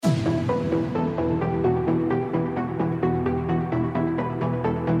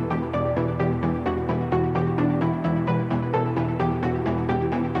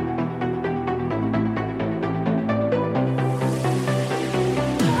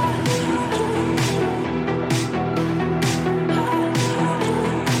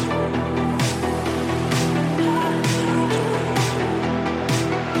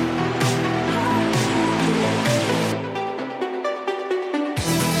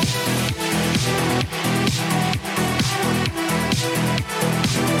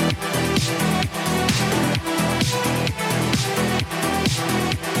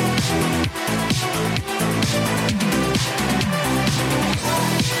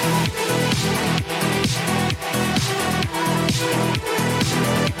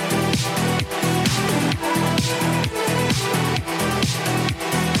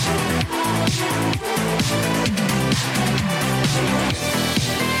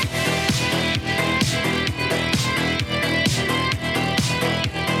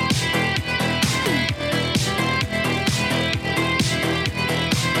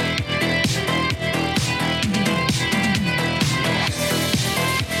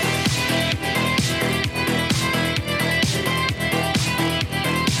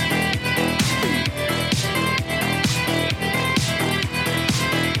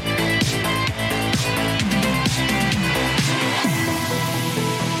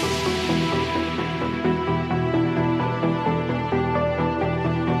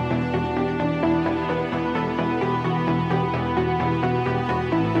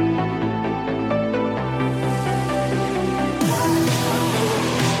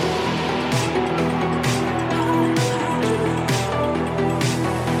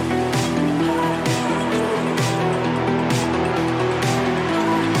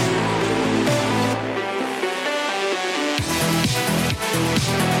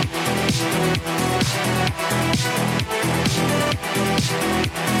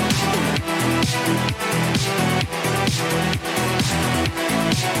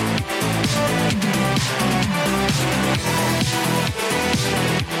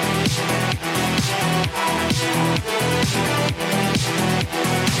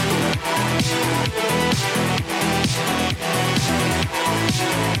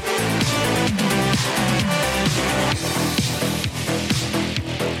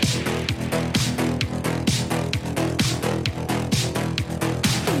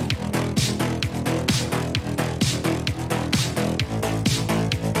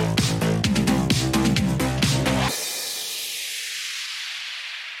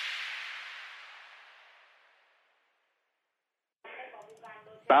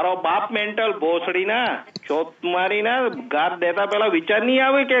તારો બાપ મેન્ટલ ભોસડી ના ચોથ મારી ના ગાદ દેતા પેલા વિચાર નહીં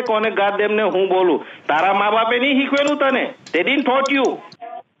આવે કે કોને ગાદ દેમ ને હું બોલું. તારા મા બાપે નહીં શીખવેલું તને. They didn't taught you.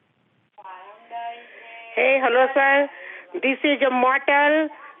 Hey, hello sir. This is a mortal.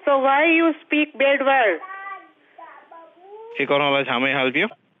 So why you speak bad word? How may I help you?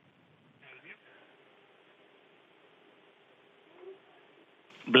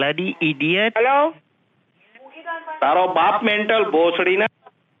 Bloody idiot. Hello? તારો બાપ મેન્ટલ ભોસડી ના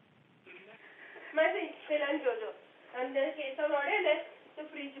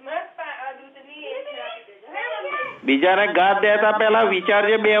બીજાને ગાદ દેતા પેલા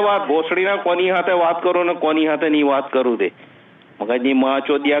વિચારજે બે વાત. ભોસડીના કોની હાથે વાત કરું ને કોની હાથે નહીં વાત કરું તે. મગજની માં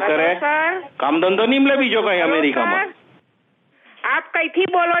ચોદ્યા કરે. કામ ધંધો નહીં મળે બીજો કઈ અમેરિકામાં. આપ કઈથી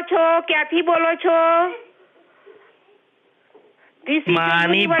બોલો છો? ક્યાંથી બોલો છો?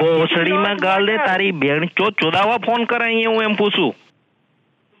 માની ભોસડીમાં ગાલ દે તારી બેન ચોદાવા ફોન કરે અહીંયા હું એમ પૂછું.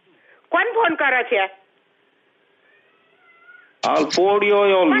 કોણ ફોન કરે છે? હાલ ફોડ્યો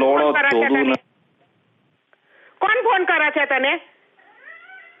યો લોડો ચોદું. કોણ ફોન કરે છે તને?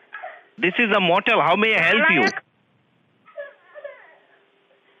 This is a motel. How may I help you?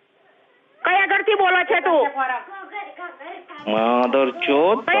 કયા ઘરથી બોલો છે તું? માધર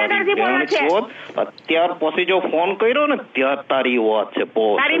ચોદ તારી બેન ચોદ. અત્યાર પછી જો ફોન કર્યો ને ત્યાં તારી વાત છે.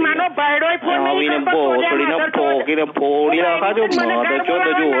 તારી માનો બરડોય ફોન આવીને ભોસડીને ફોકીને ફોડી નાખાજો. માધર ચોદ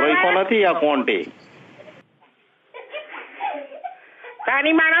હજુ ઓળખ્યો નથી આ કોન્ટે.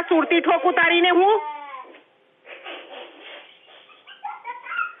 તારી માના સુરતી ઠોકું તારીને હું.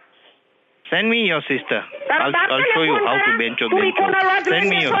 Send me your sister. I'll show you how to bench of them. Send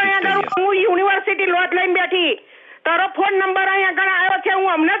me your sister. હું યુનિવર્સિટી લોટ લઈને બેઠી. તારો ફોન નંબર અહીંયા આગળ આવ્યો છે. હું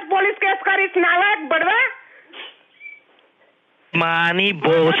હમણાં જ પોલીસ કેસ કરીશ. નાલાયક બડવા. માની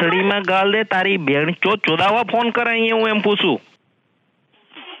ભોસડીમાં ગાલ દે તારી બેન ચોદાવા ફોન કરે અહીંયા હું એમ પૂછું.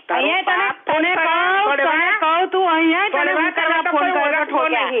 અહીંયા તને કહું તું અહીંયા ફોન કર્યો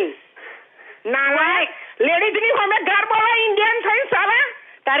નહીં. નાલાયક લેડીઝની સામે ઘર બોલા ઇન્ડિયન થઈ સાલા.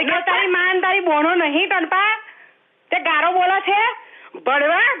 તારી ઘર તારી માન તારી બોનો નહીં ટણપા. તે ગારો બોલે છે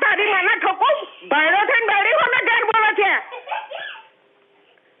બળવા. તારી માના ઠોકો બળો થઈને બળી સામે ઘર બોલે છે.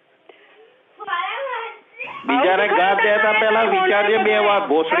 બીજાને ગાદ દેતા પેલા વિચારજે બે વાત.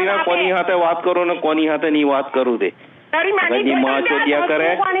 ભોસડીના કોની હાથે વાત કરું ને કોની હાથે નહીં વાત કરું તે. મગજની માં ચોદ્યા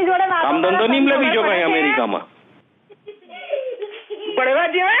કરે. કામ ધંધો નહીં મળે બીજો કઈ અમેરિકામાં. બળવા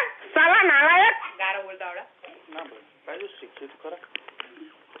જેવા સાલા નાલાયક. ગારો બોલતા આવડે ના શીખ્યું ખરા.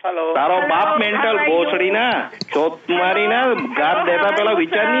 તારો બાપ મેન્ટલ ભોસડી ના ચોથ મારી ના ગાદ દેતા પેલા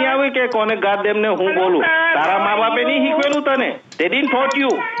વિચાર નહીં આવે કે કોને ગાદ દેમને હું બોલું તારા મા બાપે નહીં શીખવેલું તને they didn't taught you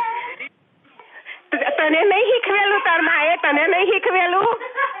તને નહીં શીખવેલું તાર માએ તને નહીં શીખવેલું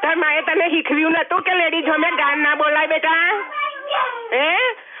તાર માએ તને શીખવ્યું નતું કે લેડીઝ અમે ગાર ના બોલાય બેટા હે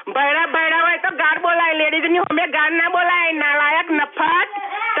ભૈરા ભૈરા હોય તો ગાર બોલાય લેડીઝ ની અમે ગાર ના બોલાય નાલાયક નફટ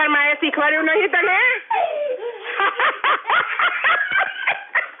તાર માએ શીખવાડ્યું નહીં તને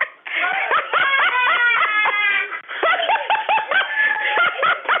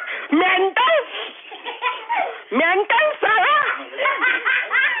mental salah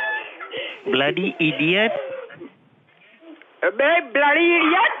bloody idiot bloody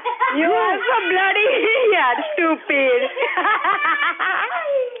idiot you are so bloody idiot stupid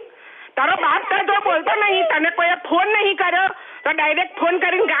તારો બાપ તો બોલતો નહીં તને કોઈ ફોન નહીં કર્યો તો ડાયરેક્ટ ફોન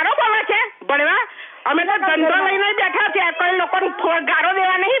કરીને ગારો બોલે છે ભણવા અમે તો ધંધો લઈને બેઠા છે કોઈ લોકોને ગારો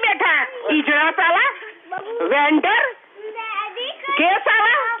દેવા નહીં બેઠા ઈજડા સાલા વેન્ડર કે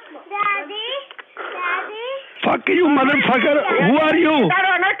સાલા Fuck you, motherfucker. Who are you?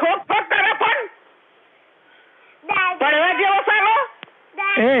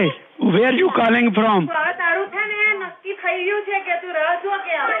 Hey, where are you calling from?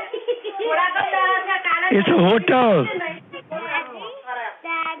 It's a hotel.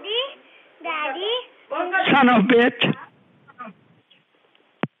 Daddy. Son of a bitch.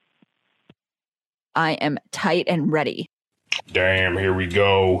 I am tight and ready. Damn, here we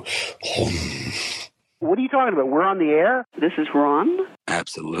go. What are you talking about? We're on the air? This is Ron.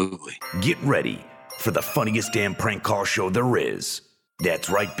 Absolutely. Get ready for the funniest damn prank call show there is. That's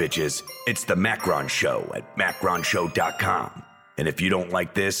right, bitches. It's the Macron Show at macronshow.com. And if you don't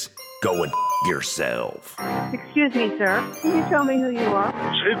like this, go and yourself. Excuse me, sir. Can you tell me who you are?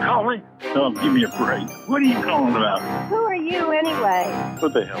 Who calling? Oh, give me a break. What are you calling about? Who are you, anyway?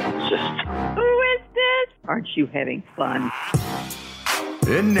 What the hell is this? Who is this? Aren't you having fun?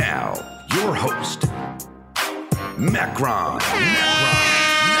 And now, your host, Macron.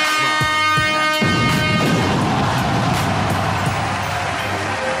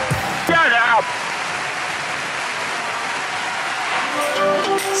 Shut up!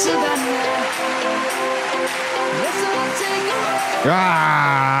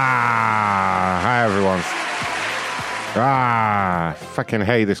 Hi everyone. Fucking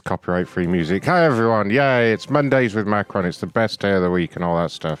hate this copyright-free music. Hi everyone. Yay, it's Mondays with Macron. It's the best day of the week and all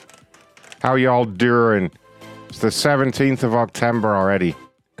that stuff. How y'all doing? It's the 17th of October already.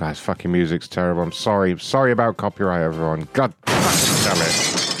 Guys, fucking music's terrible. I'm sorry. Sorry about copyright, everyone. God damn it.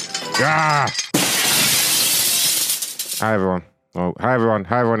 Hi everyone. Oh, hi everyone.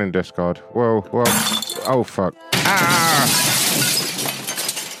 Hi everyone in Discord. Whoa. Oh, fuck.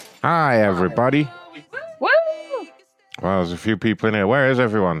 Hi everybody. Woo! Well, there's a few people in here. Where is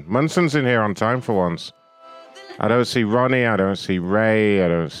everyone? Munson's in here on time for once. I don't see Ronnie. I don't see Ray. I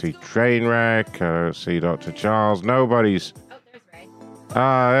don't see Trainwreck. I don't see Dr. Charles. Nobody's.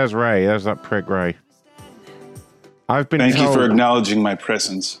 Oh, there's Ray. There's Ray. There's that prick Ray. I've been Thank told... you for acknowledging my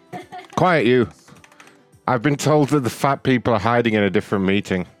presence. Quiet you. I've been told that the fat people are hiding in a different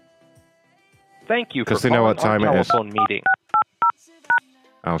meeting. Thank you for because they know what time it is. Meeting.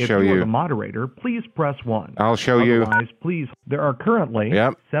 I'll if show you. you. If you are the moderator, please press 1. I'll show you. Otherwise, please. There are currently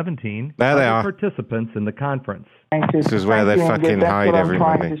 17 there they are. participants in the conference. This is where they fucking hide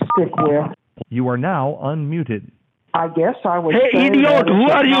everybody. You are now unmuted. I guess I would say... Hey, idiot, who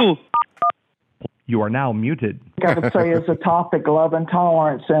are you? You are now muted. I would say is a topic, love and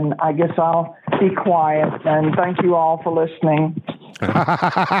tolerance, and I guess I'll be quiet, and thank you all for listening.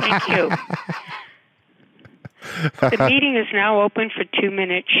 Thank you. The meeting is now open for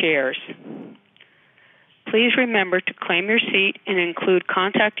 2-minute shares. Please remember to claim your seat and include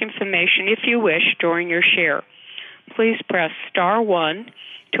contact information if you wish during your share. Please press *1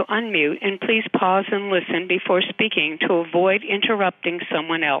 to unmute, and please pause and listen before speaking to avoid interrupting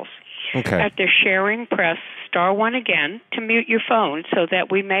someone else. Okay. After sharing, press *1 again to mute your phone so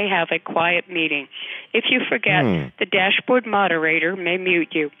that we may have a quiet meeting. If you forget, the dashboard moderator may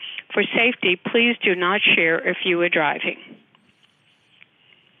mute you. For safety, please do not share if you are driving.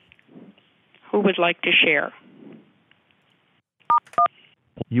 Who would like to share?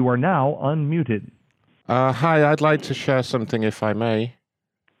 You are now unmuted. Hi, I'd like to share something if I may.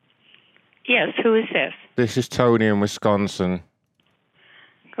 Yes, who is this? This is Tony in Wisconsin.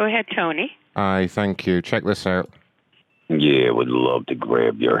 Go ahead, Tony. Aye, thank you. Check this out. Yeah, would love to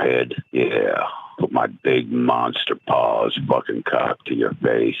grab your head. Yeah. Put my big monster paws fucking cock to your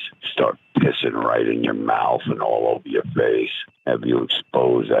face. Start pissing right in your mouth and all over your face. Have you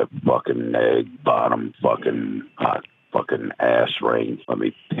expose that fucking egg bottom fucking hot fucking ass ring. Let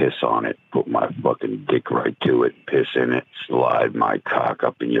me piss on it. Put my fucking dick right to it. Piss in it. Slide my cock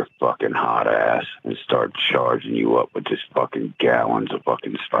up in your fucking hot ass and start charging you up with just fucking gallons of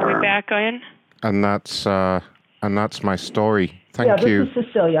fucking sperm. Are we back in? And that's my story. Thank you. This is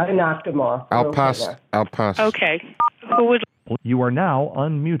Cecilia. I knocked him off. I'll pass. Okay. Who would? You are now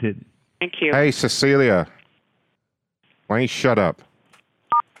unmuted. Thank you. Hey, Cecilia. Why don't you shut up?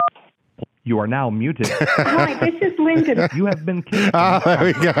 You are now muted. Hi, this is Linda. You have been kicked. There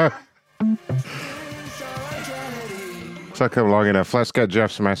we go. Took him long enough. Let's get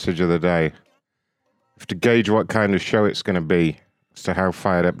Jeff's message of the day. We have to gauge what kind of show it's going to be as to how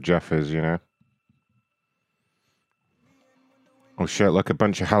fired up Jeff is, you know? Oh shit, look, a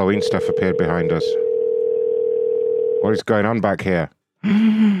bunch of Halloween stuff appeared behind us. What is going on back here?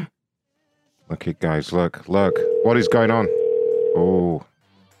 Look it, guys, look. What is going on? Oh.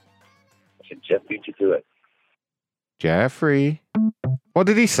 Jeff beat you to it. Jeffrey. What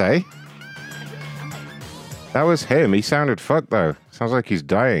did he say? That was him. He sounded fucked, though. Sounds like he's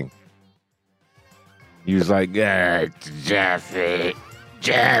dying. He was like, yeah, Jeffrey.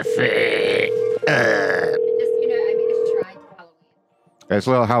 There's a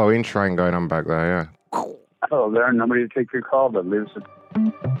little Halloween shrine going on back there, yeah. Hello there. Nobody to take your call that lives in...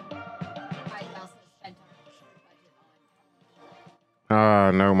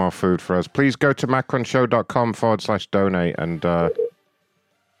 No more food for us. Please go to macronshow.com/donate and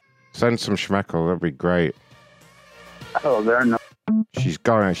send some schmeckle. That'd be great. Hello there. No. She's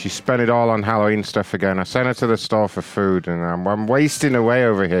spent it all on Halloween stuff again. I sent her to the store for food, and I'm wasting away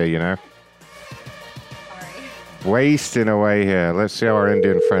over here, you know? Wasting away here. Let's see how our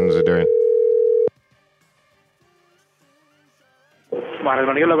Indian friends are doing. Maharaj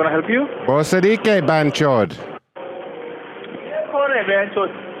Manigal, can I help you? Bosadike Banchod. कौन है बहन चोद?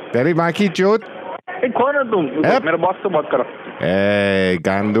 तेरी माँ की चोद? कौन है तुम? मेरे बॉस से बात करो. Hey,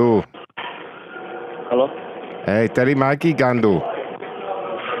 Gandu. हेलो. Hey, तेरी माँ की Gandu.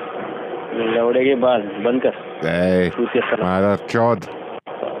 लौड़े के बाद बंद कर. Hey, मारा चोद.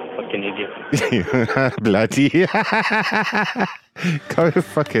 Fucking idiot. Bloody. Go to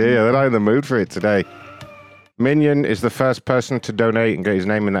fucking here. They're not in the mood for it today. Minion is the first person to donate and get his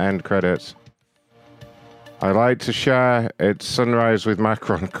name in the end credits. I like to share it's sunrise with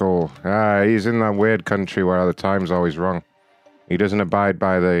Macron call. He's in that weird country where the time's always wrong. He doesn't abide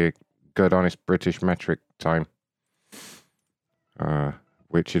by the good, honest British metric time.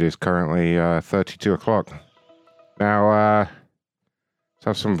 Which it is currently 32 o'clock. Now, let's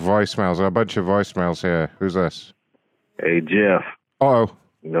have some voicemails. There are a bunch of voicemails here. Who's this? Hey, Jeff. Uh-oh.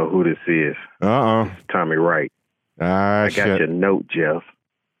 You know who this is? Uh-oh. It's Tommy Wright. I got your note, Jeff.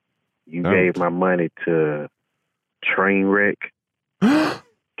 You gave my money to Trainwreck.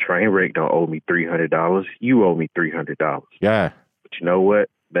 Trainwreck don't owe me $300. You owe me $300. Yeah. But you know what?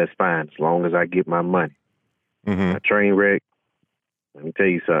 That's fine as long as I get my money. Mm-hmm. Trainwreck, let me tell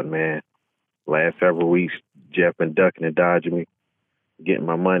you something, man. Last several weeks, Jeff been ducking and dodging me, getting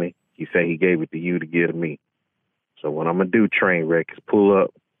my money. He said he gave it to you to give to me. So what I'm going to do, Trainwreck, is pull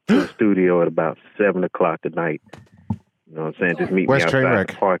up to the studio at about 7 o'clock tonight. You know what I'm saying? Just meet me outside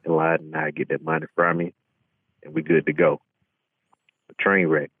the parking lot and I get that money from you and we good to go. But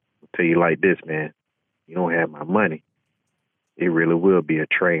Trainwreck, I'll tell you like this, man. You don't have my money. It really will be a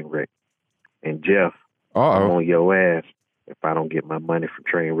train wreck. And Jeff, I'm on your ass if I don't get my money from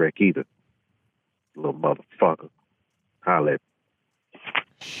Trainwreck either. Little motherfucker. Holla at me.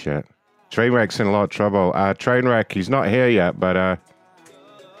 Shit. Trainwreck's in a lot of trouble. Trainwreck, he's not here yet, but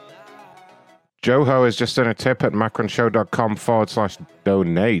Joho has just done a tip at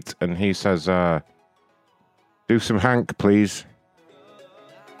macronshow.com/donate, and he says, do some Hank, please.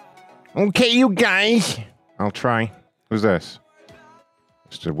 Okay, you guys. I'll try. Who's this?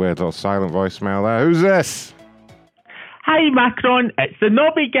 Just a weird little silent voicemail there. Who's this? Hi, Macron. It's the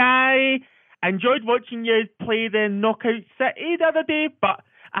Nobby guy. I enjoyed watching you play the Knockout City the other day, but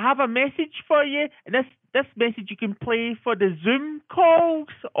I have a message for you, and this message you can play for the Zoom calls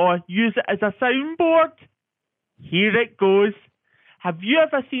or use it as a soundboard. Here it goes. Have you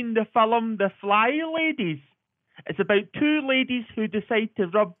ever seen the film The Fly Ladies? It's about two ladies who decide to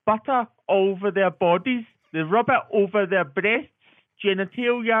rub butter all over their bodies. They rub it over their breasts,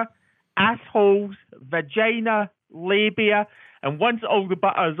 genitalia, assholes, vagina, labia, and once all the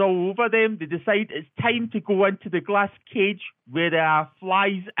butter is all over them, they decide it's time to go into the glass cage where there are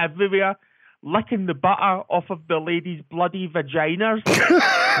flies everywhere, licking the butter off of the ladies' bloody vaginas.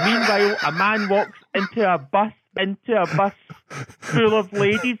 Meanwhile, a man walks into a bus full of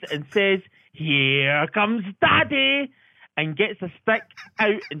ladies and says, "Here comes Daddy," and gets a stick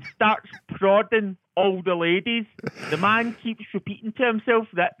out and starts prodding all the ladies. The man keeps repeating to himself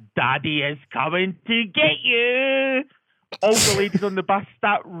that Daddy is coming to get you. All the ladies on the bus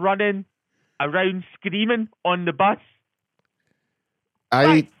start running around screaming on the bus.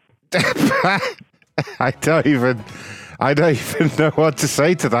 I don't even know what to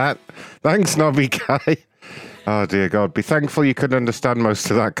say to that. Thanks, Nobby Guy. Oh dear God, be thankful you couldn't understand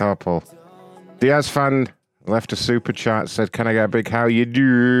most of that, Carpool. Diaz fan left a super chat, said, "Can I get a big how you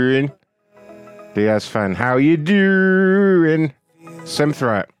doing?" Diaz fan, how you doing? Sim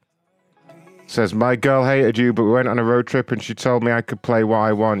threat says, "My girl hated you, but we went on a road trip and she told me I could play what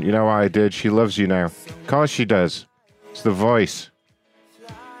I want. You know what I did? She loves you now." Of course she does. It's the voice.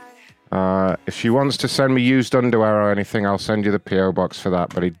 If she wants to send me used underwear or anything, I'll send you the PO box for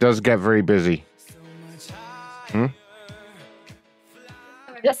that. But it does get very busy.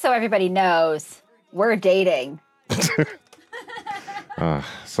 Just so everybody knows, we're dating.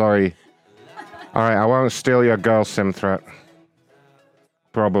 Sorry. All right, I won't steal your girl sim threat.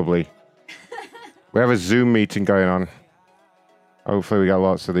 Probably. We have a Zoom meeting going on. Hopefully we got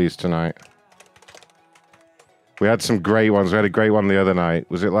lots of these tonight. We had some great ones. We had a great one the other night.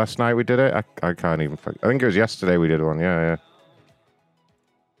 Was it last night we did it? I can't even... I think it was yesterday we did one. Yeah.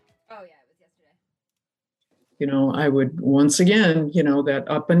 You know, I would, once again, you know, that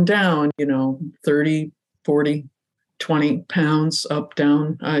up and down, you know, 30, 40, 20 pounds up,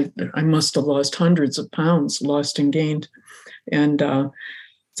 down. I must have lost hundreds of pounds, lost and gained. And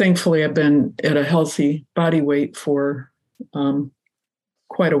thankfully, I've been at a healthy body weight for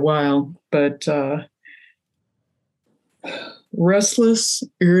quite a while. But restless,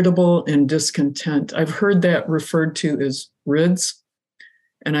 irritable, and discontent. I've heard that referred to as RIDS.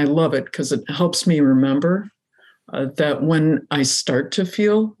 And I love it because it helps me remember that when I start to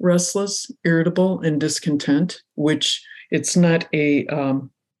feel restless, irritable, and discontent, which it's not a,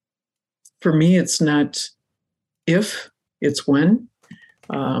 for me, it's not if, it's when.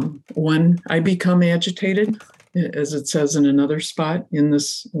 When I become agitated, as it says in another spot in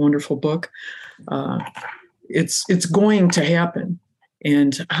this wonderful book, it's going to happen.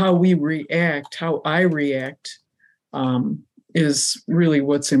 And how we react, how I react, is really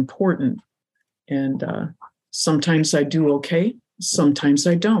what's important. And sometimes I do okay, sometimes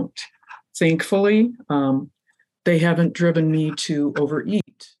I don't. Thankfully, they haven't driven me to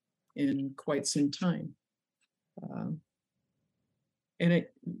overeat in quite some time. And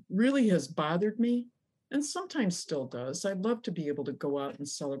it really has bothered me, and sometimes still does. I'd love to be able to go out and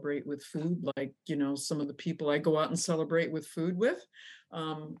celebrate with food, like, you know, some of the people I go out and celebrate with food with.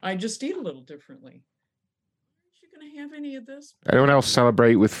 I just eat a little differently. Going to have any of this? Anyone else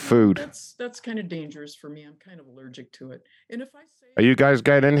celebrate with food? That's kind of dangerous for me. I'm kind of allergic to it. And if I say, Are you guys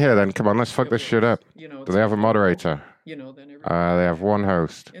getting in here then? Come on, let's fuck this shit up. You know, Do they have a moderator? You know, then they have one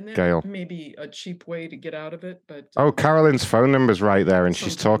host, and then Gail. Maybe a cheap way to get out of it, but Oh, Carolyn's phone number's right there, and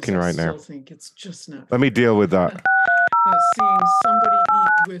she's talking right now. I still think it's just not. Let me deal with that. Seeing somebody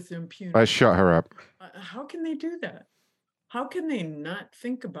eat with impunity. Let's shut her up. How can they do that? How can they not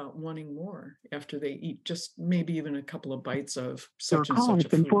think about wanting more after they eat just maybe even a couple of bites of such and such a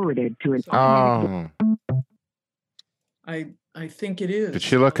food? Forwarded to an I think it is. Did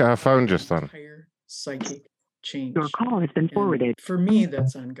she look at her phone just then? Psychic change. Your call has been forwarded. And for me,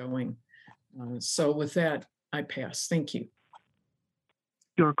 that's ongoing. So with that, I pass. Thank you.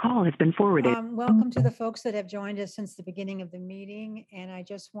 Your call has been forwarded. Welcome to the folks that have joined us since the beginning of the meeting. And I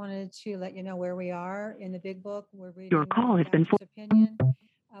just wanted to let you know where we are in the big book. We're reading Your call has been opinion.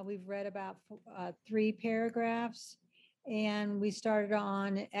 We've read about 3 paragraphs, and we started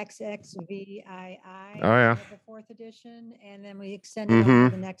on XXVII. Oh, yeah. The 4th edition, and then we extended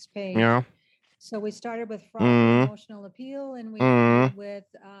on to the next page. Yeah. So we started with fraud and emotional appeal, and we ended with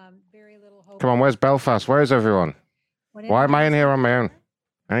very little hope. Come on, where's Belfast? Where is everyone? Why am I in here on my own?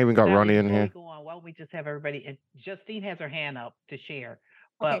 I ain't even got Ronnie in here. Go on. Why don't we just have everybody? And Justine has her hand up to share,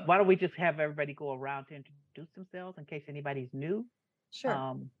 but why don't we just have everybody go around to introduce themselves in case anybody's new?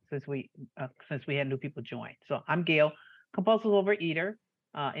 Sure. Since we had new people join. So I'm Gail, compulsive overeater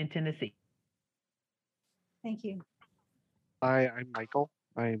in Tennessee. Thank you. Hi, I'm Michael.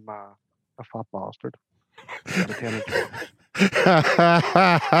 I'm a fat bastard.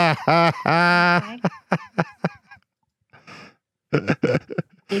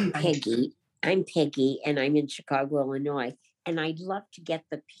 I'm Peggy, and I'm in Chicago, Illinois. And I'd love to get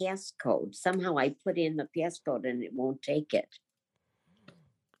the passcode. Somehow I put in the passcode and it won't take it.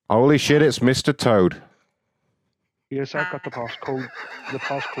 Holy shit, it's Mr. Toad. Yes, I've got the passcode. The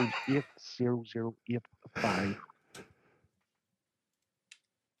passcode 80085.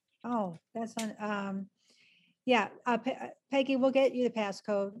 Oh, that's on. Yeah, Peggy, we'll get you the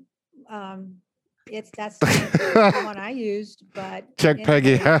passcode. That's the one I used, but Check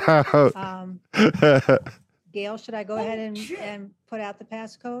Peggy out. Gail, should I go ahead and put out the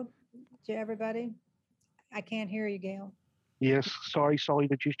passcode to everybody? I can't hear you, Gail. Yes, sorry,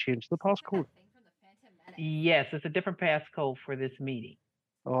 did you change the passcode? Yes, it's a different passcode for this meeting.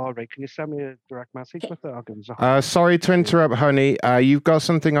 All right, can you send me a direct message with it? I'll give us a Sorry to interrupt, honey. You've got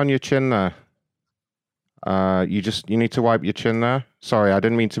something on your chin there. You need to wipe your chin there. Sorry, I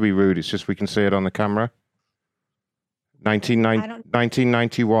didn't mean to be rude. It's just we can see it on the camera.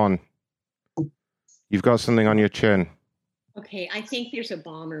 1991. You've got something on your chin. Okay, I think there's a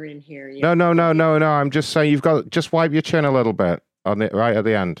bomber in here. No. I'm just saying just wipe your chin a little bit on it right at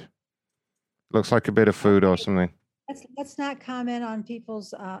the end. Looks like a bit of food or something. Let's not comment on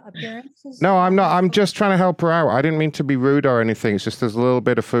people's appearances. No, I'm not. I'm just trying to help her out. I didn't mean to be rude or anything. It's just there's a little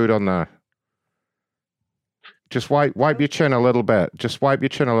bit of food on there. Just wipe your chin a little bit. Just wipe your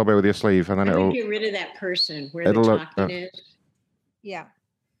chin a little bit with your sleeve, and then it'll get rid of that person where the talking is. Yeah.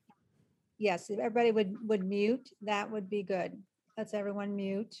 Yes, if everybody would mute, that would be good. Let's everyone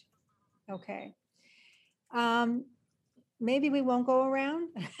mute. Okay. Maybe we won't go around.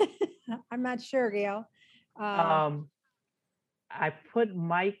 I'm not sure, Gail. I put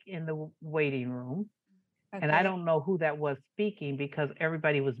Mike in the waiting room, and I don't know who that was speaking because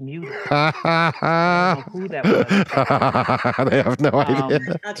everybody was muted. I don't know who that was. They have no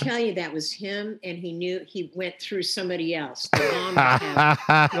idea. I'll tell you, that was him, and he knew he went through somebody else. The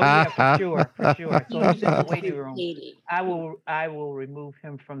for sure. So he's in the waiting room. I will remove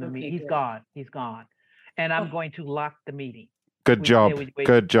him from the meeting. He's gone. And I'm going to lock the meeting. Good job.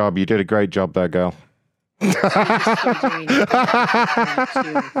 Good job. You did a great job there, girl.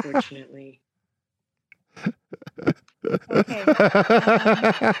 Unfortunately. Okay.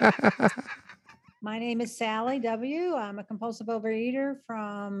 My name is Sally W. I'm a compulsive overeater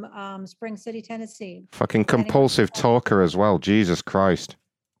from Spring City, Tennessee. Fucking compulsive talker as well. Jesus Christ.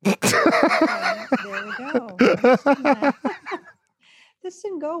 There we go. This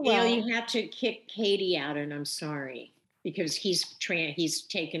didn't go well. Gail, you have to kick Katie out, and I'm sorry because he's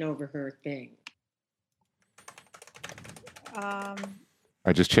taken over her thing. I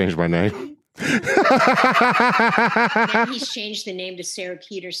just changed my name. Now he's changed the name to Sarah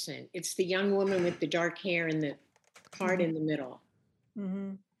Peterson. It's the young woman with the dark hair and the heart in the middle.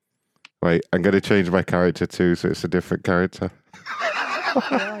 Mm-hmm. Wait, I'm going to change my character too, so it's a different character.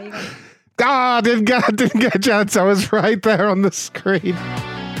 Didn't get a chance. I was right there on the screen.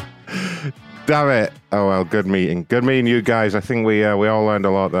 Damn it. Oh well, good meeting. Good meeting you guys. I think we all learned a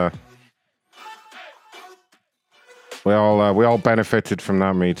lot there. We all benefited from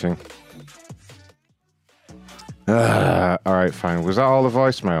that meeting. All right, fine. Was that all the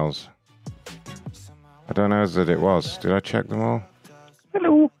voicemails? I don't know that it was. Did I check them all?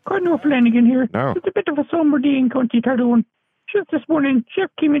 Hello, Cardinal Flanagan here. No. It's a bit of a somber day in County Tyrone. Just this morning, Chef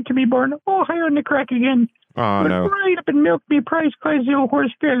came into me barn, all high on the crack again. Oh, no. Right up and milked me prize cries the old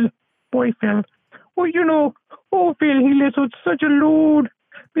horse Phil. Boy, Phil. Well, you know, Phil, he lets out such a load.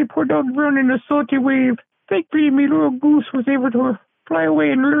 Me poor dog running a salty wave. Thankfully, me little goose was able to fly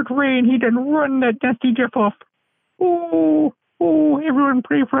away and alert Ray, and he done run that nasty Jeff off. Oh, everyone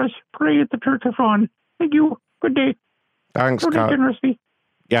pray for us. Pray at the Church of Ron. Thank you. Good day. Thanks, Donate generously.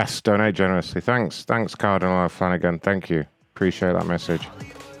 Yes, donate generously. Thanks, Cardinal Flanagan. Thank you. Appreciate that message.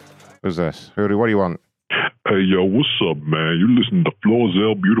 Who's this? What do you want? Hey, yo, what's up, man? You're listening to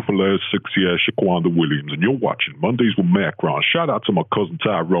Florzell, beautiful ass, sexy ass Shaquanda Williams, and you're watching Mondays with Macron. Shout out to my cousin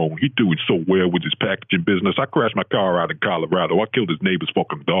Tyrone. He's doing so well with his packaging business. I crashed my car out in Colorado. I killed his neighbor's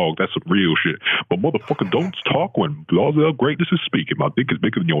fucking dog. That's some real shit. But motherfucker, don't talk when Florzell greatness is speaking. My dick is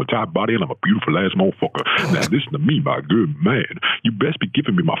bigger than your entire body, and I'm a beautiful ass motherfucker. Now listen to me, my good man. You best be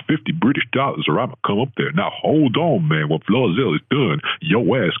giving me my $50 British, or I'm gonna come up there. Now hold on, man. When Florzell is done, your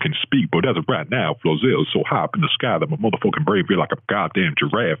ass can speak. But as of right now, Florzell is so high up in the sky that my motherfucking brain feel like a goddamn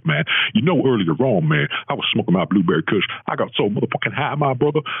giraffe, man. You know, earlier on, man, I was smoking my blueberry kush. I got so motherfucking high, my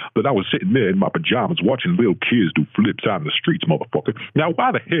brother, that I was sitting there in my pajamas watching little kids do flips out in the streets, motherfucker. Now,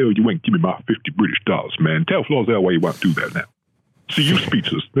 why the hell you ain't give me my $50 British, man? Tell Florzell why you want to do that now. See, you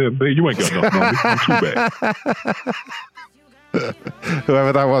speechless. Man, you ain't got nothing on me. I'm too bad.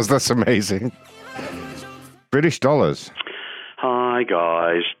 Whoever that was, that's amazing. British dollars. Hi,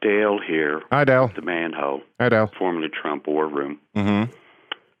 guys. Dale here. Hi, Dale. The Manhole. Hi, Dale. Formerly Trump War Room. Mm-hmm.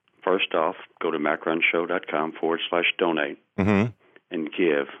 First off, go to macronshow.com/donate Mm-hmm. and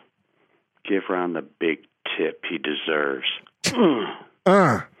give. Give Ron the big tip he deserves.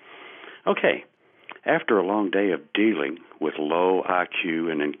 Okay. After a long day of dealing with low IQ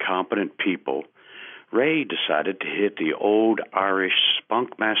and incompetent people, Ray decided to hit the old Irish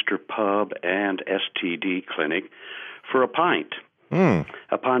Spunkmaster Pub and STD clinic for a pint.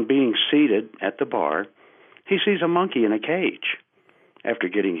 Upon being seated at the bar, he sees a monkey in a cage. After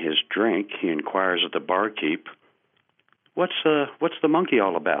getting his drink, he inquires of the barkeep, What's the monkey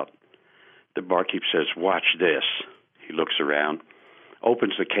all about? The barkeep says, "Watch this." He looks around,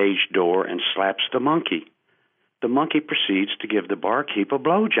 opens the cage door, and slaps the monkey. The monkey proceeds to give the barkeep a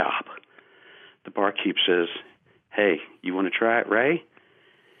blowjob. The barkeep says, "Hey, you want to try it, Ray?"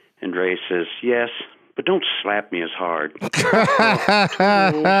 And Ray says, "Yes, but don't slap me as hard."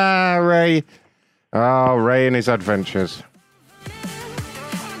 Ray. Oh, Ray and his adventures.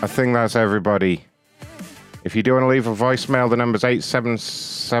 I think that's everybody. If you do want to leave a voicemail, the number's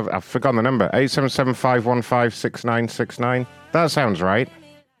 877... I've forgotten the number. 877-515-6969. That sounds right.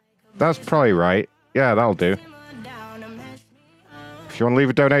 That's probably right. Yeah, that'll do. If you want to leave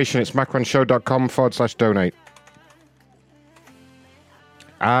a donation, it's macronshow.com/donate.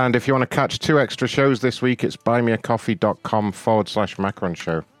 And if you want to catch 2 extra shows this week, it's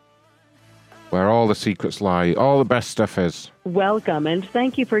buymeacoffee.com/macronshow. Where all the secrets lie, all the best stuff is. Welcome, and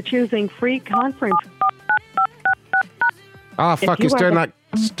thank you for choosing free conference. Ah, fuck, he's doing that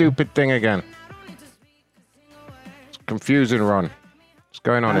stupid thing again. It's confusing, Ron. What's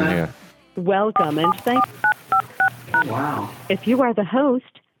going on in here? Welcome, and thank. Wow. If you are the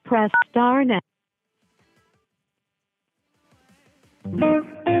host, press star now. No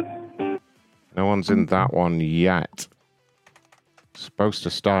one's in that one yet. Supposed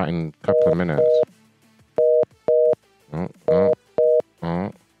to start in a couple of minutes. Oh,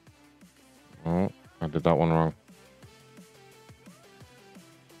 I did that one wrong.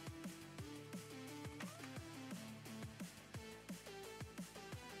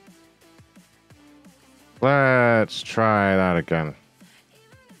 Let's try that again.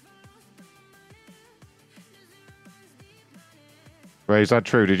 Ray, is that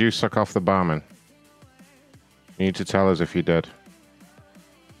true? Did you suck off the barman? You need to tell us if you did.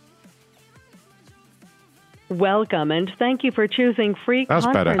 Welcome, and thank you for choosing free That's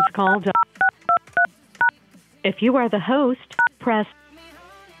conference better. call. If you are the host, press.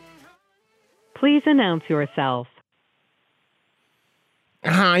 Please announce yourself.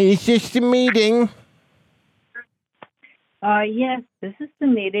 Hi, is this the meeting? Yes, this is the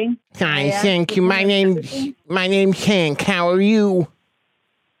meeting. Hi, thank you. My name's Hank. How are you?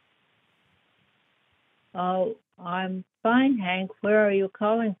 Oh, I'm fine, Hank. Where are you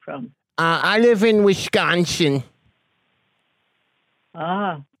calling from? I live in Wisconsin.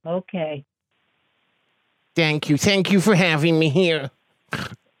 Ah, okay. Thank you. Thank you for having me here.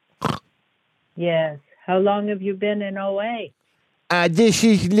 Yes. How long have you been in OA? This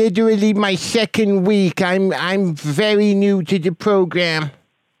is literally my second week. I'm very new to the program.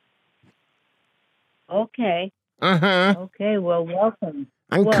 Okay. Uh-huh. Okay, well, welcome.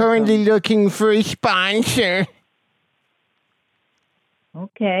 I'm currently looking for a sponsor.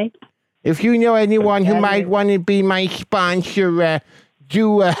 Okay. If you know anyone who might want to be my sponsor,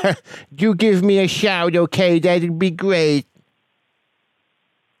 do give me a shout, okay? That'd be great.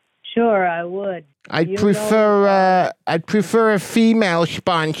 Sure, I would. I'd prefer a female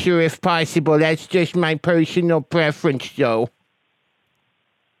sponsor if possible. That's just my personal preference, though.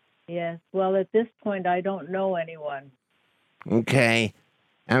 Yes. Well, at this point, I don't know anyone. Okay.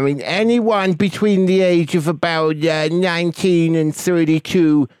 I mean, anyone between the age of about 19 and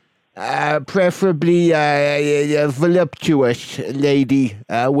 32, preferably a voluptuous lady,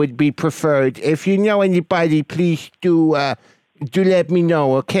 would be preferred. If you know anybody, please do let me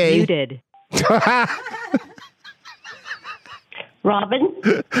know, okay? Muted. Robin?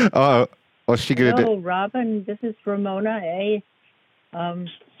 What's she gonna Hello, do? Robin. This is Ramona. Hey,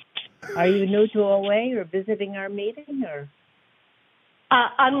 are you new to OA or visiting our meeting or?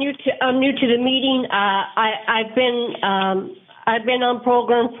 I'm new to the meeting. I've been on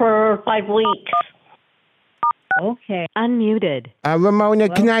program for 5 weeks. Okay. Unmuted. Ramona,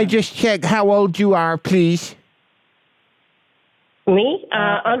 can I just check how old you are, please? Me?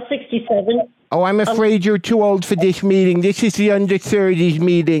 I'm 67. Oh, I'm afraid you're too old for this meeting. This is the under 30s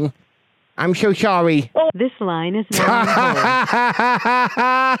meeting. I'm so sorry. This line is now on hold.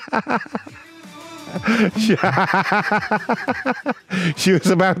 She was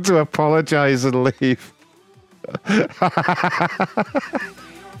about to apologize and leave.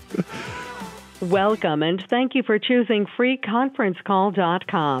 Welcome, and thank you for choosing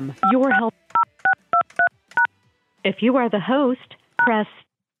freeconferencecall.com. Your help. If you are the host, press.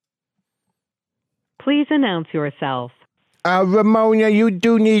 Please announce yourself. Ramona, you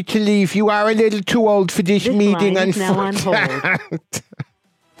do need to leave. You are a little too old for this meeting, line is now on unfortunately.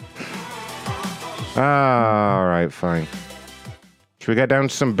 All right, fine. Should we get down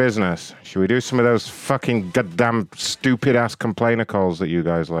to some business? Should we do some of those fucking goddamn stupid-ass complainer calls that you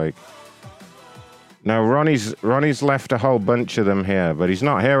guys like? Now, Ronnie's left a whole bunch of them here, but he's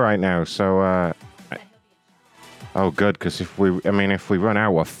not here right now, so, oh, good, because if we run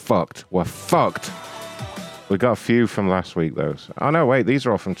out, we're fucked. We're fucked. We got a few from last week, though. Oh, no, wait, these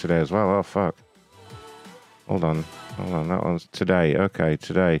are all from today as well. Oh, fuck. Hold on, that one's today. Okay,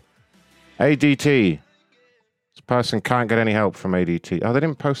 today. ADT. This person can't get any help from ADT. Oh, they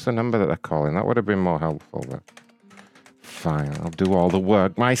didn't post the number that they're calling. That would have been more helpful, but fine. I'll do all the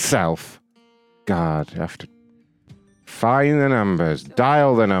work myself. God, I have to find the numbers,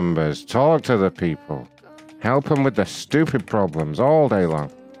 dial the numbers, talk to the people, help them with their stupid problems all day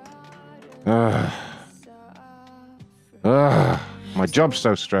long. Ugh. My job's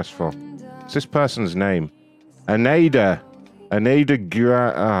so stressful. What's this person's name? Anada.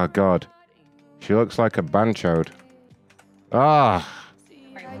 Oh, God. She looks like a banchode. The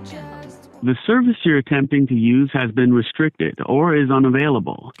service you're attempting to use has been restricted or is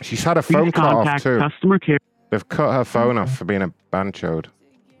unavailable. She's had a phone cut off too. Customer care. They've cut her phone off for being a banchode.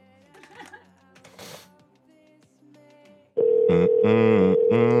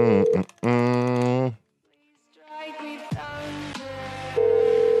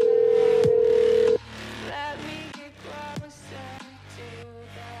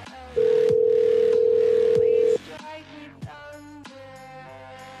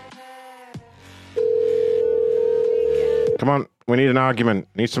 Come on, we need an argument.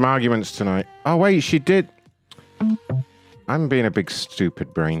 Need some arguments tonight. Oh, wait, she did. I'm being a big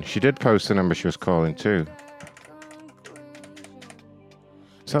stupid brain. She did post the number she was calling, too.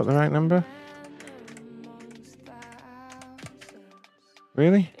 Is that the right number?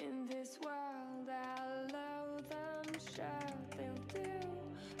 Really?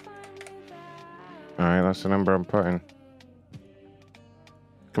 Alright, that's the number I'm putting.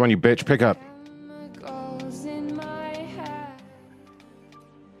 Come on, you bitch, pick up.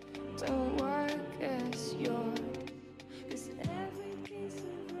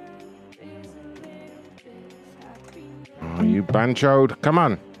 Oh, you banchode. Come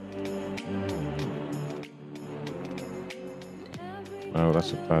on. Oh,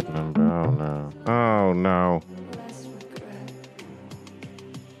 that's a bad number. Oh, no. Oh, no.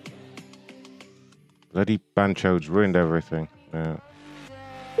 Bloody banchodes ruined everything. Yeah.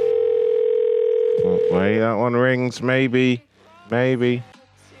 Oh, wait, that one rings. Maybe. Maybe.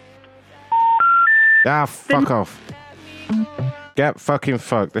 Ah, fuck off. Get fucking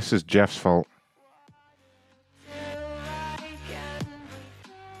fucked. This is Jeff's fault.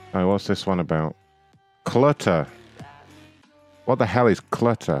 Oh, what's this one about? Clutter. What the hell is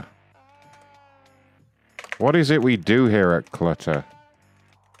clutter? What is it we do here at Clutter?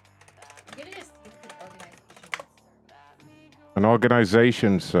 An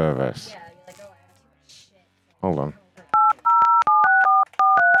organization service. Hold on.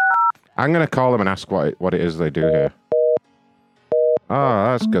 I'm going to call them and ask what it is they do here. Oh,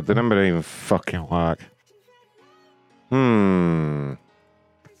 that's good. The number didn't even fucking work.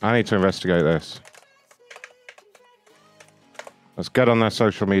 I need to investigate this. Let's get on their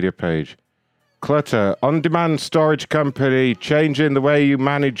social media page. Clutter, on-demand storage company, changing the way you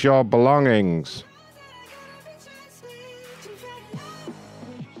manage your belongings.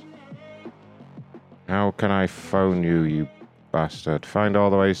 How can I phone you, you bastard? Find all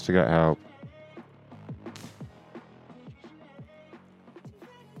the ways to get help.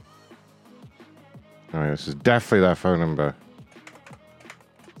 Alright, this is definitely their phone number.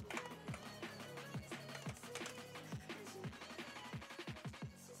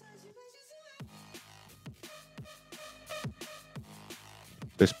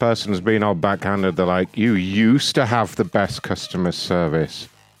 This person's been all backhanded. They're like, you used to have the best customer service.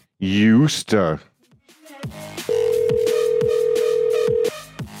 Used to.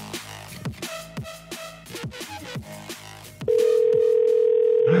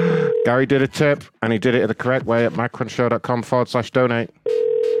 Gary did a tip, and he did it the correct way at macronshow.com/donate.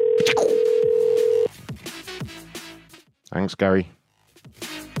 Thanks, Gary.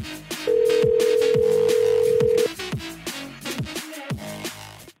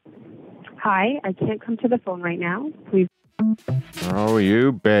 Hi, I can't come to the phone right now. Please. Oh,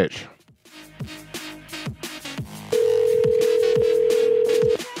 you bitch.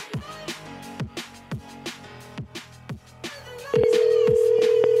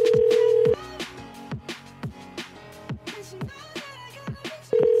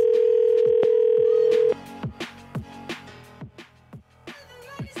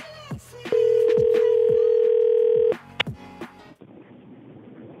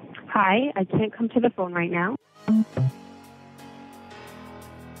 Hi, Hi, I can't come to the phone right now.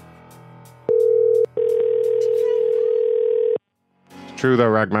 It's true though,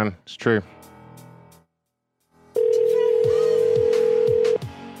 Ragman. It's true.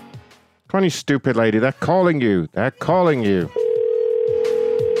 Come on, you stupid lady. They're calling you. They're calling you.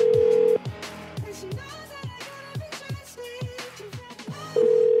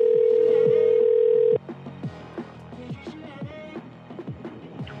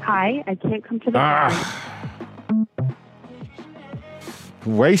 Hi, I can't come to the phone.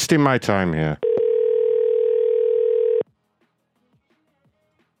 Wasting my time here.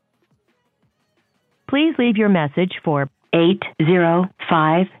 Please leave your message for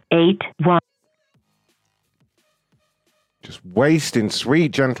 80581. Just wasting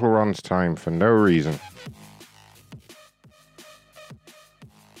sweet, gentle Ron's time for no reason.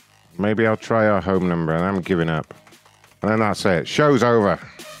 Maybe I'll try our home number and I'm giving up. And then that's it. Show's over.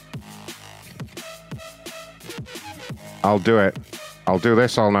 I'll do it. I'll do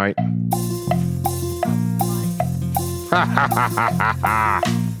this all night. Ha ha ha ha ha ha.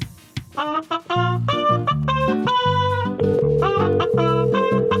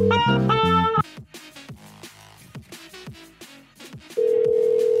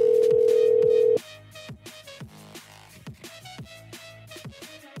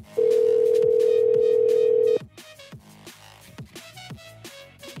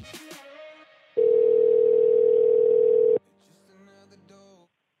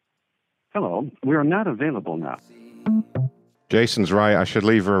 Hello, we are not available now. Jason's right. I should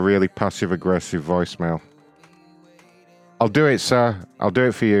leave her a really passive-aggressive voicemail. I'll do it, sir. I'll do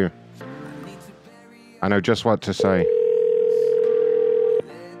it for you. I know just what to say.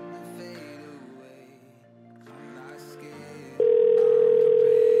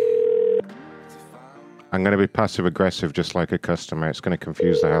 I'm going to be passive-aggressive just like a customer. It's going to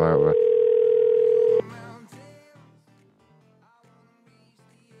confuse the hell out of her.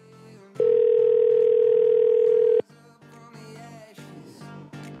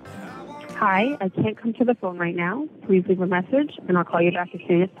 Hi, I can't come to the phone right now. Please leave a message, and I'll call you back as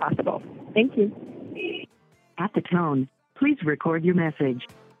soon as possible. Thank you. At the tone, please record your message.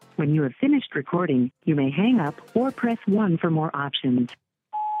 When you have finished recording, you may hang up or press 1 for more options.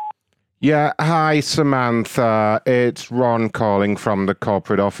 Yeah, hi Samantha. It's Ron calling from the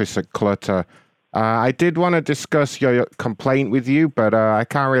corporate office at Clutter. I did want to discuss your complaint with you, but I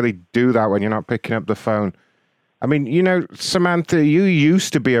can't really do that when you're not picking up the phone. I mean, you know, Samantha, you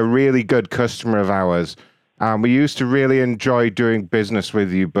used to be a really good customer of ours. We used to really enjoy doing business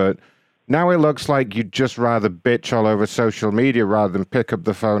with you, but now it looks like you'd just rather bitch all over social media rather than pick up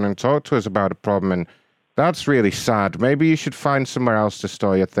the phone and talk to us about a problem, and that's really sad. Maybe you should find somewhere else to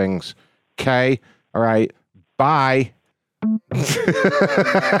store your things. Okay? All right. Bye.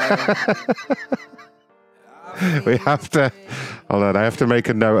 We have to... Hold on, I have to make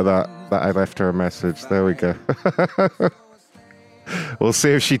a note of that I left her a message. There we go. We'll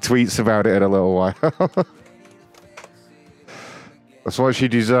see if she tweets about it in a little while. That's what she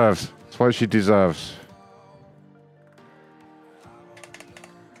deserves. That's what she deserves.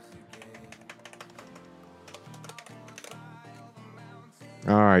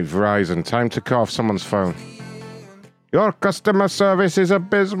 All right, Verizon, time to cut off someone's phone. Your customer service is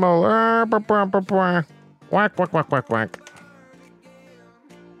abysmal. Whack, whack, whack, whack, whack.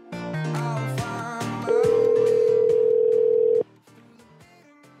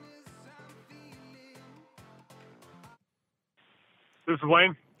 This is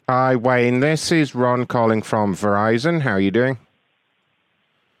Wayne. Hi, Wayne. This is Ron calling from Verizon. How are you doing?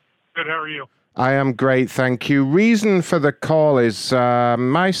 Good, how are you? I am great, thank you. Reason for the call is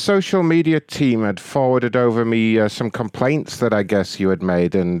my social media team had forwarded over me some complaints that I guess you had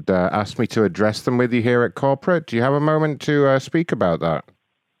made and asked me to address them with you here at corporate. Do you have a moment to speak about that?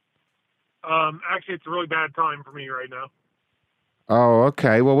 Actually, it's a really bad time for me right now. Oh,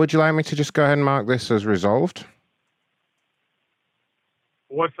 okay. Well, would you like me to just go ahead and mark this as resolved?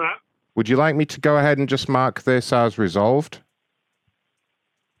 What's that? Would you like me to go ahead and just mark this as resolved?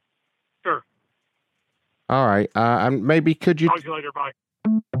 Sure. All right. And maybe could you... Talk to you later, bye.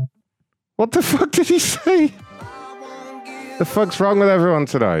 What the fuck did he say? The fuck's wrong with everyone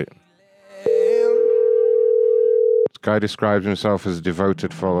tonight? This guy describes himself as a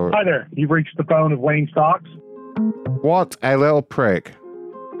devoted follower. Hi there. You've reached the phone of Wayne Stocks. What a little prick.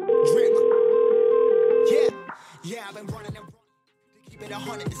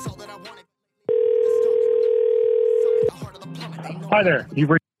 Hi there. You've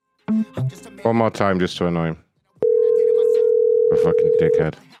reached... One more time just to annoy him. A fucking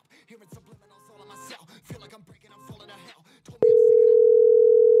dickhead.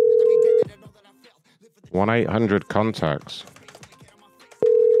 1-800-contacts.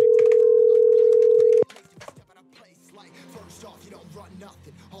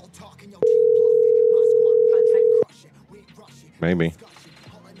 Maybe.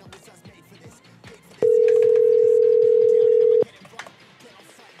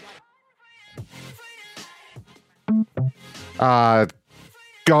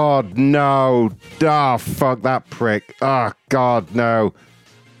 God, no. Ah, fuck that prick. Ah, God, no.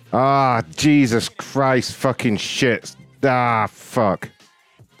 Ah, Jesus Christ, fucking shit. Ah, fuck.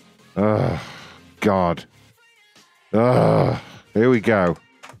 Ugh, God. Ugh, here we go.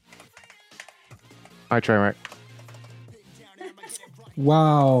 Hi, Trainwreck.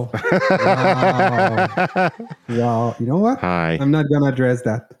 Wow. Wow. Wow. You know what? Hi. I'm not going to address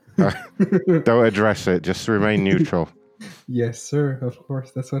that. Don't address it. Just remain neutral. Yes, sir. Of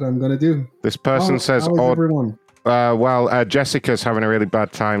course. That's what I'm going to do. This person says... How is everyone? Jessica's having a really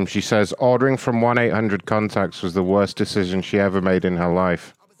bad time. She says ordering from 1-800-contacts was the worst decision she ever made in her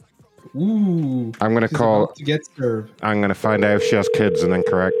life. Ooh. I'm going to call... to get served. I'm going to find out if she has kids and then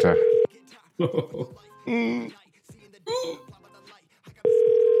correct her.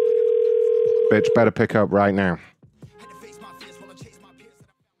 Bitch, better pick up right now.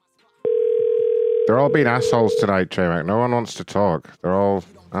 They're all being assholes tonight, Trainwreck. No one wants to talk. They're all...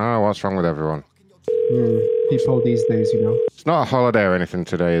 I don't know what's wrong with everyone. People these days, you know. It's not a holiday or anything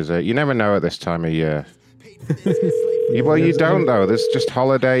today, is it? You never know at this time of year. Well, you don't, though. There's just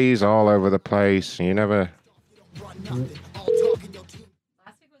holidays all over the place. You never...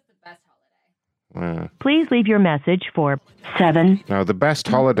 Please leave your message for 7. No, the best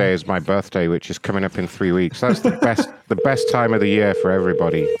holiday is my birthday, which is coming up in 3 weeks. That's the best time of the year for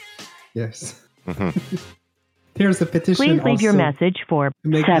everybody. Yes. Mm-hmm. Here's a petition. Please leave your message for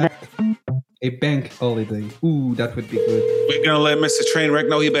 7. A bank holiday. Ooh, that would be good. We're gonna let Mr. Trainwreck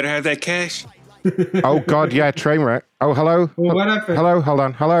know he better have that cash. Oh God, yeah, Trainwreck. Oh, hello. What happened? Hello, hold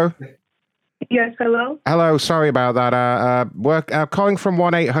on. Hello. Yes, hello? Hello, sorry about that. Calling from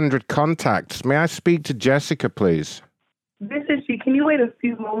 1-800-contacts. May I speak to Jessica, please? This is she. Can you wait a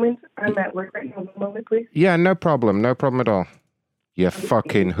few moments? I'm at work right now. 1 moment, please. Yeah, no problem. No problem at all. You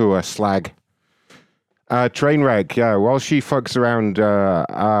fucking hooah slag. Trainwreck, yeah, while she fucks around,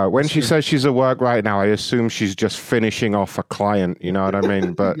 when she says she's at work right now, I assume she's just finishing off a client, you know what I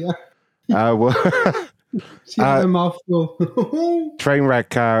mean? But, she's a mouthful.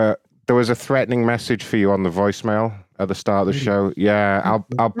 Trainwreck, there was a threatening message for you on the voicemail at the start of the show. Yeah,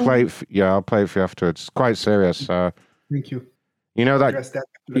 I'll play it. I'll play it for you afterwards. It's quite serious. Thank you. You know that. After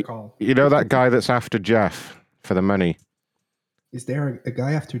the call. You know that guy that's after Jeff for the money. Is there a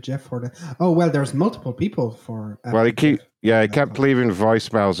guy after Jeff for the? Oh well, there's multiple people for. Well, he kept leaving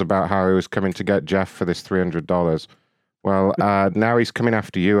voicemails about how he was coming to get Jeff for this $300. Well, now he's coming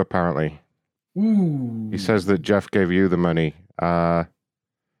after you apparently. Ooh. He says that Jeff gave you the money. Of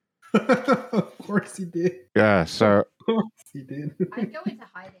course he did. Yeah, so. Of course he did. I'd go into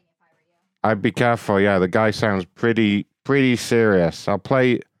hiding if I were you. I'd be careful. Yeah, the guy sounds pretty serious. I'll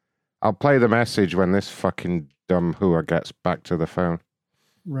play the message when this fucking dumb hooah gets back to the phone.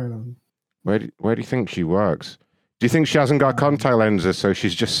 Right on. Where do you think she works? Do you think she hasn't got contact lenses, so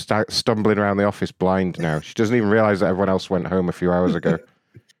she's just stumbling around the office blind now? She doesn't even realize that everyone else went home a few hours ago.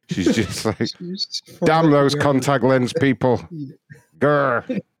 She's just like, damn those contact lens people.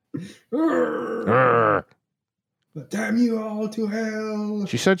 Grr. Grr. Damn you all to hell.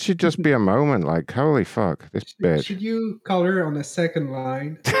 She said she'd just be a moment, like, holy fuck, this bitch. Should you call her on the second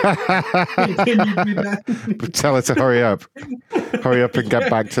line? Can you do that? Tell her to hurry up. Hurry up and get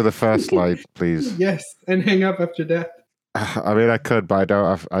back to the first line, please. Yes, and hang up after that. I mean, I could, but I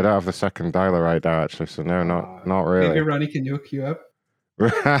don't have the second dialer right now, actually, so no, not really. Maybe Ronnie can hook you up.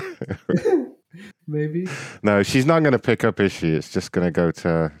 Maybe. No, she's not going to pick up, is she? It's just going to go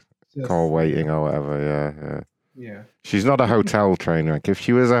to call waiting or whatever, Yeah. She's not a hotel trainer. If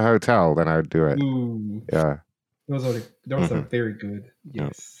she was a hotel, then I would do it. Ooh. Yeah. Those are very good.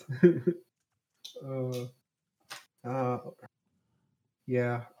 Yes.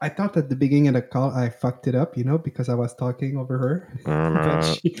 Yeah. I thought at the beginning of the call I fucked it up, because I was talking over her. But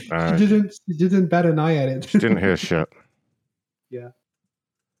she didn't bat an eye at it. She didn't hear shit. Yeah.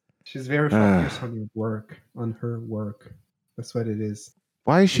 She's very focused on her work. That's what it is.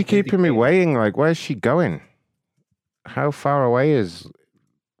 Why is she keeping me waiting? Like, where's she going? How far away is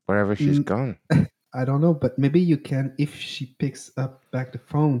wherever she's gone? I don't know, but maybe you can, if she picks up back the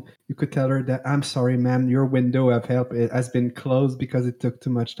phone, you could tell her that, I'm sorry, ma'am, your window of help has been closed because it took too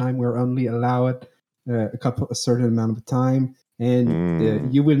much time. We're only allowed a certain amount of time,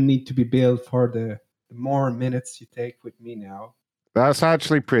 and you will need to be billed for the more minutes you take with me now. That's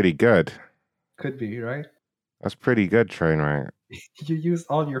actually pretty good. Could be, right? That's pretty good, Trainwreck. You used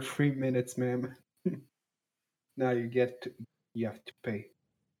all your free minutes, ma'am. Now you have to pay.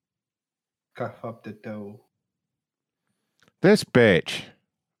 Cough up the dough. This bitch.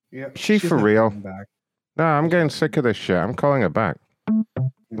 Yep. She she's for not real? coming back. No, I'm getting sick of this shit. I'm calling her back. I'm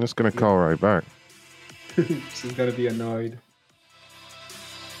just gonna call right back. She's gonna be annoyed.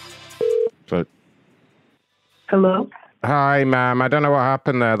 So, Hello? hi, ma'am. I don't know what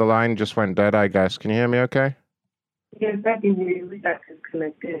happened there. The line just went dead, I guess. Can you hear me okay? Yes, I can hear you. We got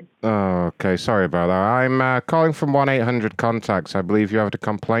disconnected. Oh, okay. Sorry about that. I'm calling from 1-800-CONTACTS. I believe you have a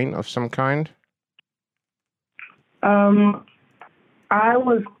complaint of some kind? I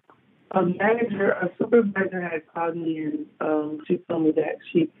was a manager, a supervisor had called me and she told me that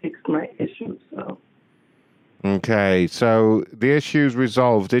she fixed my issue, so. Okay, so the issue's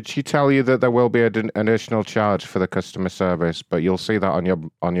resolved. Did she tell you that there will be an additional charge for the customer service, but you'll see that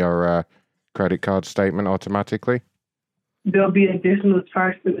on your credit card statement automatically? There'll be additional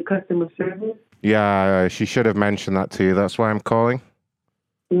charge for the customer service? Yeah, she should have mentioned that to you. That's why I'm calling.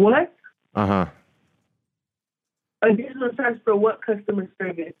 What? Uh-huh. Additional charge for what customer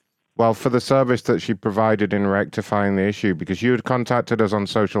service? Well, for the service that she provided in rectifying the issue, because you had contacted us on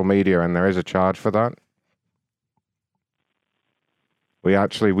social media and there is a charge for that.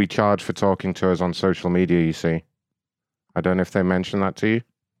 We charge for talking to us on social media, you see. I don't know if they mentioned that to you.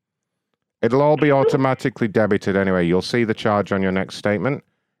 It'll all be automatically debited anyway. You'll see the charge on your next statement.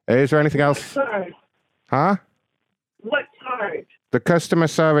 Is there anything else? What charge? Huh? What charge? The customer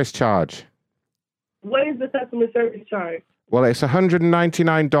service charge. What is the customer service charge? Well, it's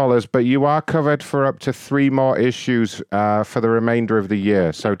 $199, but you are covered for up to 3 more issues for the remainder of the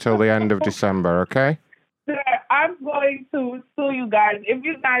year, so till the end of December, okay? Sir, I'm going to sue you guys. If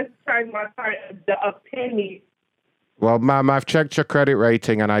you guys charge my card a penny. Well, ma'am, I've checked your credit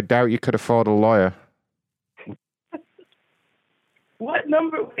rating, and I doubt you could afford a lawyer. What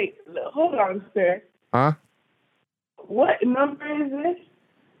number? Wait, hold on, sir. Huh? What number is this?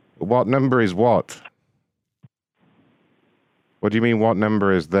 What number is what? What do you mean, what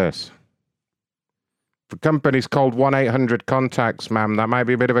number is this? The company's called 1-800-CONTACTS, ma'am. That might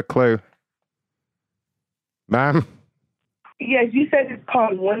be a bit of a clue. Ma'am? Yes, you said it's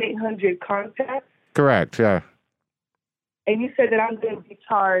called 1-800-CONTACT, Correct, yeah. and you said that I'm going to be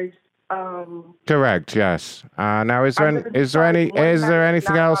charged. Correct, yes. Now, is there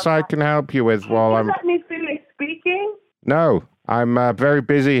anything else I can help you with while I'm... Let me finish speaking. No, I'm very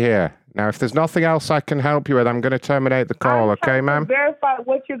busy here. Now, if there's nothing else I can help you with, I'm going to terminate the call, okay, ma'am? Verify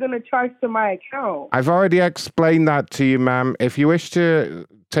what you're going to charge to my account. I've already explained that to you, ma'am. If you wish to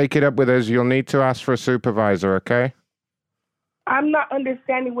take it up with us, you'll need to ask for a supervisor, okay? I'm not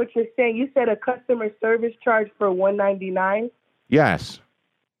understanding what you're saying. You said a customer service charge for $199. Yes.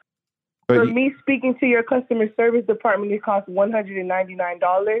 For me speaking to your customer service department, it costs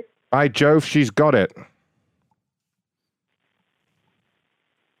 $199. By Jove, she's got it.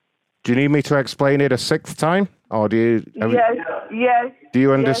 Do you need me to explain it a 6th time? Or do you... Yes. Do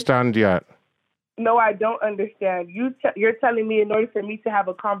you understand yet? No, I don't understand. You're telling me in order for me to have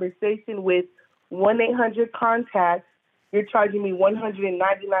a conversation with 1-800-CONTACTS, you're charging me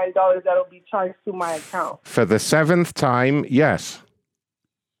 $199 that'll be charged to my account. For the 7th time, yes.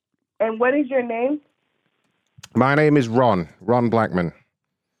 And what is your name? My name is Ron Blackman.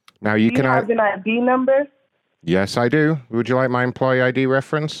 Now you can... Do you have an ID number? Yes, I do. Would you like my employee ID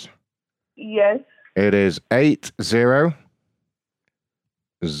reference? Yes. It is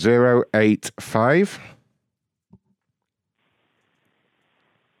 80085.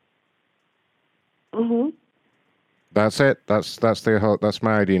 That's it. That's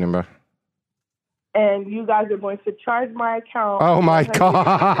my ID number. And you guys are going to charge my account. Oh my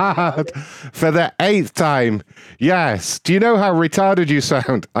God! For the 8th time. Yes. Do you know how retarded you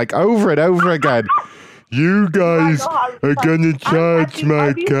sound? Like over and over again. You guys are gonna charge my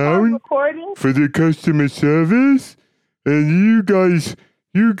account for the customer service, and you guys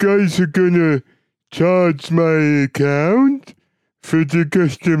are gonna charge my account for the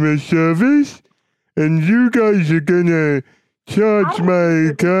customer service, and you guys are gonna charge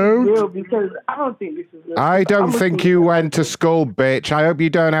my account. Because I don't think this is real. I don't think you went to school, bitch. I hope you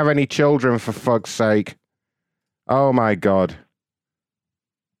don't have any children, for fuck's sake. Oh my God.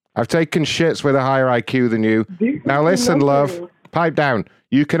 I've taken shits with a higher IQ than you. Now listen, love, pipe down.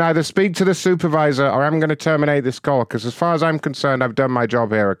 You can either speak to the supervisor or I'm going to terminate this call, because as far as I'm concerned, I've done my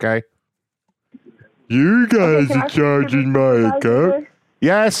job here, okay? You guys are charging my account.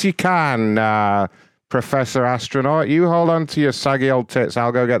 Yes, you can, Professor Astronaut. You hold on to your saggy old tits.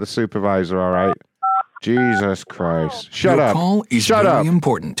 I'll go get the supervisor, all right? Jesus Christ. Shut up. Your call is very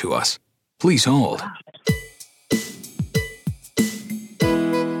important to us. Please hold.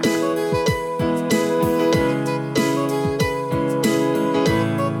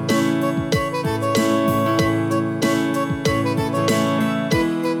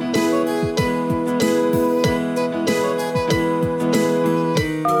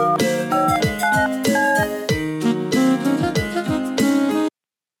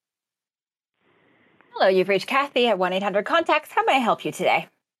 Hello, you've reached Kathy at 1-800-CONTACTS. How may I help you today?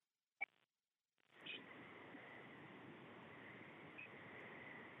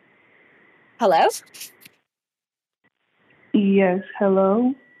 Hello? Yes,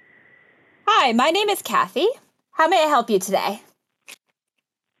 hello. Hi, my name is Kathy. How may I help you today?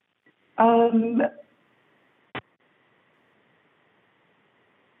 Hello?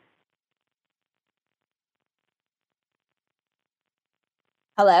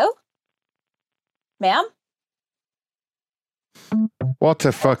 Ma'am? What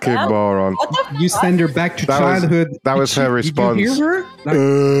a fucking moron. What the You send her back to childhood. That was her response. Did you hear her? Like,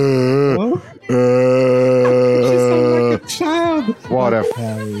 she sounded like a child. What a...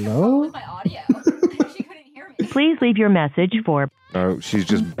 Hello? Please leave your message for... No, she's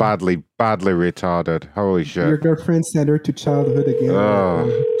just badly retarded. Holy shit. Your girlfriend sent her to childhood again.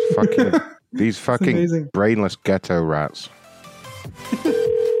 Oh, fucking... These fucking amazing. brainless ghetto rats.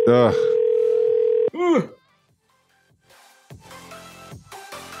 Ugh.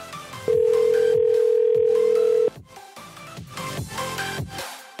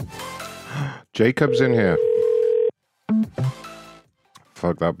 Jacob's in here.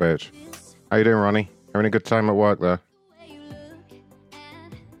 Fuck that bitch. How you doing, Ronnie? Having a good time at work there?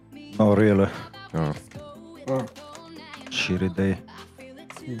 Oh, really? Oh. Shitty day.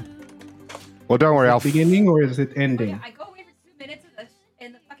 Well, don't worry. Is it I'll... beginning or is it ending? I go away for 2 minutes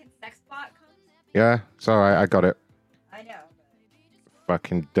and the fucking sex bot comes. Yeah, it's alright. I got it. I know.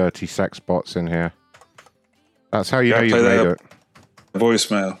 Fucking dirty sex bots in here. That's how you know Gotta you play made that it.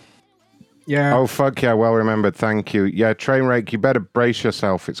 voicemail. Yeah. Oh, fuck yeah. Well remembered. Thank you. Yeah, Trainwreck, you better brace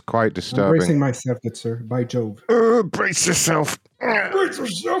yourself. It's quite I'm disturbing. bracing myself, good sir. By Jove. Brace yourself. Brace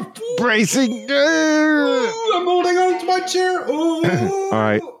yourself. Bracing. I'm holding on to my chair. All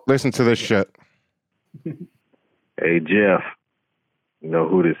right, listen to this shit. Hey, Jeff. You know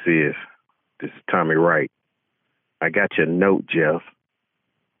who this is. This is Tommy Wright. I got your note, Jeff.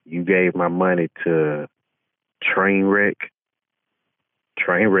 You gave my money to Trainwreck.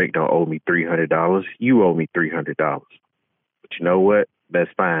 Trainwreck don't owe me $300. You owe me $300. But you know what?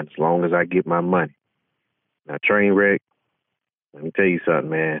 That's fine as long as I get my money. Now, Trainwreck, let me tell you something,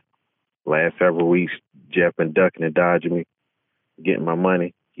 man. Last several weeks, Jeff been ducking and dodging me, getting my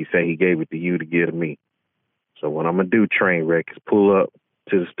money. He said he gave it to you to give to me. So what I'm going to do, Trainwreck, is pull up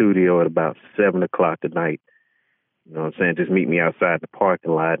to the studio at about 7 o'clock tonight. You know what I'm saying? Just meet me outside the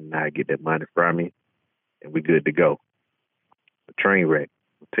parking lot and I get that money from you and we good to go. Trainwreck,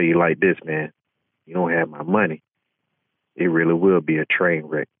 I'll tell you like this, man. You don't have my money, it really will be a train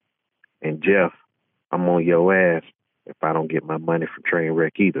wreck. And Jeff, I'm on your ass if I don't get my money from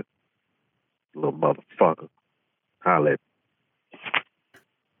Trainwreck either. Little motherfucker. Holla.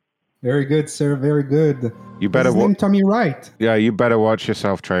 Very good, sir. Very good. You better His name Tommy Wright. Yeah, you better watch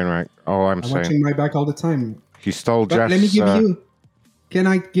yourself, Trainwreck. Oh, I'm I'm saying. watching my back all the time. He stole But Jeff's... let me give you... Can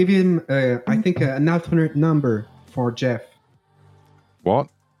I give him, I think, an alternate number for Jeff? What?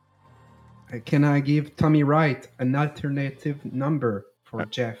 Can I give Tommy Wright an alternative number for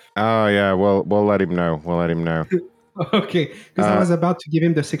Jeff? Oh, yeah, we'll let him know. We'll let him know. Okay, because I was about to give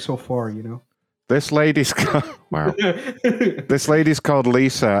him the 604, you know? This lady's called... Wow. This lady's called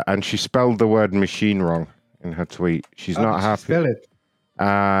Lisa, and she spelled the word machine wrong in her tweet. She's not happy. Spell it.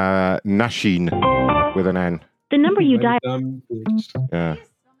 Nasheen with an N. The number you dialed... Yeah.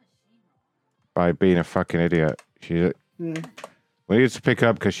 By being a fucking idiot. She... We need to pick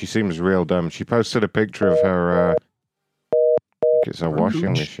up because she seems real dumb. She posted a picture of her... I think it's a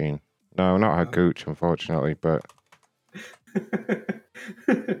washing machine. No, not her gooch, unfortunately, but...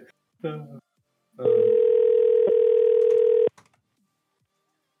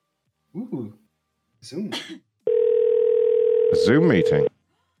 Ooh, Zoom. A Zoom meeting.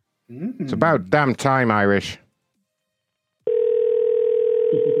 It's about damn time, Irish.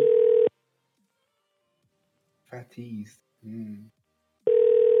 Fatties.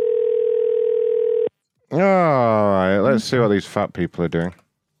 All right, let's see what these fat people are doing.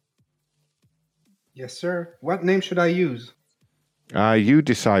 Yes, sir. What name should I use? You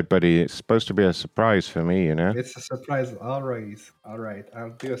decide, buddy. It's supposed to be a surprise for me, you know? It's a surprise. All right. All right. I'll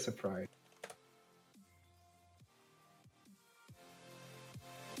do a surprise.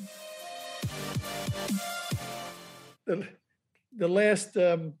 The last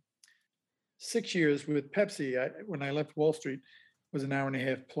 6 years with Pepsi. When I left Wall Street, it was an hour and a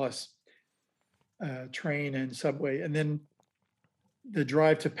half plus train and subway. And then the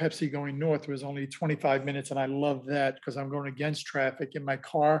drive to Pepsi going north was only 25 minutes. And I loved that because I'm going against traffic in my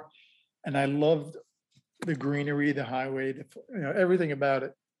car. And I loved the greenery, the highway, everything about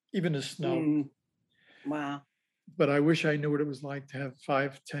it, even the snow. Wow. But I wish I knew what it was like to have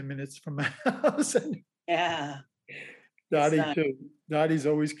 5-10 minutes from my house. Yeah. Dottie too. Dottie's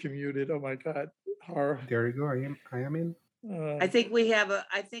always commuted. Oh my God. Horror. There you go. I am in. I think we have a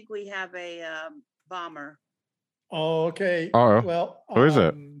bomber. Oh, okay. Oh, well, who is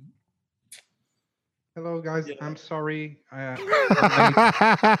it? Hello, guys. I'm sorry.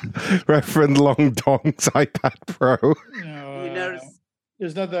 Reverend Long Dong's iPad Pro. No,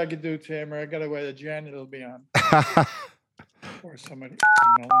 there's nothing I can do, Tamara. I got to wait. The Janet will be on. Or somebody.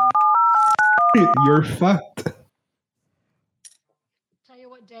 You're fucked. Tell you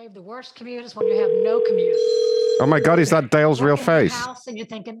what, Dave, the worst commute is when you have no commute. Oh my God, is that Dale's real face? House and you're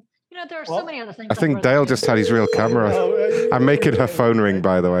thinking, there are so many other things. I think Dale just had his real camera. I'm making her phone ring,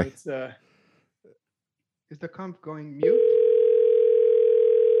 by the way. Is the comp going mute?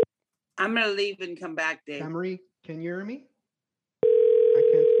 I'm gonna leave and come back, Dave. Camry, can you hear me? I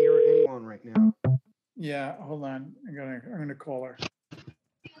can't hear anyone right now. Yeah, hold on. I'm gonna call her.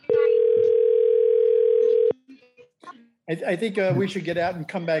 I think we should get out and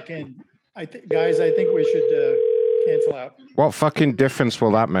come back in. Guys, I think we should cancel out. What fucking difference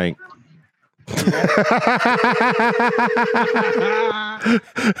will that make?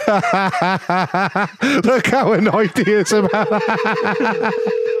 Look how annoyed he is about that.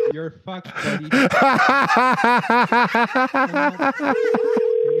 You're fucked, buddy. Hang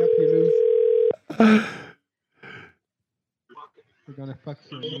up, you lose. We're gonna fuck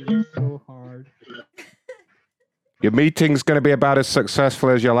your meeting so hard. Your meeting's going to be about as successful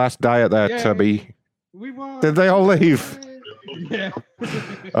as your last diet there, Tubby. We won. Did they all leave? Yeah.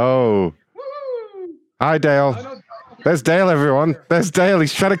 Oh. Hi, Dale. There's Dale, everyone. There's Dale.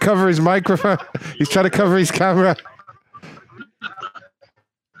 He's trying to cover his microphone. He's trying to cover his camera.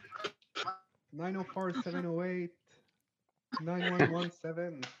 904-708.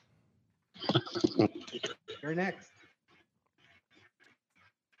 9117. You're next.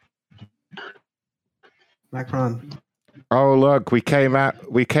 Macron. Oh, look, we came out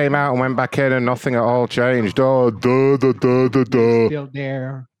and went back in and nothing at all changed. Oh, duh. Still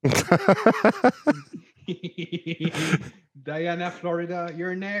there. Diana, Florida,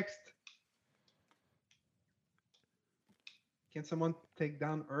 you're next. Can someone take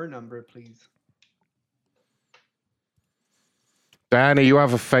down her number, please? Diana, you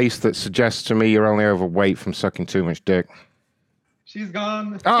have a face that suggests to me you're only overweight from sucking too much dick. She's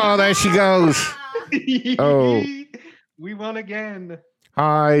gone. Oh, there she goes. Oh. We won again.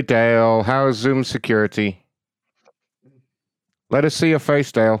 Hi, Dale. How's Zoom security? Let us see your face,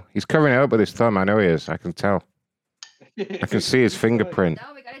 Dale. He's covering it up with his thumb. I know he is. I can tell. I can see his fingerprint.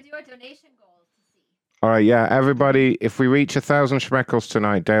 No, we gotta do our donation goals to see. All right, yeah, everybody. If we reach 1,000 schmeckles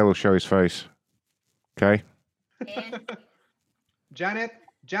tonight, Dale will show his face. Okay. Janet.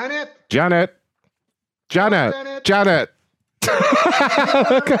 Janet.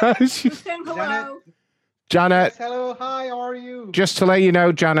 Yes, hello, hi, how are you? Just to let you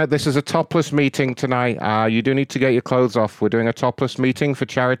know, Janet, this is a topless meeting tonight. You do need to get your clothes off. We're doing a topless meeting for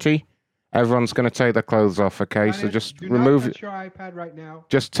charity. Everyone's going to take their clothes off, okay? Janet, so just do remove not it. touch your iPad right now.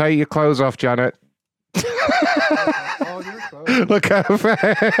 Just take your clothes off, Janet. Oh, your clothes. Look at her face.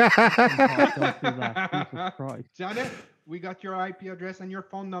 Janet, we got your IP address and your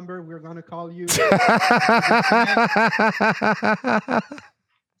phone number. We're going to call you.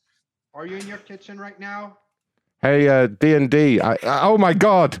 Are you in your kitchen right now? Hey, D&D. Oh, my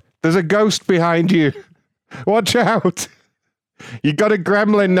God. There's a ghost behind you. Watch out. You got a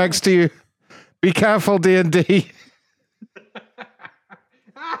gremlin next to you. Be careful, D&D.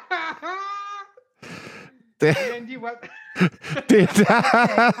 D&D, what?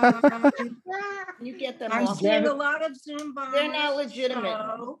 You get them I'm off. seeing a lot of Zoom bombs. They're not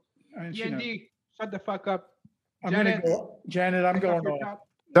legitimate. So- D&D, shut the fuck up. Janet, I'm going off.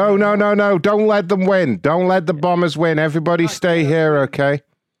 No. Don't let them win. Don't let the bombers win. Everybody stay here, okay?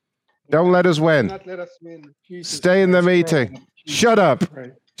 Don't let us win. Not let us win. Stay in the meeting. Shut up.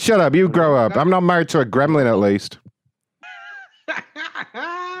 Shut up. You grow up. I'm not married to a gremlin, at least.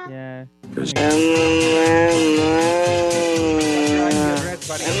 Yeah.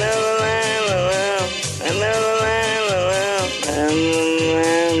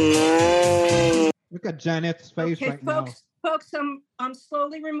 Look at Janet's face Okay, right now. folks, I'm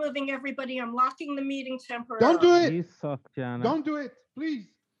slowly removing everybody. I'm locking the meeting temporarily. Don't do it. You suck, Janet. Don't do it, please.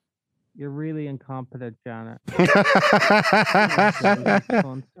 You're really incompetent, Janet.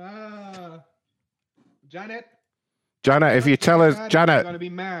 Janet. Janet, if you tell us, Janet, gonna be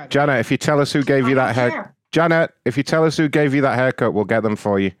mad. Janet, if you tell us who gave you that hair, Janet, if you tell us who gave you that haircut, we'll get them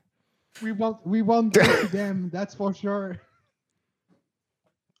for you. We won't get to them. That's for sure.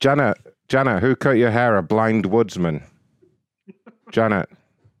 Janet, who cut your hair? A blind woodsman. Janet.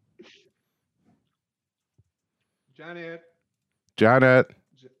 Janet.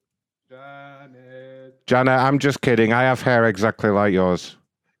 I'm just kidding. I have hair exactly like yours.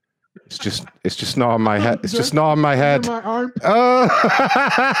 It's just not on my head. It's just not on my head. Under my armpit. Oh.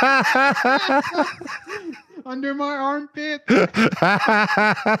 Under my armpit.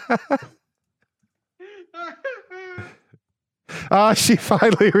 Oh, she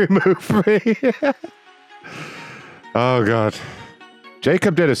finally removed me. Oh, God.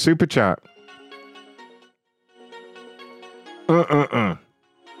 Jacob did a super chat.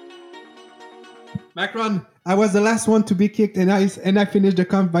 Macron, I was the last one to be kicked, and I finished the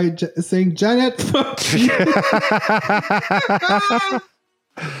comp by saying, Janet, fuck you.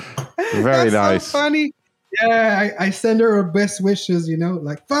 Very That's nice. So funny. Yeah, I send her best wishes,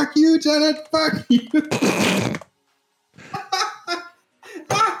 like, fuck you, Janet, fuck you.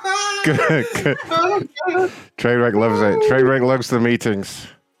 Good. Trainwreck loves it. Trainwreck loves the meetings.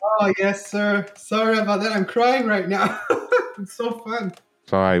 Oh, yes, sir. Sorry about that. I'm crying right now. It's so fun.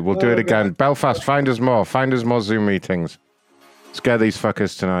 It's all right. We'll do it again. God. Belfast, find us more. Find us more Zoom meetings. Let's get these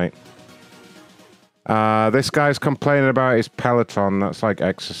fuckers tonight. This guy's complaining about his Peloton. That's like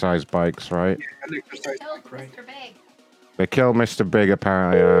exercise bikes, right? Yeah, an exercise bike, right? Mr. Big. They killed Mr. Big,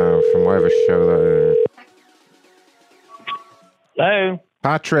 apparently, from whatever show that is. Hello.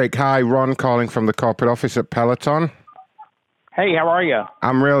 Patrick, hi. Ron calling from the corporate office at Peloton. Hey, how are you?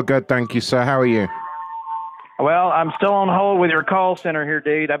 I'm real good, thank you, sir. How are you? Well, I'm still on hold with your call center here,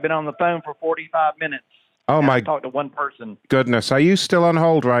 dude. I've been on the phone for 45 minutes. Oh, my I talked to one person. Goodness. Are you still on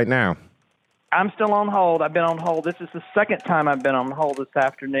hold right now? I'm still on hold. I've been on hold. This is the second time I've been on hold this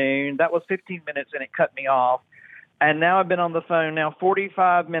afternoon. That was 15 minutes, and it cut me off. And now I've been on the phone now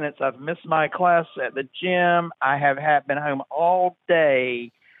 45 minutes. I've missed my class at the gym. I have been home all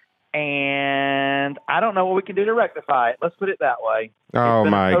day, and I don't know what we can do to rectify it. Let's put it that way. Oh,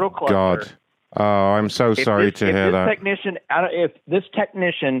 my God. Oh, I'm so sorry to hear that. If this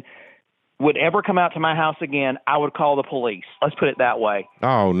technician would ever come out to my house again, I would call the police. Let's put it that way.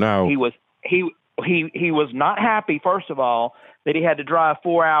 Oh, no. He was not happy, first of all, that he had to drive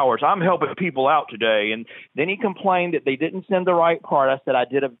 4 hours. I'm helping people out today. And then he complained that they didn't send the right part. I said I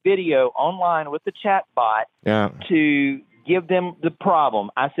did a video online with the chat bot to give them the problem.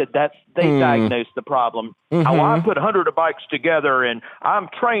 I said they diagnosed the problem. Mm-hmm. I put 100 of bikes together and I'm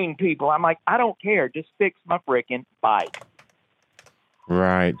trained people. I'm like, I don't care. Just fix my freaking bike.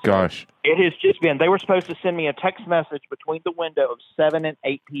 Right. Gosh. It has just been, they were supposed to send me a text message between the window of 7 and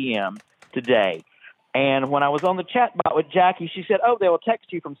 8 p.m. today. And when I was on the chat bot with Jackie, she said, oh, they will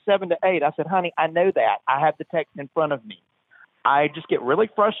text you from 7 to 8. I said, honey, I know that. I have the text in front of me. I just get really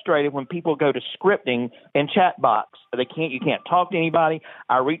frustrated when people go to scripting in chat box. You can't talk to anybody.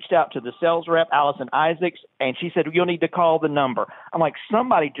 I reached out to the sales rep, Allison Isaacs, and she said, you'll need to call the number. I'm like,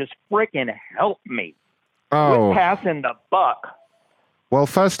 somebody just freaking help me. Quit passing the buck. Well,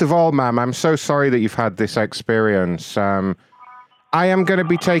 first of all, ma'am, I'm so sorry that you've had this experience. I am going to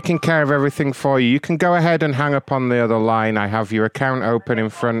be taking care of everything for you. You can go ahead and hang up on the other line. I have your account open in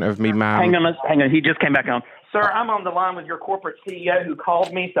front of me, ma'am. Hang on. He just came back on. Sir, I'm on the line with your corporate CEO who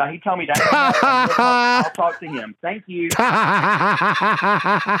called me, so he told me to I'll talk to him. Thank you. All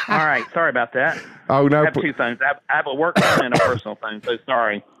right. Sorry about that. Oh, no. I have two phones. I have a work phone and a personal phone, so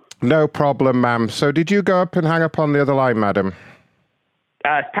sorry. No problem, ma'am. So did you go up and hang up on the other line, madam?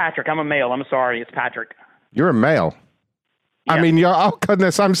 It's Patrick. I'm a male. I'm sorry. It's Patrick. You're a male? Yeah. I mean, oh,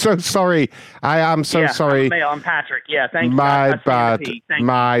 goodness, I'm so sorry. I am so sorry. I'm a male. I'm Patrick. Yeah, thank you.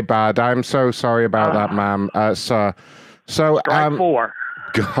 My bad. I'm so sorry about that, ma'am. Sir. So, Strike 4.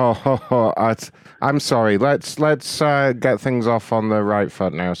 I'm sorry. Let's get things off on the right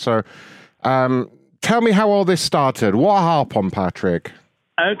foot now. So, tell me how all this started. What happened, Patrick?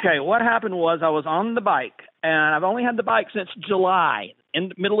 Okay, what happened was I was on the bike, and I've only had the bike since July, in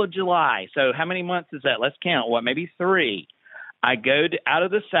the middle of July. So how many months is that? Let's count. Maybe 3. I go out of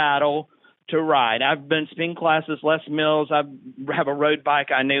the saddle to ride. I've been spin classes, Les Mills. I have a road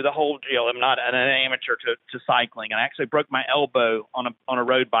bike. I knew the whole deal. I'm not an amateur to cycling. And I actually broke my elbow on a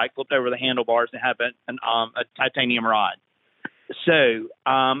road bike, flipped over the handlebars, and had a titanium rod. So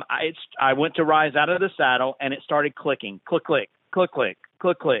I went to rise out of the saddle, and it started clicking. Click, click, click, click.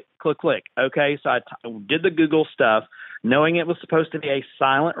 click, click, click, click. Okay, so I did the Google stuff, knowing it was supposed to be a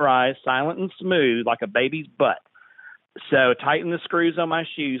silent rise, silent and smooth, like a baby's butt. So tightened the screws on my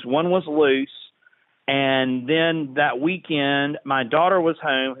shoes. One was loose. And then that weekend, my daughter was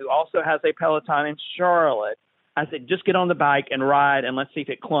home, who also has a Peloton in Charlotte. I said, just get on the bike and ride, and let's see if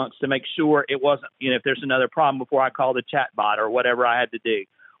it clunks to make sure it wasn't, if there's another problem before I call the chat bot or whatever I had to do.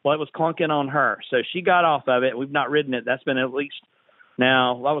 Well, it was clunking on her. So she got off of it. We've not ridden it. That's been at least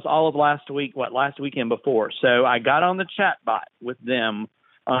now, that was all of last weekend before. So I got on the chat bot with them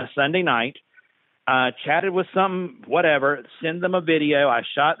on a Sunday night. Chatted with some, whatever, send them a video. I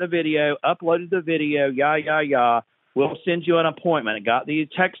shot the video, uploaded the video, We'll send you an appointment. I got the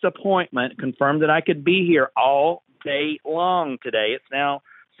text appointment, confirmed that I could be here all day long today. It's now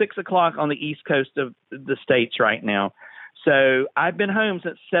 6 o'clock on the East Coast of the States right now. So I've been home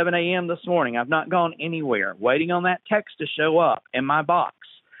since 7 a.m. this morning. I've not gone anywhere, waiting on that text to show up in my box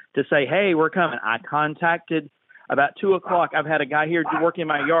to say, hey, we're coming. I contacted about 2 o'clock. I've had a guy here to work in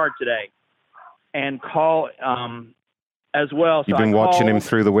my yard today. And call as well. So You've been watching him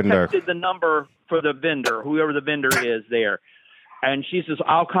through the window. Texted the number for the vendor, whoever the vendor is there. And she says,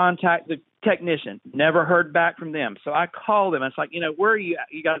 I'll contact the technician. Never heard back from them. So I called them. It's like, where are you?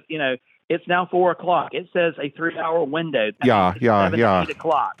 You guys, it's now 4 o'clock. It says a 3-hour window. Yeah. 7 to 8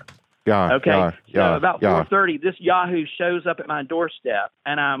 o'clock. Yeah. Okay. So about 4:30, this Yahoo shows up at my doorstep,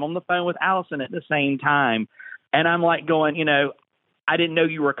 and I'm on the phone with Allison at the same time. And I'm like going, I didn't know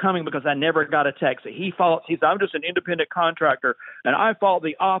you were coming because I never got a text. He said, I'm just an independent contractor, and I fault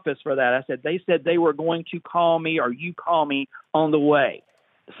the office for that. I said, they said they were going to call me or you call me on the way.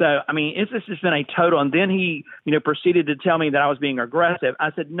 So, I mean, it's just been a total. And then he, proceeded to tell me that I was being aggressive.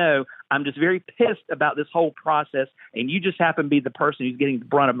 I said, no, I'm just very pissed about this whole process, and you just happen to be the person who's getting the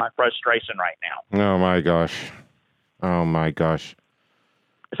brunt of my frustration right now. Oh, my gosh.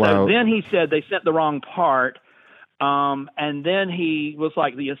 So then he said they sent the wrong part. And then he was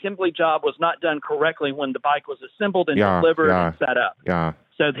like, the assembly job was not done correctly when the bike was assembled and delivered and set up. Yeah.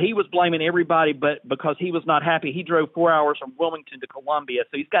 So he was blaming everybody, but because he was not happy, he drove 4 hours from Wilmington to Columbia.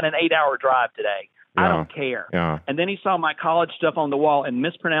 So he's got an 8-hour drive today. I don't care. Yeah. And then he saw my college stuff on the wall and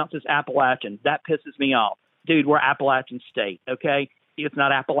mispronounces Appalachian. That pisses me off. Dude, we're Appalachian State, okay? It's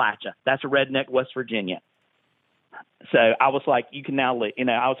not Appalachia. That's a redneck West Virginia. So I was like, you can now,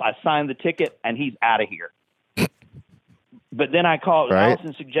 I signed the ticket and he's out of here. But then I called. Right.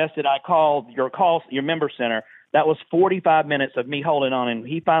 Allison suggested I called your member center. That was 45 minutes of me holding on, and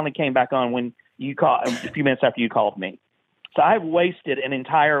he finally came back on when you called a few minutes after you called me. So I've wasted an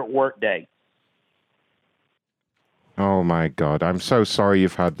entire work day. Oh my God! I'm so sorry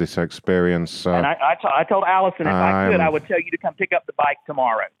you've had this experience. And I told Allison if I could, I would tell you to come pick up the bike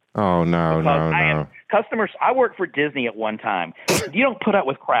tomorrow. Oh no! Customers. I worked for Disney at one time. You don't put up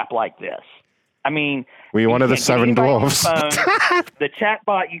with crap like this. I mean, were you one of the 7 dwarfs? The chat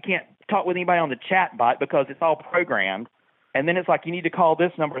bot, you can't talk with anybody on the chat bot because it's all programmed. And then it's like, you need to call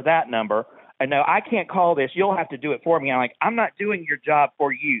this number, that number. And no, I can't call this. You'll have to do it for me. I'm like, I'm not doing your job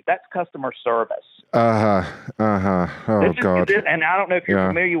for you. That's customer service. Oh, God. And I don't know if you're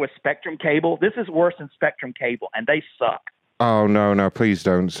familiar with Spectrum Cable. This is worse than Spectrum Cable, and they suck. Oh, no, please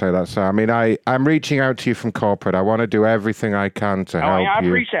don't say that, sir. I mean, I'm reaching out to you from corporate. I want to do everything I can to help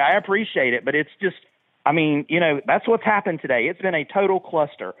you. I appreciate it, but it's just, I mean, that's what's happened today. It's been a total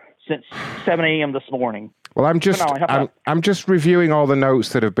cluster since 7 a.m. this morning. Well, I'm just reviewing all the notes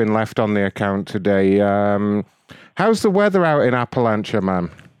that have been left on the account today. How's the weather out in Appalachia,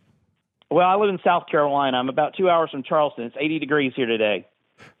 man? Well, I live in South Carolina. I'm about 2 hours from Charleston. It's 80 degrees here today.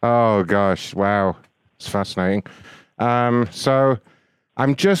 Oh, gosh. Wow. It's fascinating. So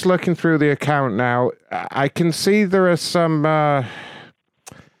I'm just looking through the account now. I can see there are some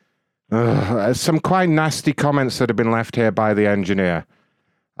quite nasty comments that have been left here by the engineer.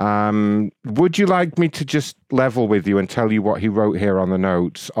 Would you like me to just level with you and tell you what he wrote here on the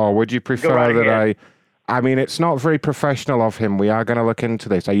notes? Or would you prefer that I mean, it's not very professional of him. We are going to look into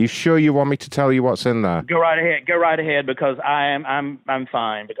this. Are you sure you want me to tell you what's in there? Go right ahead because I'm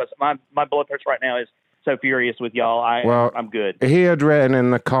fine because my blood pressure right now is so furious with y'all. I'm good. He had written in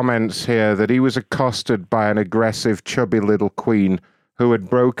the comments here that he was accosted by an aggressive, chubby little queen who had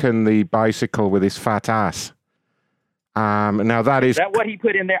broken the bicycle with his fat ass. Now that is that what he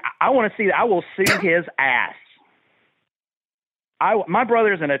put in there? I want to see that. I will sue his ass. My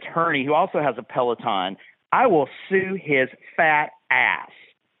brother's an attorney who also has a Peloton. I will sue his fat ass.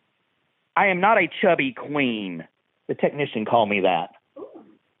 I am not a chubby queen. The technician called me that.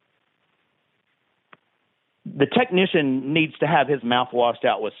 the technician needs to have his mouth washed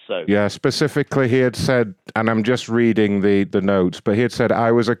out with soap. Yeah, specifically he had said, and I'm just reading the notes, but he had said,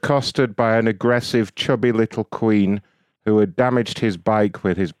 I was accosted by an aggressive, chubby little queen who had damaged his bike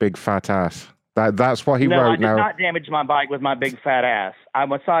with his big fat ass. That's what he no, wrote I did now. not damage my bike with my big fat ass.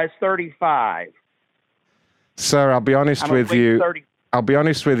 I'm a size 35. Sir, I'll be honest with you. 30. I'll be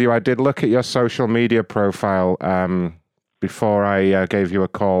honest with you. I did look at your social media profile before I gave you a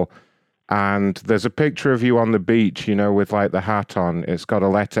call. And there's a picture of you on the beach, you know, with like the hat on. It's got a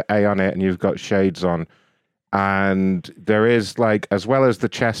letter A on it and you've got shades on. And there is like, as well as the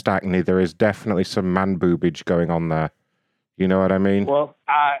chest acne, there is definitely some man boobage going on there. You know what I mean? Well,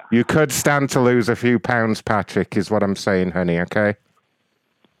 you could stand to lose a few pounds, Patrick, is what I'm saying, honey, okay?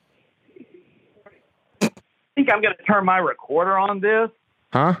 I think I'm going to turn my recorder on this.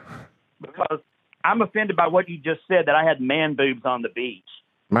 Huh? Because I'm offended by what you just said, that I had man boobs on the beach.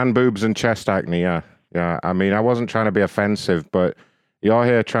 Man boobs and chest acne, yeah. Yeah, I mean, I wasn't trying to be offensive, but you're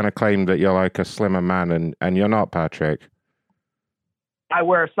here trying to claim that you're like a slimmer man, and you're not, Patrick. I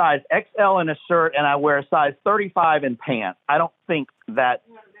wear a size XL in a shirt, and I wear a size 35 in pants. I don't think that...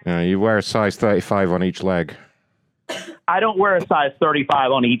 Yeah, you wear a size 35 on each leg. I don't wear a size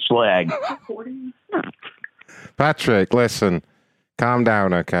 35 on each leg. Patrick, listen, calm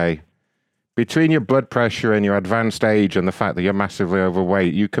down, okay? Between your blood pressure and your advanced age and the fact that you're massively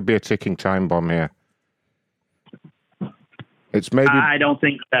overweight, you could be a ticking time bomb here. It's maybe... I don't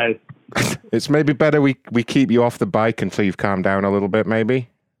think so. It's maybe better we keep you off the bike until you've calmed down a little bit, maybe?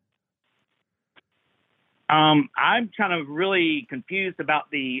 I'm kind of really confused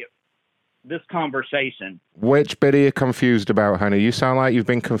about this conversation. Which bit are you confused about, honey? You sound like you've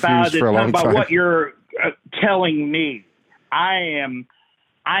been confused for a long time. About what you're telling me. I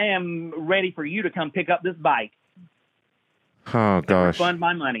am ready for you to come pick up this bike. Oh, gosh. Refund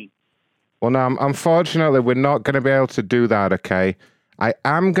my money. Well, no, unfortunately, we're not going to be able to do that, okay? I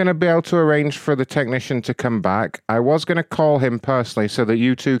am going to be able to arrange for the technician to come back. I was going to call him personally so that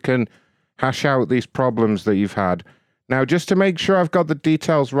you two can hash out these problems that you've had. Now, just to make sure I've got the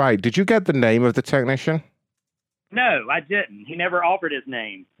details right, did you get the name of the technician? No, I didn't. He never offered his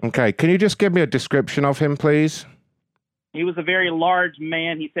name. Okay, can you just give me a description of him, please? He was a very large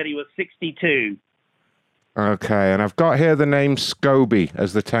man. He said he was 62. Okay, and I've got here the name Scoby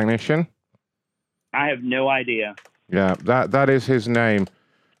as the technician. I have no idea. Yeah, that is his name.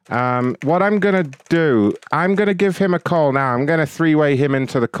 What I'm going to do, I'm going to give him a call now. I'm going to three-way him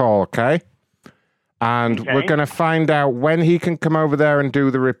into the call, okay? And we're going to find out when he can come over there and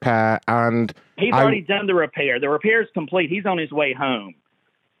do the repair. And he's already done the repair. The repair is complete. He's on his way home.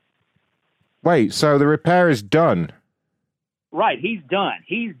 Wait, so the repair is done? Right, he's done.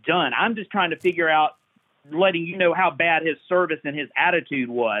 He's done. I'm just trying to figure out, letting you know how bad his service and his attitude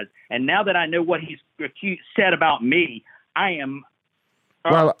was. And now that I know what he's said about me, I am...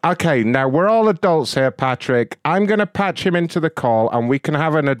 Well, okay, now we're all adults here, Patrick. I'm going to patch him into the call and we can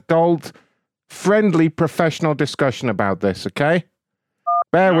have an adult-friendly professional discussion about this, okay?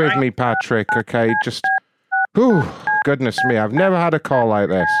 Bear with me, Patrick, okay? Just... Whew, goodness me, I've never had a call like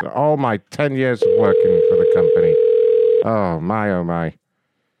this. All my 10 years of working for the company. Oh, my, oh, my.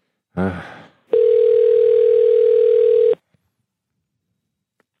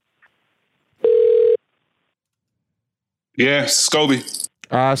 Yeah, Scoby.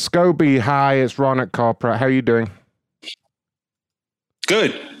 Scoby, hi, it's Ron at Corporate. How you doing?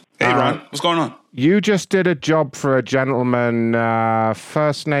 Good. Hey, Ron, what's going on? You just did a job for a gentleman,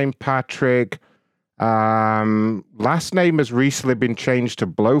 first name Patrick, last name has recently been changed to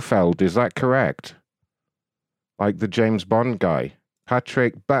Blofeld, is that correct? Like the James Bond guy.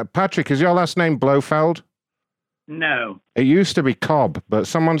 Patrick, is your last name Blofeld? No. It used to be Cobb, but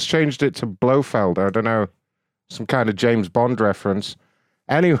someone's changed it to Blofeld. I don't know. Some kind of James Bond reference.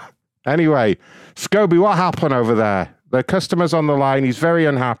 Anyway, Scoby, what happened over there? The customer's on the line. He's very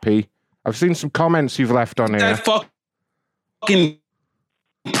unhappy. I've seen some comments you've left on here. That fucking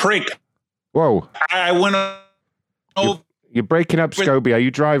prick. Whoa. I went over. You're breaking up, Scoby. Are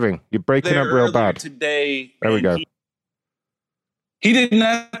you driving? You're breaking up real bad. Today. There we go. He did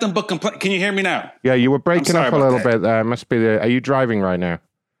nothing but complain. Can you hear me now? Yeah, you were breaking up a little bit there. Must be the. Are you driving right now?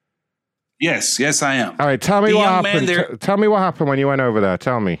 Yes, I am. All right, tell me what happened. Tell me what happened when you went over there.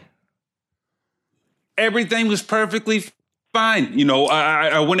 Tell me. Everything was perfectly fine. You know,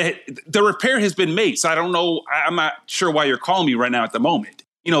 I went ahead. The repair has been made, so I don't know. I'm not sure why you're calling me right now at the moment.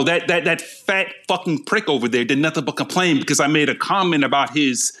 You know, that fat fucking prick over there did nothing but complain because I made a comment about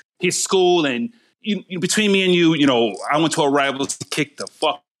his school, and between me and you, you know, I went to a rivals to kick the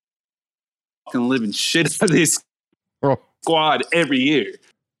fucking living shit out of this squad every year.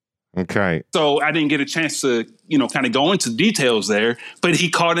 Okay. So I didn't get a chance to, kind of go into details there, but he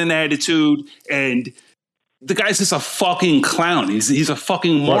caught an attitude, and the guy's just a fucking clown. He's a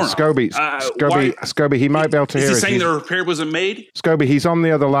fucking moron. What, Scoby, he might be able to hear us. us. Is he saying the repair wasn't made? Scoby, he's on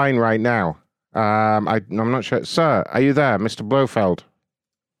the other line right now. I'm not sure. Sir, are you there, Mr. Blofeld?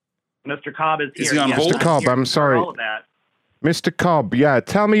 Mr. Cobb is here. Is he on Mr. Cobb, I'm sorry. All of that. Mr. Cobb, yeah,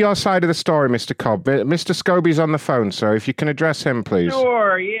 tell me your side of the story, Mr. Cobb. Mr. Scoby's on the phone, so if you can address him, please.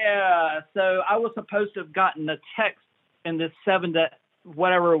 Sure, yeah. So I was supposed to have gotten a text in this 7 to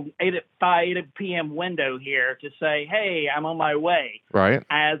whatever 8 p.m. window here to say, hey, I'm on my way. Right.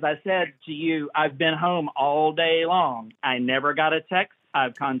 As I said to you, I've been home all day long. I never got a text.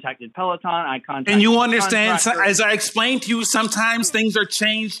 I've contacted Peloton. And you understand, as I explained to you, sometimes things are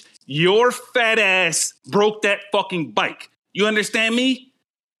changed. Your fat ass broke that fucking bike. You understand me?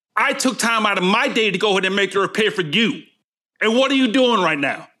 I took time out of my day to go ahead and make the repair for you. And what are you doing right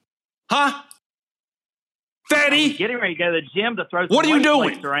now? Huh? Fatty? I'm getting ready to go to the gym to throw some what are you weight doing?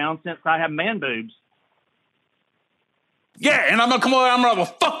 plates around since I have man boobs. Yeah, and I'm going to come over and I'm going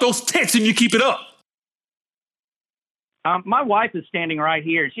to fuck those tits if you keep it up. My wife is standing right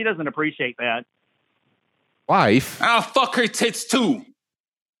here. She doesn't appreciate that. Wife? I'll fuck her tits too.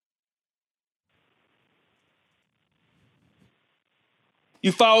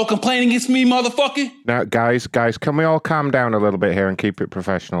 You file a complaint against me, motherfucker? Now, guys, can we all calm down a little bit here and keep it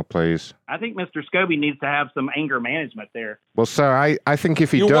professional, please? I think Mr. Scoby needs to have some anger management there. Well, sir, I think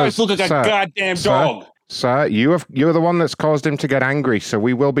if he Your does... wife look like a goddamn dog. Sir, you're the one that's caused him to get angry, so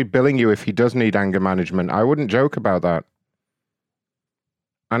we will be billing you if he does need anger management. I wouldn't joke about that.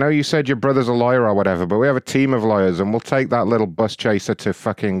 I know you said your brother's a lawyer or whatever, but we have a team of lawyers, and we'll take that little bus chaser to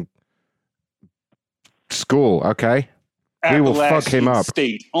fucking school, okay? We will fuck him up.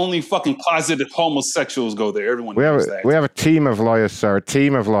 State. Only fucking closeted homosexuals go there. Everyone knows that. We have a team of lawyers, sir. A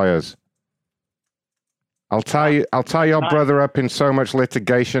team of lawyers. I'll tie your brother up in so much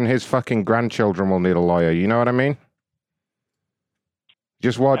litigation, his fucking grandchildren will need a lawyer. You know what I mean?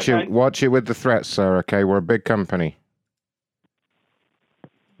 Just watch it with the threats, sir. Okay, we're a big company.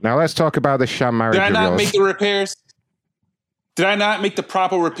 Now let's talk about this sham marriage of yours. Did I not make the repairs? Did I not make the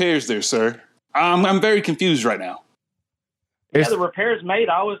proper repairs there, sir? I'm very confused right now. Yeah, the repairs made.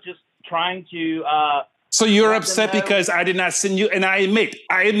 I was just trying to. So you're upset because I did not send you, and I admit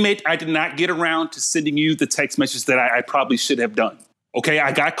I did not get around to sending you the text message that I probably should have done. Okay,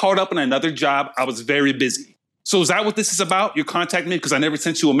 I got caught up in another job. I was very busy. So is that what this is about? You're contacting me because I never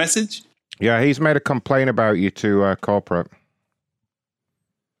sent you a message? Yeah, he's made a complaint about you to corporate.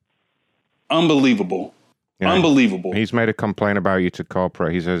 Unbelievable. Yeah, Unbelievable. He's made a complaint about you to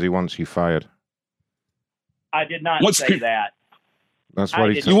corporate. He says he wants you fired. I did not What's say that. That's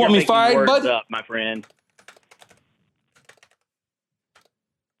what he said. You want me fired, bud? Up, my friend.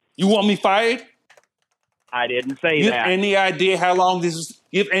 You want me fired? I didn't say You that. have any idea how long this is?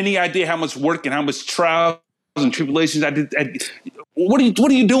 You have any idea how much work and how much trials and tribulations I did? What are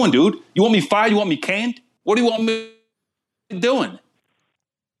you doing, dude? You want me fired? You want me canned? What do you want me doing?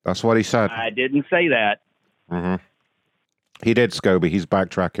 That's what he said. I didn't say that. Mm-hmm. He did, Scoby. He's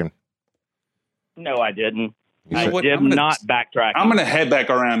backtracking. No, I didn't. You know what? I'm not backtracking. I'm gonna head back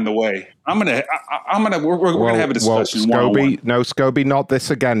around the way. We're gonna have a discussion. Scoby, no, Scoby, not this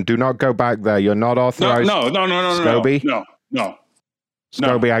again. Do not go back there. You're not authorized. No, Scoby, no.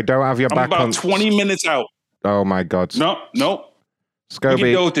 Scoby, I don't have your back I'm on. about 20 minutes out. Oh my God. No. Scoby, we can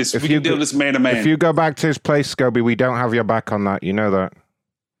deal with this. We can deal with this man to man. If you go back to his place, Scoby, we don't have your back on that. You know that.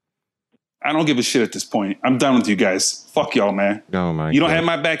 I don't give a shit at this point. I'm done with you guys. Fuck y'all, man. Oh my. You don't have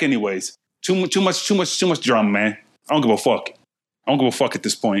my back anyways. Too much drama, man. I don't give a fuck. I don't give a fuck at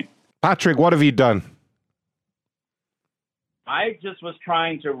this point. Patrick, what have you done? I just was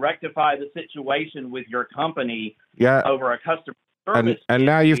trying to rectify the situation with your company over a customer service. And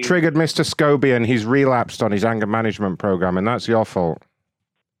now you've triggered Mr. Scoby and he's relapsed on his anger management program, and that's your fault.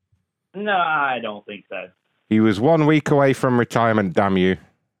 No, I don't think so. He was 1 week away from retirement, damn you.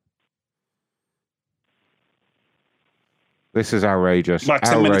 This is outrageous. About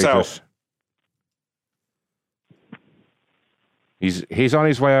 10 minutes out. He's on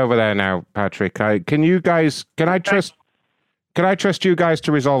his way over there now, Patrick. Can I trust you guys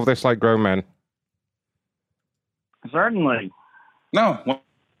to resolve this like grown men? Certainly. No.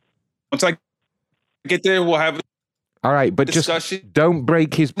 Once I get there, we'll have all right, but discussion. Just don't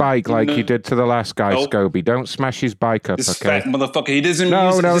break his bike like you did to the last guy, Scoby. Don't smash his bike up, this okay? Fat motherfucker. He doesn't.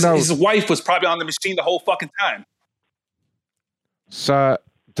 No. His wife was probably on the machine the whole fucking time. Sir,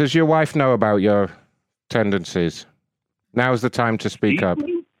 does your wife know about your tendencies? Now's the time to speak up.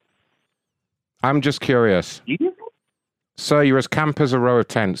 I'm just curious. Sir, you're as camp as a row of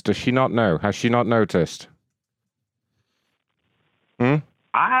tents. Does she not know? Has she not noticed? I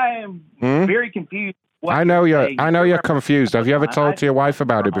am very confused. I know you're confused. Have you ever told to your wife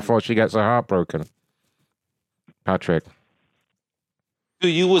about it before she gets her heart broken? Patrick.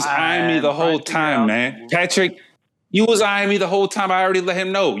 Dude, you was eyeing me the whole time, man. Patrick, you was eyeing me the whole time. I already let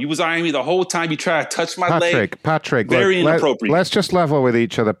him know. You was eyeing me the whole time. You tried to touch my leg. Patrick, very inappropriate. Let's just level with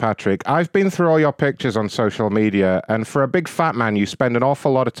each other, Patrick. I've been through all your pictures on social media, and for a big fat man, you spend an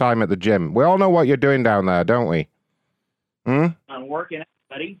awful lot of time at the gym. We all know what you're doing down there, don't we? I'm working out,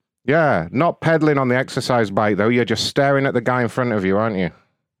 buddy. Yeah, not pedaling on the exercise bike, though. You're just staring at the guy in front of you, aren't you?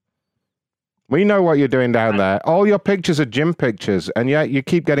 We know what you're doing down there. All your pictures are gym pictures, and yet you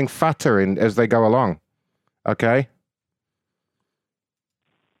keep getting fatter as they go along. Okay?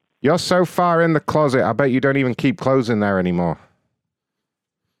 You're so far in the closet, I bet you don't even keep clothes in there anymore.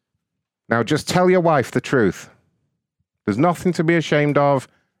 Now, just tell your wife the truth. There's nothing to be ashamed of.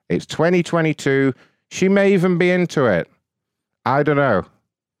 It's 2022. She may even be into it. I don't know.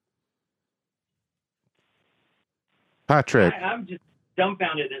 Patrick. I'm just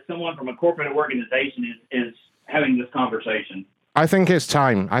dumbfounded that someone from a corporate organization is having this conversation. I think it's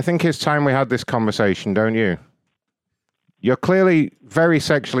time. I think it's time we had this conversation, don't you? You're clearly very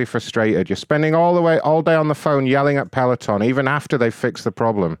sexually frustrated. You're spending all day on the phone yelling at Peloton, even after they fixed the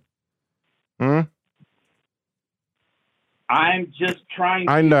problem. I'm just trying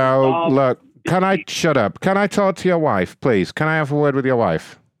to... I know. Look, can I shut up? Can I talk to your wife, please? Can I have a word with your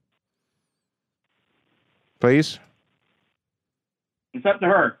wife? Please? It's up to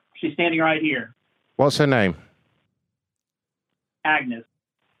her. She's standing right here. What's her name? Agnes.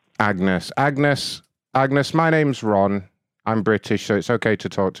 Agnes, my name's Ron. I'm British, so it's okay to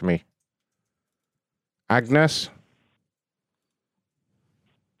talk to me. Agnes?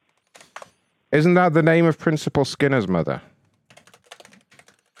 Isn't that the name of Principal Skinner's mother?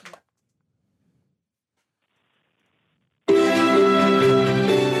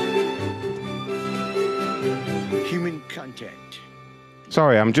 Human contact.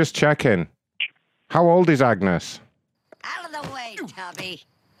 Sorry, I'm just checking. How old is Agnes? Out of the way, Tubby.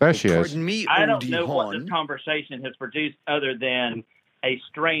 There she is. I don't know what this conversation has produced other than a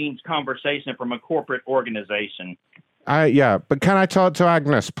strange conversation from a corporate organization. Yeah, but can I talk to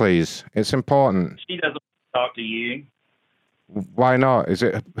Agnes, please? It's important. She doesn't talk to you. Why not? Is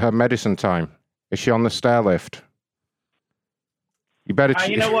it her medicine time? Is she on the stair lift? You better...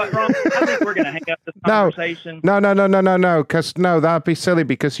 You know what, Ron? I think we're going to hang up this conversation. No, that'd be silly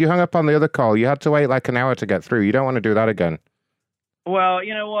because you hung up on the other call. You had to wait like an hour to get through. You don't want to do that again. Well,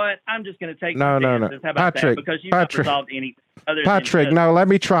 you know what? I'm just going to take No. How about Patrick, that? Because you've not resolved anything other Patrick, than no, let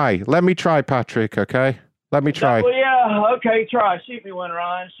me try, Patrick, okay? Let me try. Well, yeah, okay, try. Shoot me one,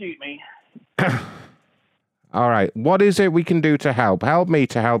 Ron. Shoot me. All right. What is it we can do to help? Help me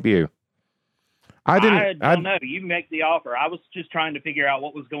to help you. I don't know. You make the offer. I was just trying to figure out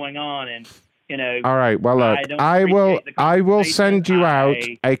what was going on, and All right. Well, look, I will send you out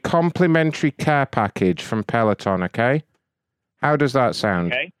a complimentary care package from Peloton. Okay. How does that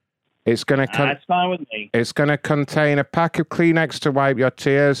sound? Okay. It's gonna. That's fine with me. It's gonna contain a pack of Kleenex to wipe your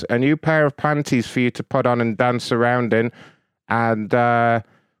tears, a new pair of panties for you to put on and dance around in, and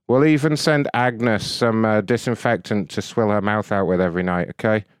we'll even send Agnes some disinfectant to swill her mouth out with every night.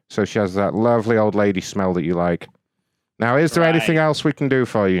 Okay. So she has that lovely old lady smell that you like. Now, is there anything else we can do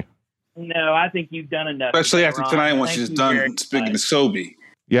for you? No, I think you've done enough. Especially after Ron. tonight when Thank she's you done very speaking to much. Scoby.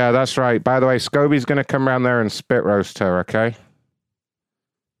 Yeah, that's right. By the way, Scoby's going to come around there and spit roast her, okay?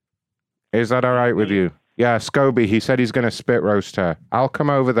 Is that all right with you? Yeah, Scoby, he said he's going to spit roast her. I'll come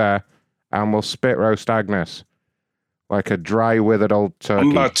over there and we'll spit roast Agnes. Like a dry, withered old turkey.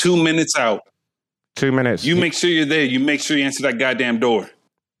 I'm about 2 minutes out. 2 minutes. You make sure you're there. You make sure you answer that goddamn door.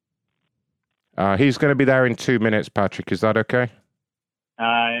 He's going to be there in 2 minutes, Patrick. Is that okay?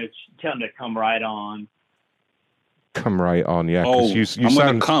 Tell him to come right on. Come right on, yeah. Oh, you I'm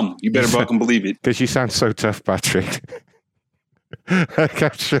going to come. You better fucking believe it. Because you sound so tough, Patrick.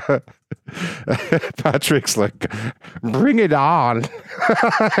 I'm sure. Patrick's like, bring it on.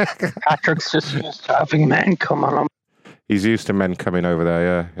 Patrick's just used to having men come on him. He's used to men coming over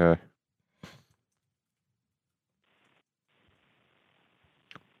there, yeah.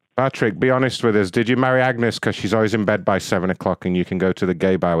 Patrick, be honest with us. Did you marry Agnes because she's always in bed by 7 o'clock and you can go to the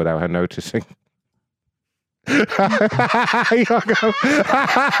gay bar without her noticing?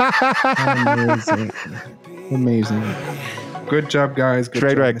 Amazing. Good job, guys. Good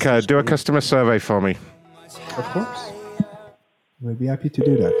Trademark, job, do a customer survey for me. Of course. We'll be happy to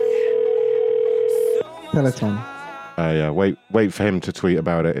do that. Peloton. Yeah, wait for him to tweet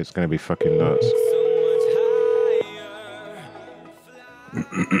about it. It's going to be fucking nuts.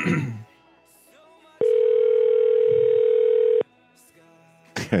 The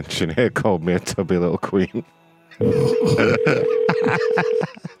engineer called me a tubby little queen.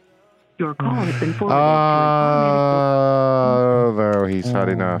 Your call has been forwarded. Oh, no, he's had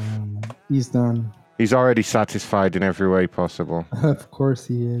enough. He's done. He's already satisfied in every way possible. Of course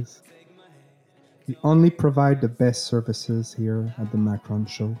he is. We only provide the best services here at the Macron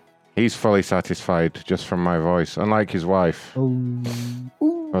Show. He's fully satisfied just from my voice, unlike his wife.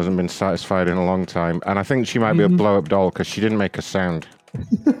 Oh. Hasn't been satisfied in a long time. And I think she might be a blow-up doll because she didn't make a sound.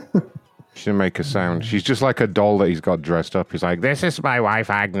 She didn't make a sound. She's just like a doll that he's got dressed up. He's like, this is my wife,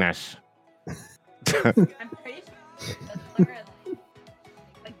 Agnes. I'm pretty sure that's literally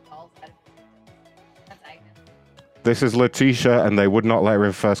like dolls. That's Agnes. This is Letitia, and they would not let her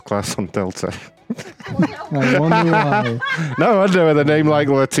in first class on Delta. I wonder why. No wonder with a name like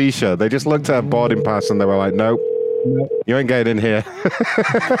Letitia. They just looked at her boarding pass and they were like, nope, you ain't getting in here.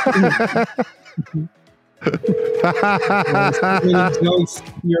 There's jokes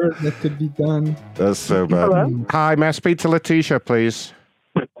here that could be done. That's so bad. Hello? Hi, may I speak to Letitia, please?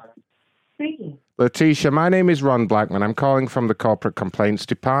 Speaking. Letitia, my name is Ron Blackman. I'm calling from the Corporate Complaints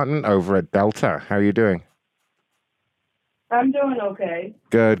Department over at Delta. How are you doing? I'm doing okay.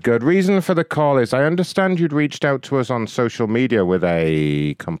 Good, good. Reason for the call is I understand you'd reached out to us on social media with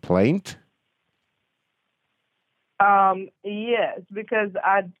a complaint. Yes, because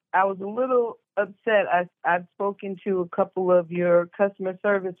I was a little upset. I've spoken to a couple of your customer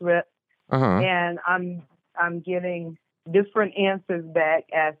service reps, and I'm getting different answers back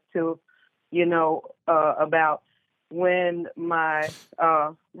as to, about when my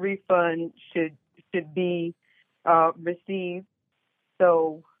refund should be received.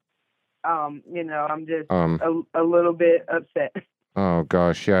 So, I'm just a little bit upset. Oh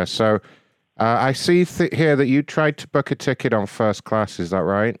gosh, yeah. So I see here that you tried to book a ticket on first class. Is that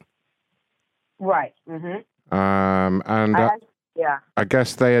right? Right. Mm-hmm. And yeah. I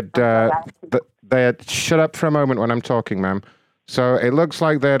guess they had shut up for a moment when I'm talking, ma'am. So it looks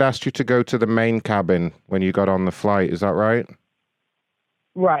like they had asked you to go to the main cabin when you got on the flight. Is that right?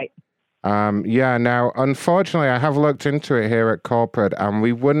 Right. Yeah. Now, unfortunately, I have looked into it here at corporate, and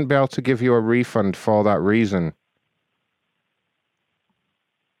we wouldn't be able to give you a refund for that reason.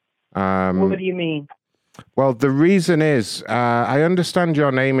 What do you mean? Well, the reason is, I understand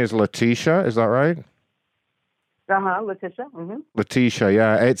your name is Letitia. Is that right? Letitia. Mm-hmm. Letitia,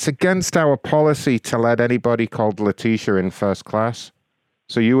 yeah. It's against our policy to let anybody called Letitia in first class.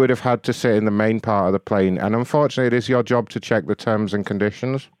 So you would have had to sit in the main part of the plane. And unfortunately, it is your job to check the terms and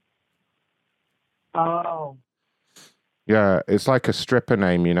conditions. Oh. Yeah, it's like a stripper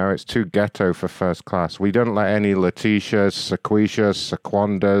name, It's too ghetto for first class. We don't let any Letitias, Sequitias,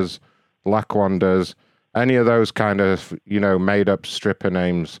 Sequandas, Laquandas, any of those kind of, made-up stripper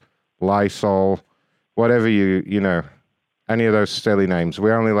names, Lysol, whatever any of those silly names.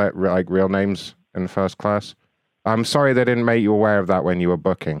 We only let, real names in first class. I'm sorry they didn't make you aware of that when you were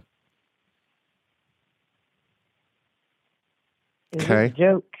booking. Okay. Is it a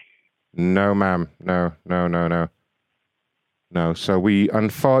joke? No, ma'am. No. No, so we,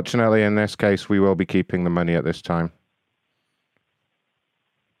 unfortunately, in this case, we will be keeping the money at this time.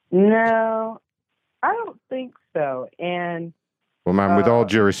 No, I don't think so. And well, ma'am, with all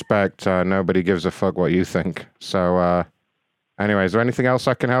due respect, nobody gives a fuck what you think. So, anyway, is there anything else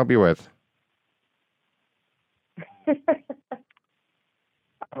I can help you with? All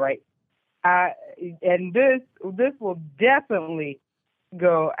right. And this will definitely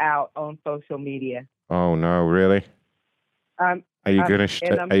go out on social media. Oh no, really? Are you gonna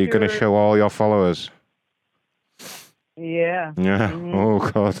show all your followers? Yeah. Yeah. Mm-hmm. Oh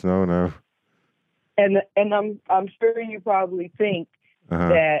God, no. And I'm sure you probably think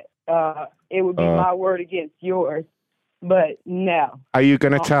that it would be my word against yours, but no. Are you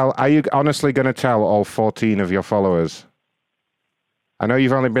honestly gonna tell all 14 of your followers? I know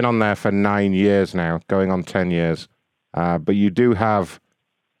you've only been on there for 9 years now, going on 10 years, but you do have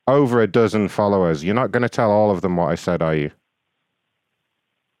over a dozen followers. You're not gonna tell all of them what I said, are you?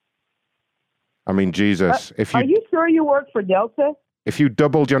 I mean, Jesus. Are you sure you work for Delta? If you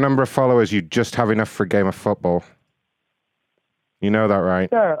doubled your number of followers, you'd just have enough for a game of football. You know that, right?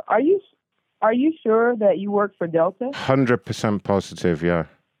 Sir, are you sure that you work for Delta? 100% positive, yeah.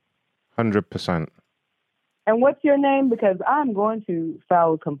 100%. And what's your name? Because I'm going to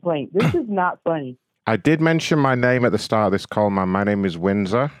file a complaint. This is not funny. I did mention my name at the start of this call, man. My name is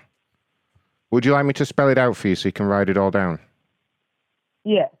Windsor. Would you like me to spell it out for you so you can write it all down?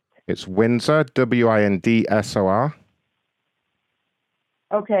 Yes. It's Windsor, Windsor.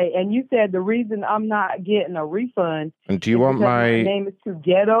 Okay, and you said the reason I'm not getting a refund And do you is want because my... my name is too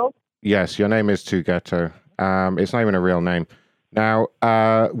ghetto? Yes, your name is too ghetto. It's not even a real name. Now,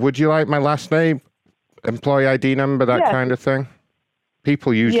 would you like my last name, employee ID number, that Yes. kind of thing?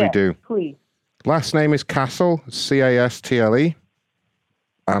 People usually Yes, do. please. Last name is Castle, Castle.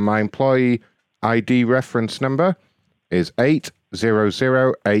 My employee ID reference number is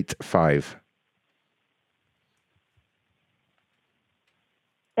 80085.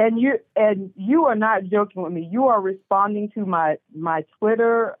 And you are not joking with me. You are responding to my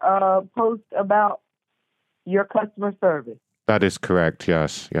Twitter post about your customer service. That is correct,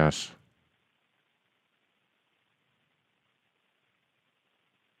 yes.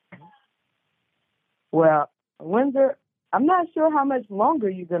 Well, Windsor, I'm not sure how much longer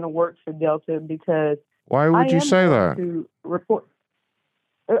you're going to work for Delta because Why would you say that? To report.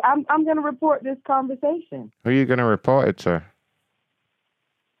 I'm going to report this conversation. Who are you going to report it to?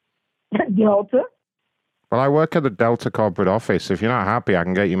 Delta. Well, I work at the Delta corporate office. If you're not happy, I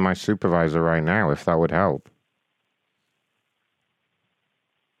can get you my supervisor right now, if that would help.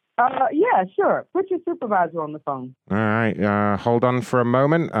 Yeah, sure. Put your supervisor on the phone. All right. Hold on for a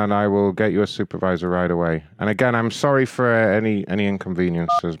moment, and I will get you a supervisor right away. And again, I'm sorry for any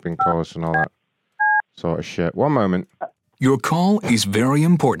inconvenience that's been caused and all that sort of shit. One moment. Your call is very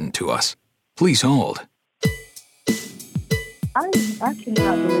important to us. Please hold. I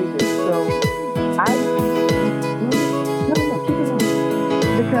cannot believe it. So no, keep it on.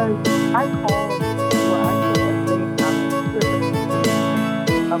 Because I called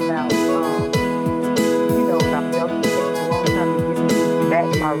about about Delta taking a long time to get me back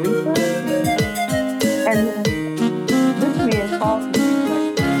my refund. And then this man called me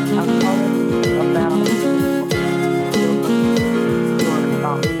like, I'm calling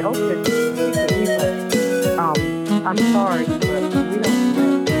about Delta. He's like, I'm sorry, but we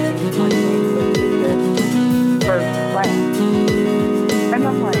don't have anyone named first class. And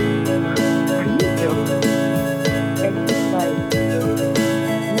I'm like, are you joking? And he's like,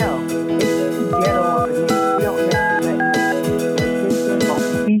 no, it's ghetto on the name. We don't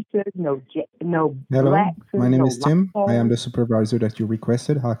have no Hello, blacks. my name no is Tim. white I am the supervisor that you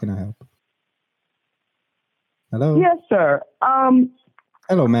requested. How can I help? Hello. Yes, sir.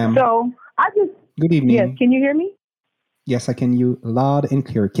 Hello, ma'am. So I just. Good evening. Yes, can you hear me? Yes, I can. You loud and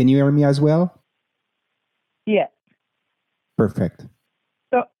clear. Can you hear me as well? Yes. Perfect.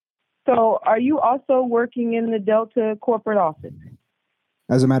 So are you also working in the Delta corporate office?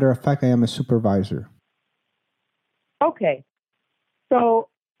 As a matter of fact, I am a supervisor. Okay. So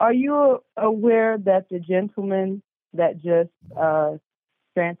are you aware that the gentleman that just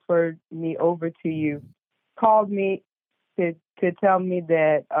transferred me over to you called me to tell me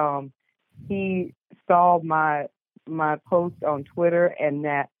that he saw my post on Twitter and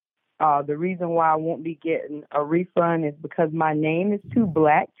that the reason why I won't be getting a refund is because my name is too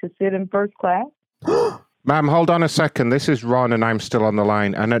black to sit in first class? Ma'am, hold on a second. This is Ron, and I'm still on the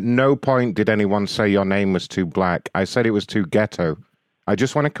line. And at no point did anyone say your name was too black. I said it was too ghetto. I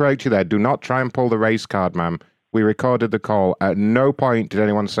just want to correct you there. Do not try and pull the race card, ma'am. We recorded the call. At no point did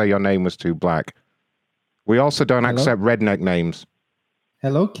anyone say your name was too black. We also don't accept redneck names.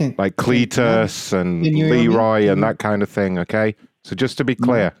 Hello, like Cletus and Leroy and that kind of thing, okay? So just to be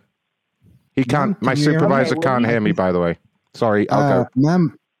clear, he can't, my supervisor can't hear me, by the way. Sorry, I'll go.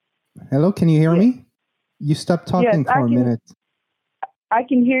 Ma'am, hello, can you hear me? You stopped talking for a minute. I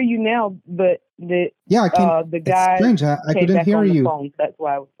can hear you now, but the guy it's strange. I came couldn't back hear on the you. phone. That's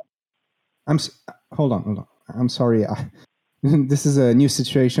why. Hold on. I'm sorry. This is a new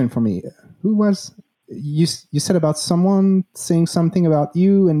situation for me. Who was you said about someone saying something about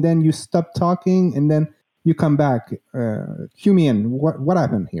you, and then you stopped talking, and then you come back. Cue me in. What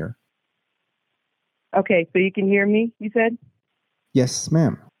happened here? Okay, so you can hear me, you said? Yes,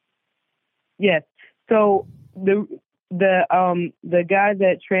 ma'am. Yes. So the guy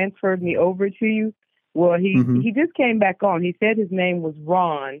that transferred me over to you, well, he just came back on. He said his name was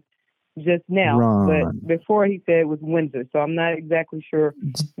Ron just now, but before he said it was Windsor. So I'm not exactly sure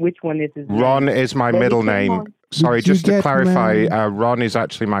which one is his name. Ron is my middle name. Sorry, just to clarify, Ron is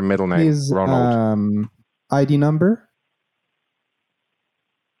actually my middle name. His Ronald. ID number?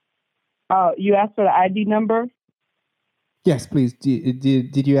 You asked for the ID number? Yes, please.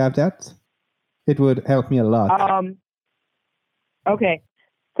 Did you have that? It would help me a lot. Okay.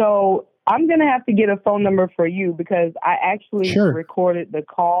 So I'm going to have to get a phone number for you because I actually recorded the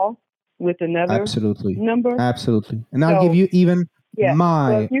call with another number. Absolutely. And I'll give you even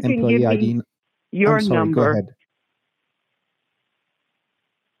my employee ID. Your I'm sorry, number. Go ahead.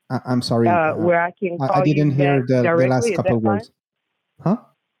 I'm sorry. Where I can call I didn't you hear back the directly. last Is couple that of words. Huh?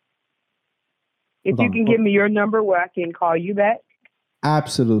 If you can give me your number where I can call you back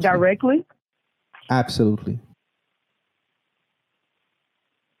Absolutely. directly. Absolutely.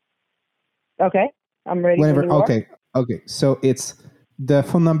 Okay, I'm ready. Whenever. When you are. Okay. Okay. So it's the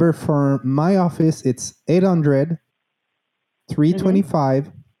phone number for my office. It's 800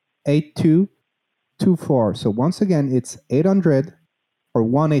 325 8224. So once again, it's 800 or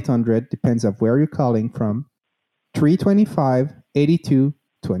 1-800, depends on where you're calling from, 325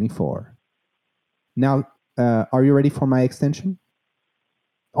 8224. Now, are you ready for my extension?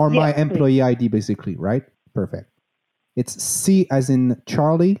 Or my Yes, employee please. ID, basically, right? Perfect. It's C as in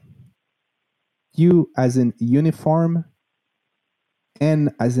Charlie, U as in uniform,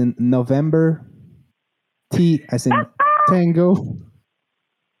 N as in November, T as in Tango.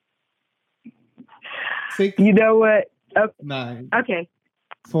 6. You know what? 9. Okay.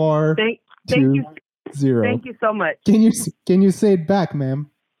 4. Thank 2. you. 0. Thank you so much. Can you say it back, ma'am?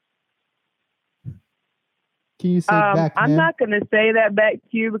 Can you say it back, I'm ma'am? not going to say that back to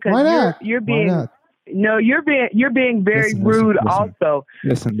you because Why not? you're Why being not? no, you're being very rude also.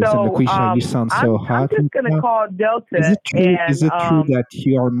 Listen, So Laquisha, you sound so I'm hot. just going to call Delta Is it true? and Is it true that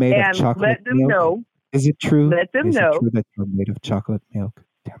you are made of and chocolate let them milk? know. Is it true? Let them Is know. it true that you're made of chocolate milk?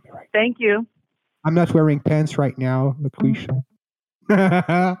 Tell me right. Thank you. I'm not wearing pants right now, Laquisha.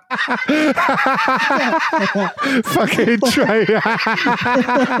 Fucking Trey.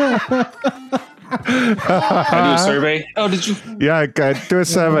 I do a survey. Oh, did you? Yeah, go, do a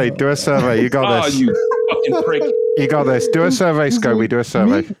survey. Do a survey. You got Oh, this. you fucking prick. You got this. Do a survey, Scoby. Do a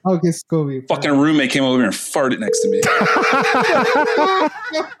survey. Okay, Scoby. Fucking roommate came over here and farted next to me.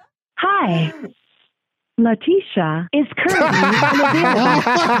 Hi. Letitia is currently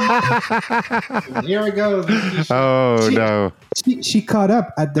unavailable. Here we go. Oh, no. She caught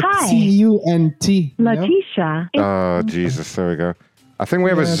up at the Hi. C-U-N-T. Letitia is Oh, Jesus. There we go. I think we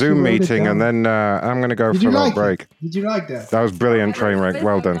have a Yeah, she Zoom wrote it meeting, and down. then I'm going to go Did for a you little like break. it? Did you like that? That was brilliant, train wreck.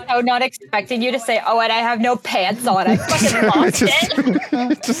 Well done. Oh, not expecting you to say, "Oh, and I have no pants on." I fucking lost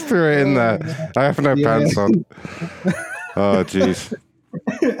it. Just threw it in there. I have no pants on. Oh, jeez.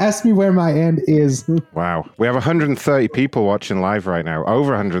 Ask me where my end is. Wow. We have 130 people watching live right now.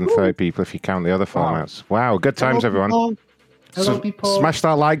 Over 130 people if you count the other formats. Wow. Good times, everyone. Hello, people. Smash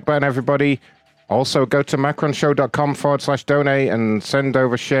that like button, everybody. Also, go to macronshow.com/donate and send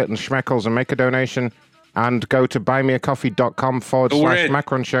over shit and schmeckles and make a donation. And go to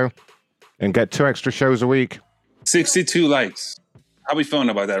buymeacoffee.com/macronshow and get 2 extra shows a week. 62 likes. How we feeling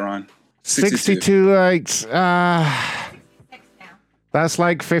about that, Ron? 62 likes. That's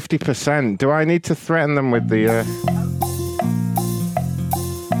like 50%. Do I need to threaten them with the...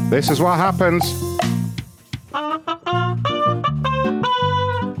 This is what happens. But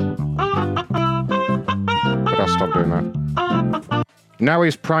I'll stop doing that. Now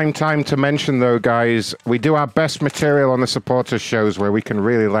is prime time to mention, though, guys, we do our best material on the supporters shows where we can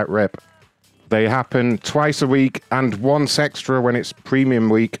really let rip. They happen twice a week and once extra when it's premium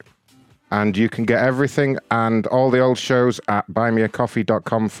week. And you can get everything and all the old shows at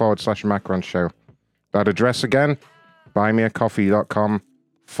buymeacoffee.com/macronshow. That address again,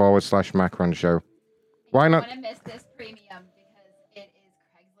 buymeacoffee.com/macronshow. Why not? I want to miss this premium because it is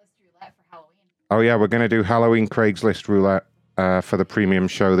Craigslist roulette for Halloween. Oh, yeah, we're going to do Halloween Craigslist roulette for the premium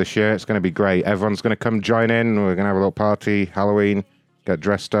show this year. It's going to be great. Everyone's going to come join in. We're going to have a little party, Halloween, get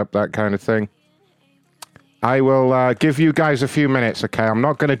dressed up, that kind of thing. I will give you guys a few minutes, okay? I'm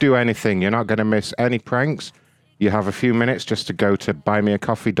not going to do anything. You're not going to miss any pranks. You have a few minutes just to go to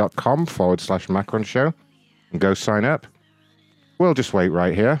buymeacoffee.com/macronshow and go sign up. We'll just wait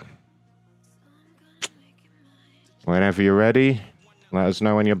right here. Whenever you're ready, let us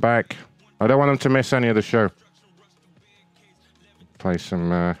know when you're back. I don't want them to miss any of the show. Play some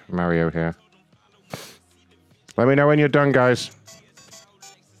Mario here. Let me know when you're done, guys.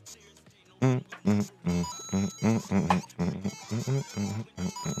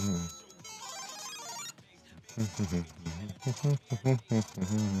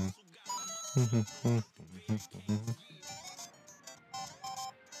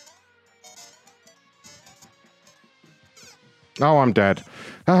 Oh, I'm dead.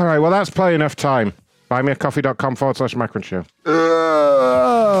 All right, well, that's play enough time. Buymeacoffee.com/macronshow.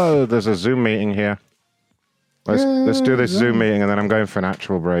 There's a Zoom meeting here. Let's do this Zoom meeting, and then I'm going for an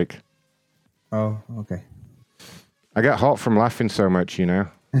actual break. Oh, okay. I get hot from laughing so much, you know.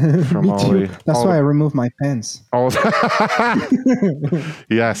 From Me too. That's why I removed my pants.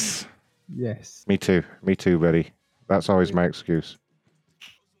 Yes. Yes. Me too, buddy. That's always my excuse.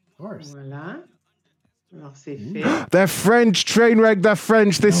 Of course. Voilà. Alors, c'est fait. They're French, Trainwreck, they're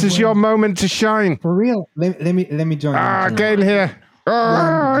French. This is your moment to shine. For real? Let me join. Get in here.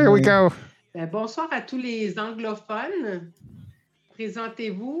 Oh, here we go. Bonsoir à tous les anglophones.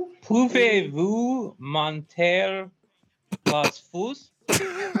 Présentez-vous. Pouvez-vous monter los fous?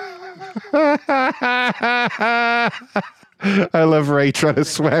 I love Ray trying to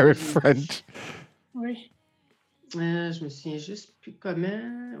swear in French. Oui. Je me souviens juste plus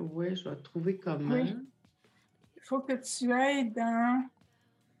comment. Ouais, je vais trouver comment. Oui. Il faut que tu ailles dans...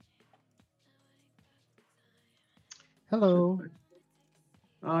 Hello.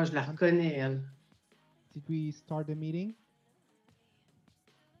 Ah, je la reconnais, elle. Did we start the meeting?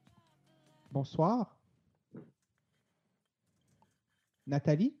 Bonsoir.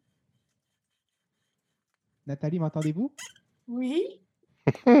 Nathalie? Nathalie, m'entendez-vous? Oui.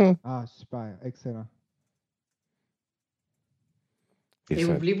 Ah, super, excellent. Et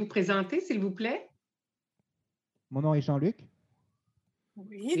vous voulez vous présenter, s'il vous plaît? Mon nom est Jean-Luc.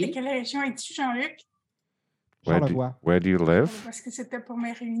 Oui. De quelle région es-tu, Jean-Luc? Charlevoix. Where do you live? Parce que c'était pour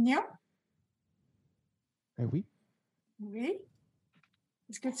mes réunions. Oui. Oui.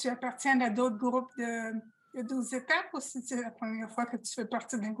 Est-ce que tu appartiens à d'autres groupes de 12 étapes ou si c'est la première fois que tu fais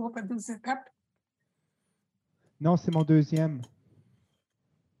partie d'un groupe à 12 étapes? Non, c'est mon deuxième.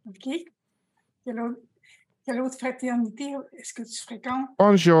 OK. Quelle autre fraternité est-ce que tu fréquentes?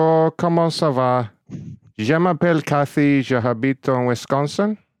 Bonjour, comment ça va? Je m'appelle Cathy, je habite en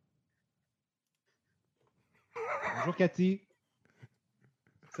Wisconsin. Bonjour Cathy.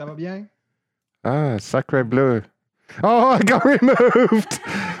 Ça va bien? Ah, sacré bleu. Oh, I got removed.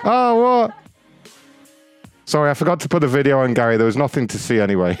 Oh, what? Sorry, I forgot to put the video on, Gary. There was nothing to see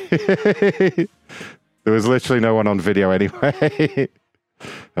anyway. There was literally no one on video anyway.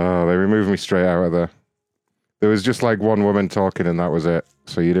 Oh, they removed me straight out of there. There was just like one woman talking and that was it.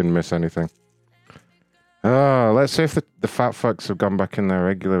 So you didn't miss anything. Oh, let's see if the fat fucks have gone back in their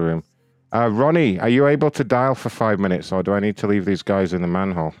regular room. Ronnie, are you able to dial for 5 minutes or do I need to leave these guys in the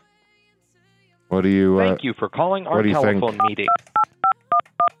manhole? What do you... Thank you for calling our telephone meeting.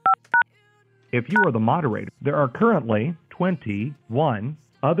 If you are the moderator, there are currently 21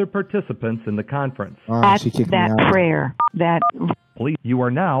 other participants in the conference. At that prayer, Please, you are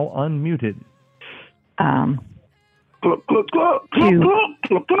now unmuted. Cluck, cluck, cluck, cluck,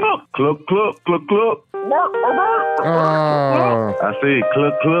 cluck, cluck, cluck, cluck, cluck, cluck. Oh. I see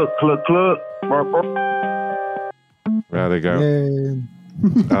cluck, cluck, cluck, cluck. There they go.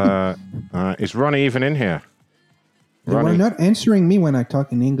 Is Ronnie even in here? They were not answering me when I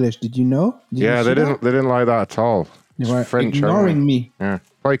talk in English. Did you know? Yeah, they didn't like that at all. They were French ignoring only. me. Yeah,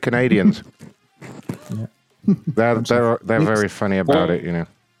 quite Canadians. They're very funny about it, you know.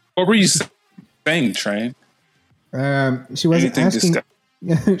 What were you saying, Train? She was Anything asking.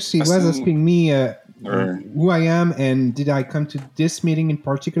 She was asking me who I am and did I come to this meeting in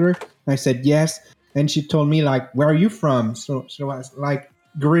particular. And I said yes, and she told me like, "Where are you from?" So she was like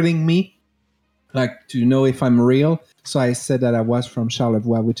grilling me, like to know if I'm real. So I said that I was from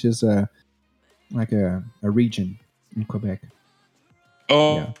Charlevoix, which is like a region in Quebec.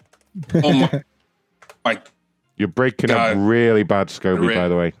 Oh, yeah. Oh my! You're breaking up really bad, Scoby. By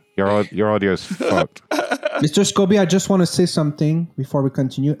the way, your audio's fucked. Mr. Scoby, I just want to say something before we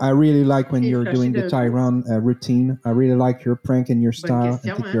continue. I really like when you're doing the Tyrone routine. I really like your prank and your style. I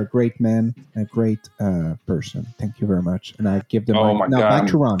think you're a great man, a great person. Thank you very much. And I give the Oh mic. my Now God! back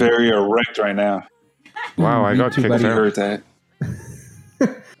to Ron. I'm very erect right now. Wow, I got kicked out. Heard that.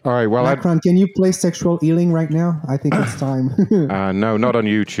 All right, well, Macron, can you play sexual healing right now? I think it's time. no, not on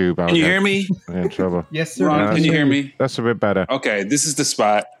YouTube. Can you hear me? I'm in trouble. Yes, sir. Ron, can you hear me? That's a bit better. Okay, this is the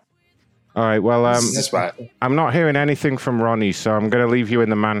spot. All right, well, This is the spot. I'm not hearing anything from Ronnie, so I'm going to leave you in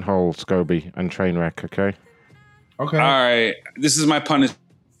the manhole, Scoby, and Trainwreck, okay? Okay. All right, this is my punishment.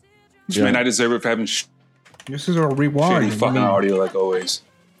 Yeah. I deserve it for having This is a reward. shitty fucking audio like always.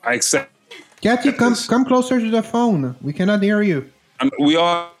 I accept. Kathy, come closer to the phone. We cannot hear you. We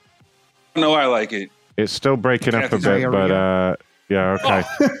all know I like it. It's still breaking up a Kathy's bit, but yeah, okay.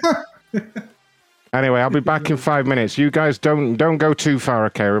 Anyway, I'll be back in 5 minutes. You guys don't go too far,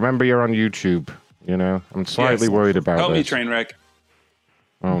 okay? Remember, you're on YouTube. You know, I'm slightly worried about Help me, this. Trainwreck.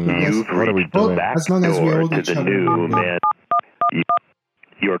 Oh no! You've What are we reached the doing? back As long as we door hold to each the other. new man.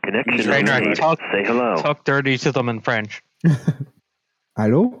 Your connection is Trainwreck, made. talk, Say hello. talk dirty to them in French.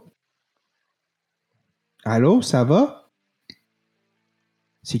 Allô? Allô, ça va?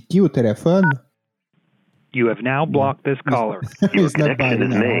 C'est qui au téléphone? You have now blocked this caller. Your It's not connection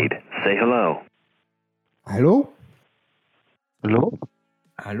biting is at all. made. Say hello. Allô? Hello?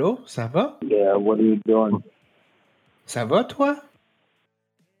 Allô, ça va? Yeah, what are you doing? Ça va, toi?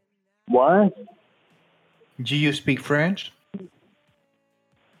 What? Do you speak French?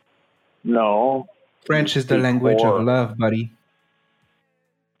 No. French is the Speak language more. of love, buddy.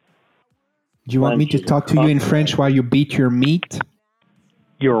 Do you want me to talk to you in French while you beat your meat?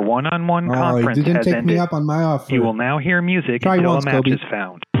 Your one-on-one conference you didn't has take ended. me up on my offer. You will now hear music Try until once, a match Scoby. is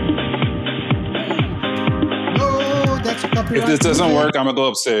found. No, that's a copyright. If this doesn't work, I'm gonna go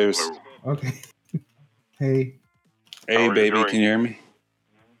upstairs. Okay. Hey. Hey, baby, can you hear me?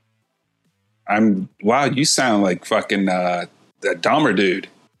 Wow, you sound like fucking that Dahmer dude.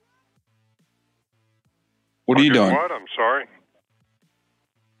 What are you doing? What? I'm sorry.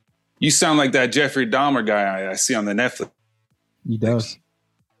 You sound like that Jeffrey Dahmer guy I see on the Netflix. He does.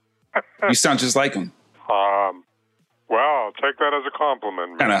 You sound just like him. Well, I'll take that as a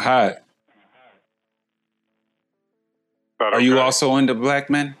compliment. Kind of hot. Are you also into black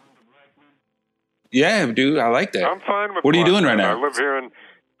men? Yeah, dude, I like that. I'm fine with. What are you doing right men. now? I live here in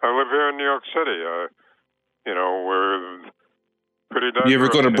New York City. We're pretty diverse. You ever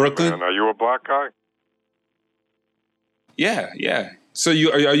go to here, Brooklyn? man. Are you a black guy? Yeah. So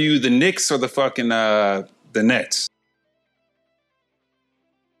are you the Knicks or the fucking the Nets?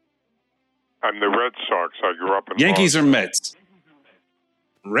 I'm the Red Sox. I grew up in Yankees Boston. or Mets?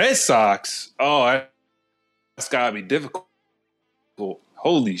 Red Sox? Oh, that's gotta be difficult.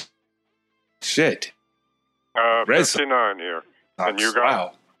 Holy shit. Red 59 here. And you got?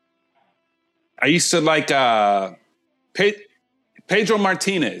 Wow. I used to like Pedro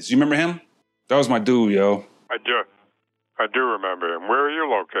Martinez. You remember him? That was my dude, yo. I do remember him. Where are you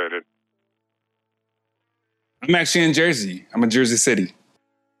located? I'm actually in Jersey. I'm in Jersey City.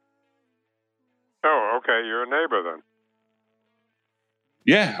 Oh, okay. You're a neighbor then.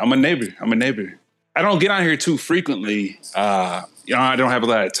 Yeah, I'm a neighbor. I don't get on here too frequently. I don't have a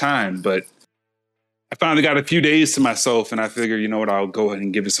lot of time, but I finally got a few days to myself, and I figure, you know what, I'll go ahead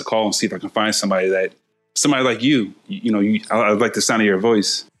and give this a call and see if I can find somebody like you. I like the sound of your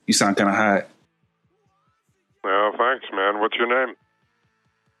voice. You sound kind of hot. Well, thanks, man. What's your name?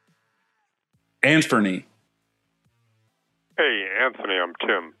 Anthony. Hey, Anthony, I'm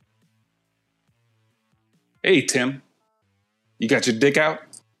Tim. Hey, Tim. You got your dick out?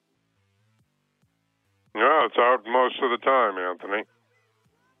 No, it's out most of the time, Anthony.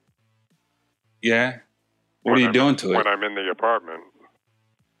 Yeah? What are you doing to it? When I'm in the apartment.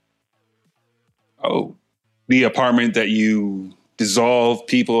 Oh, the apartment that you dissolve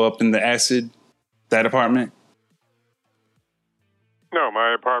people up in the acid? That apartment? No,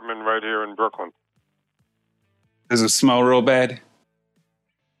 my apartment right here in Brooklyn. Does it smell real bad? Is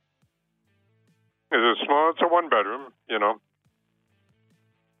it small? It's a one-bedroom, you know.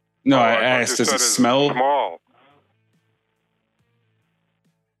 No, I thought asked, you does said it smell? Small.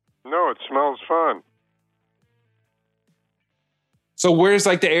 No, it smells fine. So where's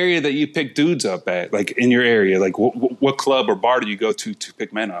like the area that you pick dudes up at? Like in your area? Like what club or bar do you go to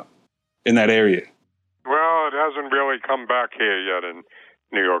pick men up in that area? Well, it hasn't really come back here yet in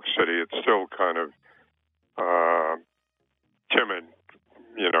New York City. It's still kind of timid,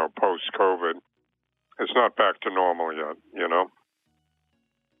 post-COVID. It's not back to normal yet,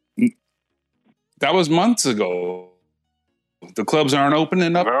 That was months ago. The clubs aren't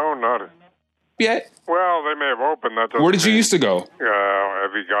opening up? No, not yet. Well, they may have opened. That doesn't Where did you mean, used to go?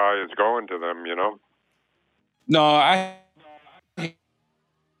 Every guy is going to them, No, I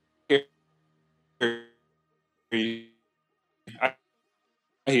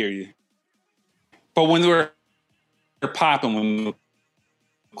hear you. But when they're popping, when the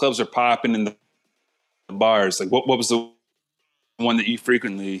clubs are popping in the bars, like what was the one that you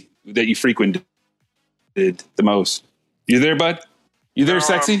frequented the most? You there, bud? You there,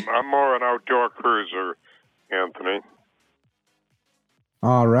 sexy? I'm more an outdoor cruiser, Anthony.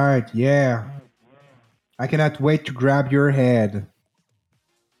 All right, yeah. I cannot wait to grab your head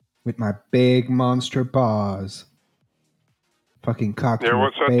with my big monster paws. Fucking cock. Yeah,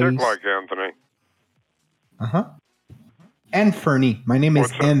 what's that face. dick like, Anthony? Uh-huh. Anthony. My name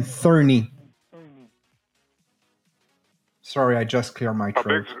is Anthony. Sorry, I just cleared my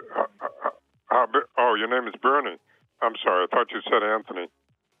throat. Oh, your name is Bernie. I'm sorry, I thought you said Anthony.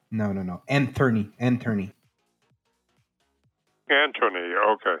 No. Anthony. Anthony,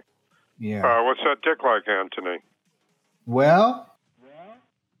 okay. Yeah. What's that dick like, Anthony? Well,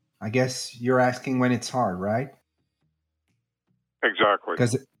 I guess you're asking when it's hard, right? Exactly.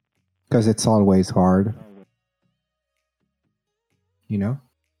 Because it's always hard.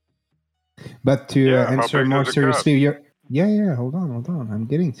 But to answer more seriously, hold on. I'm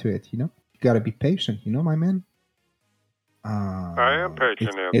getting to it, You got to be patient, my man. I am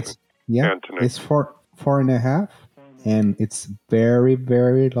patient, Anthony. It's 4.5, and it's very,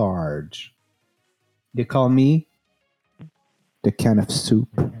 very large. They call me the can of soup.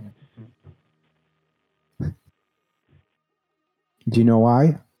 Do you know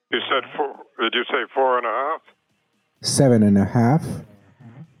why? You said Did you say 4.5? 7.5.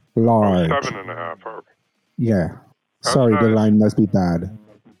 Large. 7.5. Okay. Yeah. That's Sorry, the nice. line must be bad.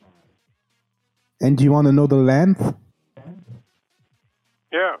 And do you want to know the length?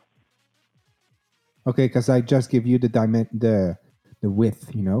 Yeah. Okay, because I just give you the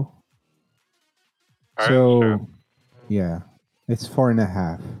width, you know. I So, understand. yeah, it's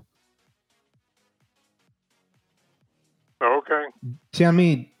 4.5. Okay. Tell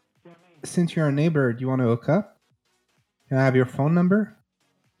me, since you're a neighbor, do you want to hook up? Can I have your phone number?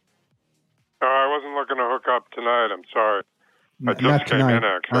 I wasn't looking to hook up tonight. I'm sorry. I just Not came tonight. in,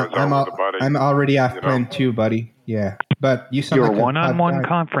 actually. I was out with a buddy. I'm already off you know. plan too, buddy. Yeah, but you sound Your like a hot one-on-one guy.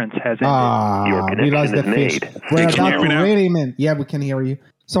 conference has ended. Ah, we lost the fish. We're Can you about hear me to now? really, man. Yeah, we can hear you.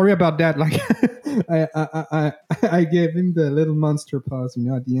 Sorry about that. Like, I gave him the little monster pause, you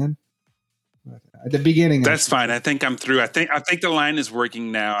know, at the end. But at the beginning. That's fine. I think I'm through. I think the line is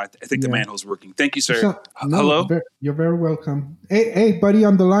working now. I think the Yeah. manhole's working. Thank you, sir. So- no, Hello? You're very welcome. Hey, buddy,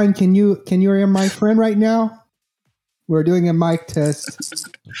 on the line. Can you hear my friend right now? We're doing a mic test.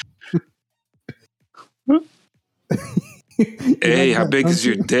 Hey, how big is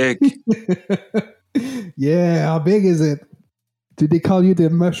your dick? Yeah, how big is it? Did they call you the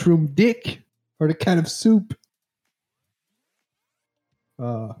mushroom dick or the kind of soup?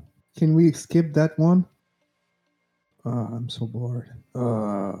 Can we skip that one? I'm so bored.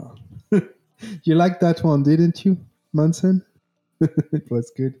 You liked that one, didn't you, Munson? It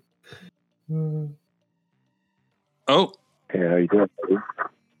was good. Oh, Hey, how you doing, buddy?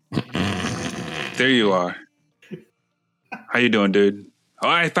 there you are. How you doing, dude? Oh,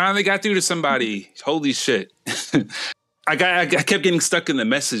 I finally got through to somebody. Holy shit. I kept getting stuck in the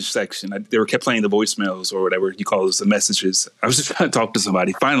message section. They kept playing the voicemails or whatever you call those, the messages. I was just trying to talk to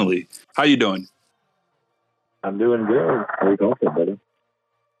somebody. Finally. How you doing? I'm doing good. How you doing, buddy?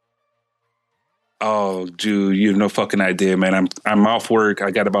 Oh, dude, you have no fucking idea, man. I'm off work.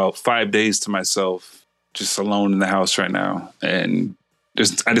 I got about 5 days to myself, just alone in the house right now. And I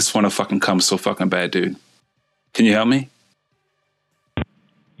just want to fucking come so fucking bad, dude. Can you help me?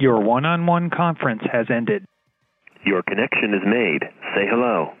 Your one-on-one conference has ended. Your connection is made. Say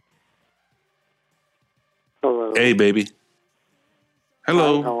hello. Hello. Hey, baby.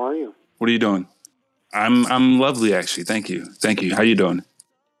 Hello. Hi, how are you? What are you doing? I'm lovely, actually. Thank you. How you doing?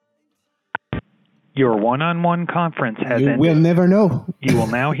 Your one-on-one conference has You ended. will never know. You will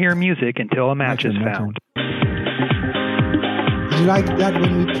now hear music until a match is found. Did you like that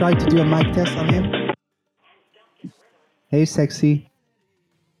when we tried to do a mic test on him? Hey, sexy.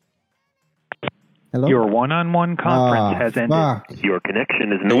 Hello? Your one-on-one conference has ended. Fuck. Your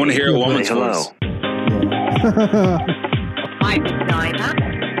connection is made. I want to hear a woman's Say hello. voice.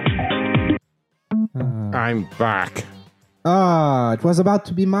 I'm back. It was about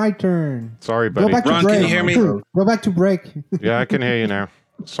to be my turn. Sorry, buddy. Go back Ron, to break. can you hear me? Go back to break. Yeah, I can hear you now.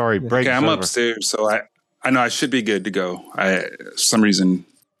 Sorry, break. Okay, I'm upstairs, so I know I should be good to go. For some reason,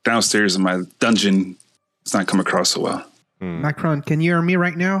 downstairs in my dungeon, it's not come across so well. Macron, can you hear me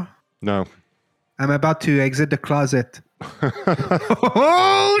right now? No. I'm about to exit the closet.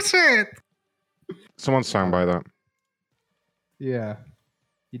 Oh, shit! Someone sang by that. Yeah,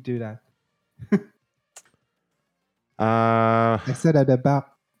 you do that. I said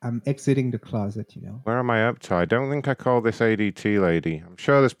I'm exiting the closet, you know. Where am I up to? I don't think I called this ADT lady. I'm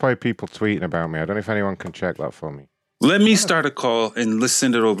sure there's probably people tweeting about me. I don't know if anyone can check that for me. Let me start a call and let's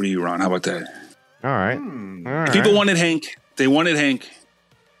send it over to you, Ron. How about that? All right. All right. People wanted Hank. They wanted Hank.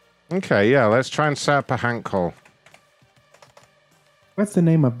 Okay, yeah, let's try and set up a Hank call. What's the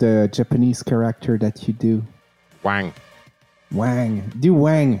name of the Japanese character that you do? Wang. Wang. Do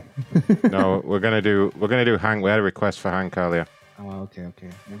Wang. No, we're gonna do Hank. We had a request for Hank earlier. Oh, okay.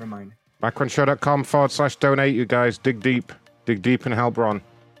 Never mind. Macronshow.com/donate, you guys. Dig deep and help Ron.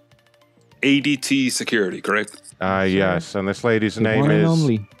 ADT security, correct? Yes, and this lady's The name one and is...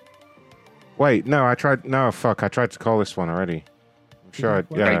 only. Wait, no, I tried to call this one already. I'm sure,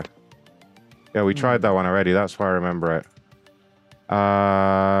 yeah. Yeah, we tried that one already. That's why I remember it.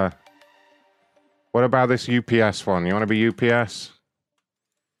 What about this UPS one? You want to be UPS?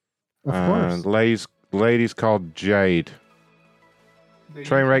 Of course. Lady's called Jade.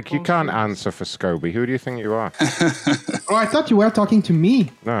 Trainwreck, you can't answer for Scoby. Who do you think you are? Oh, I thought you were talking to me.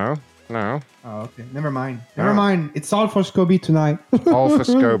 No. Oh, okay. Never mind. Never mind. It's all for Scoby tonight. All for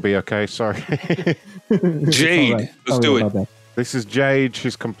Scoby, okay? Sorry. Jade, right. let's do it. This is Jade.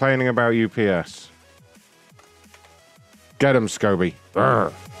 She's complaining about UPS. Get him, Scoby.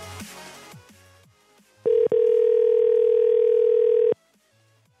 Brr.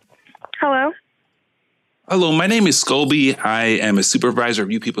 Hello? Hello, my name is Scoby. I am a supervisor of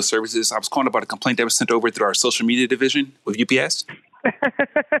UPS Services. I was calling about a complaint that was sent over through our social media division with UPS.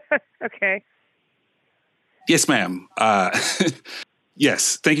 Okay. Yes, ma'am.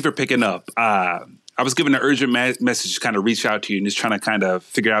 Yes, thank you for picking up. I was given an urgent message to kind of reach out to you and just trying to kind of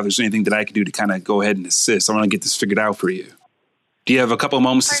figure out if there's anything that I can do to kind of go ahead and assist. I want to get this figured out for you. Do you have a couple of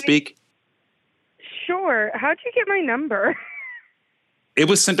moments to speak? Sure. How'd you get my number? It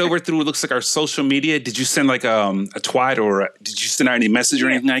was sent over through, it looks like, our social media. Did you send like a twat, or did you send out any message or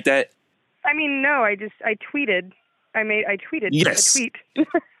anything like that? I mean, no, I tweeted. I tweeted Yes. a tweet.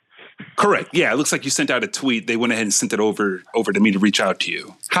 Correct. Yeah, it looks like you sent out a tweet. They went ahead and sent it over to me to reach out to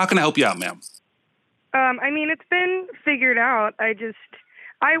you. How can I help you out, ma'am? I mean, it's been figured out. I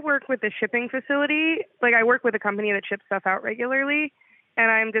work with a shipping facility. Like, I work with a company that ships stuff out regularly,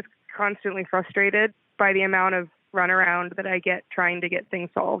 and I'm just constantly frustrated by the amount of runaround that I get trying to get things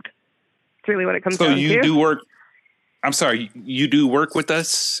solved. It's really what it comes down to. So you do work, I'm sorry, you do work with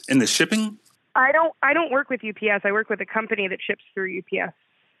us in the shipping? I don't work with UPS. I work with a company that ships through UPS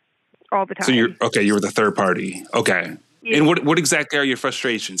all the time. So you're the third party. Okay. Yeah. And what exactly are your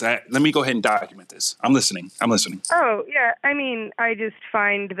frustrations? Let me go ahead and document this. I'm listening. Oh, yeah. I mean, I just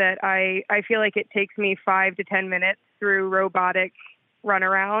find that I feel like it takes me 5 to 10 minutes through robotic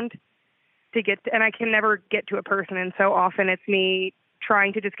runaround to get to, and I can never get to a person. And so often it's me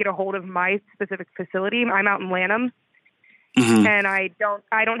trying to just get a hold of my specific facility. I'm out in Lanham. Mm-hmm. And I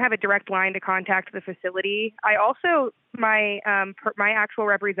don't have a direct line to contact the facility. I also, my actual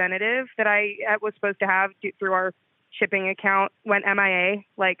representative that I was supposed to have through our shipping account went MIA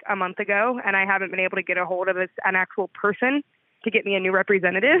like a month ago, and I haven't been able to get a hold of an actual person to get me a new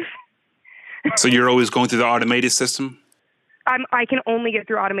representative. So you're always going through the automated system? I can only get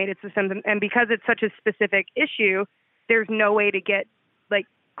through automated systems, and because it's such a specific issue, there's no way to get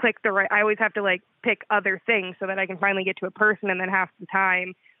click the right. I always have to pick other things so that I can finally get to a person, and then half the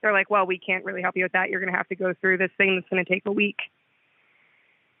time they're like, well, we can't really help you with that. You're going to have to go through this thing that's going to take a week.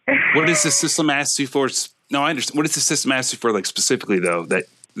 What does the system ask you for? No, I understand. What does the system ask you for, specifically, though, that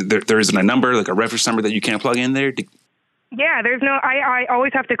there isn't a number, like a reference number that you can't plug in there? Yeah, there's no, I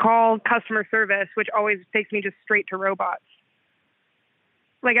always have to call customer service, which always takes me just straight to robots.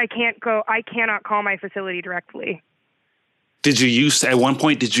 I cannot call my facility directly. At one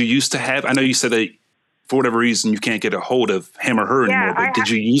point, did you used to have, I know you said that for whatever reason you can't get a hold of him or her anymore, but did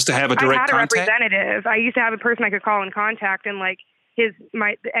you used to have a direct contact? I had a representative. I used to have a person I could call and contact, and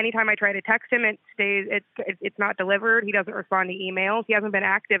anytime I try to text him, it's not delivered. He doesn't respond to emails. He hasn't been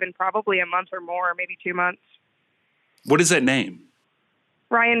active in probably a month or more, maybe 2 months. What is that name?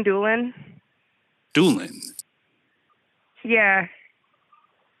 Ryan Doolin. Doolin? Yeah.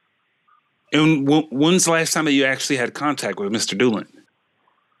 And when's the last time that you actually had contact with Mr. Doolin?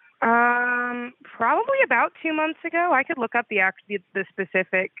 Probably about 2 months ago. I could look up the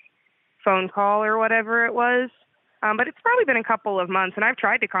specific phone call or whatever it was. But it's probably been a couple of months, and I've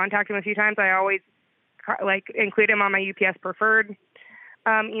tried to contact him a few times. I always include him on my UPS preferred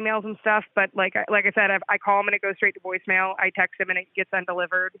emails and stuff. But like I said, I call him and it goes straight to voicemail. I text him and it gets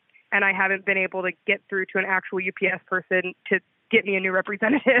undelivered. And I haven't been able to get through to an actual UPS person to get me a new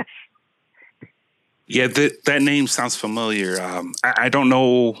representative. Yeah, that name sounds familiar. I don't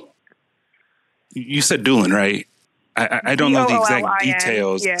know. You said Doolin, right? I don't know the exact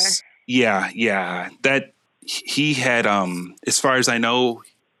details. Yeah. That he had, as far as I know,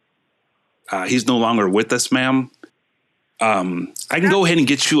 he's no longer with us, ma'am. I can go ahead and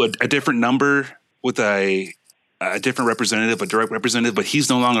get you a different number with a different representative, a direct representative, but he's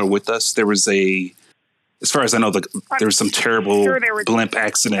no longer with us. There was as far as I know, there was some terrible blimp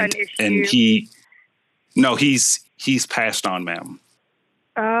accident, and he's passed on, ma'am.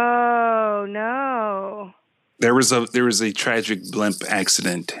 Oh no! There was a tragic blimp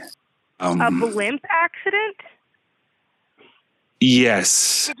accident. A blimp accident?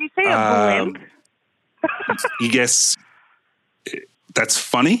 Yes. Did you say a blimp? You guess that's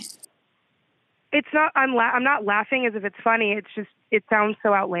funny? It's not. I'm not laughing as if it's funny. It's just it sounds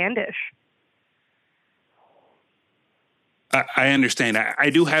so outlandish. I understand. I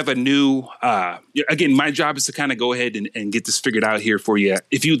do have a new, again, my job is to kind of go ahead and get this figured out here for you.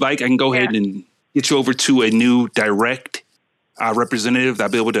 If you'd like, I can go ahead and get you over to a new direct representative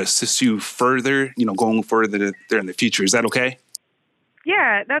that'll be able to assist you further, going further there in the future. Is that okay?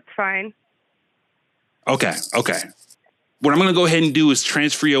 Yeah, that's fine. Okay. What I'm going to go ahead and do is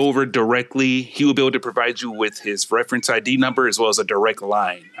transfer you over directly. He will be able to provide you with his reference ID number as well as a direct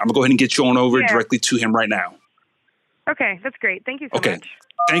line. I'm going to go ahead and get you on over directly to him right now. Okay, that's great. Thank you so much.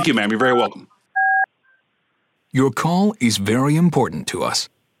 Thank you, ma'am. You're very welcome. Your call is very important to us.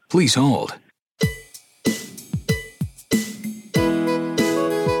 Please hold.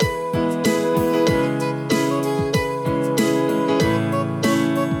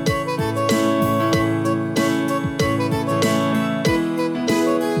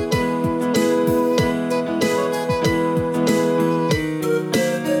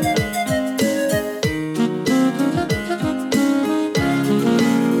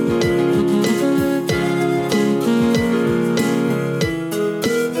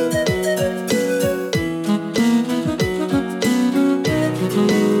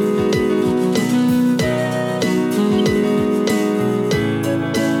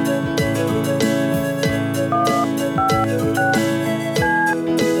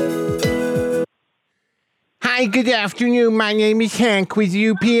 good afternoon. My name is Hank with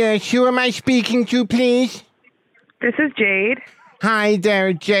UPS. Who am I speaking to, please? This is Jade. Hi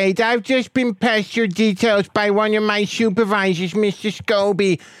there, Jade. I've just been passed your details by one of my supervisors, Mr.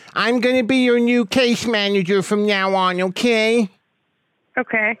 Scoby. I'm going to be your new case manager from now on, okay?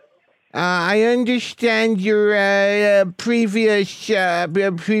 Okay. I understand your previous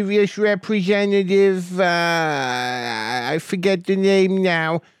representative, I forget the name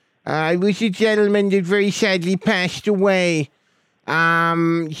now. It was a gentleman that very sadly passed away.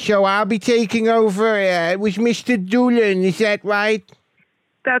 So I'll be taking over. It was Mr. Doolin, is that right?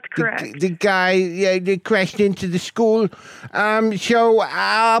 That's correct. The guy that crashed into the school. So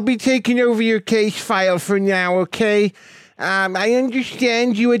I'll be taking over your case file for now, okay? I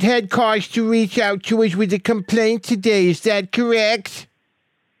understand you had cause to reach out to us with a complaint today. Is that correct?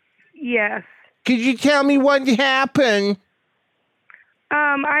 Yes. Could you tell me what happened?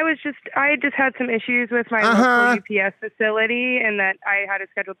 I had just had some issues with my local UPS facility, and that I had a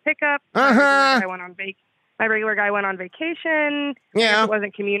scheduled pickup. My regular guy went on vacation. Yeah. It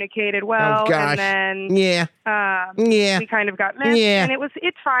wasn't communicated well. Oh, gosh. And then we kind of got missed. Yeah. And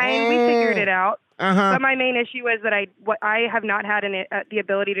it's fine. We figured it out. Uh-huh. But my main issue is that I have not had the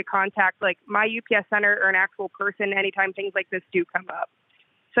ability to contact like my UPS center or an actual person anytime things like this do come up.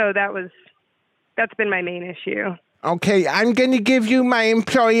 So that's been my main issue. Okay, I'm going to give you my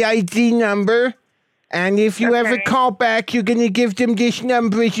employee ID number, and if you ever call back, you're going to give them this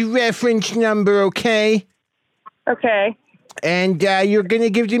number as your reference number, okay? Okay. And you're going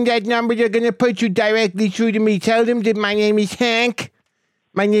to give them that number. They're going to put you directly through to me. Tell them that my name is Hank.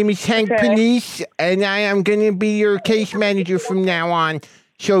 My name is Hank Panisse, and I am going to be your case manager from now on.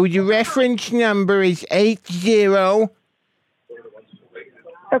 So the reference number is 80...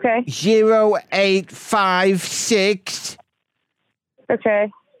 Okay. 0856.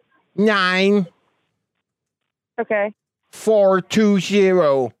 Okay. 9. Okay. 420.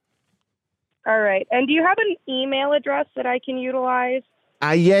 All right. And do you have an email address that I can utilize?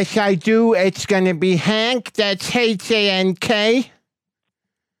 Yes, I do. It's going to be Hank. That's HANK.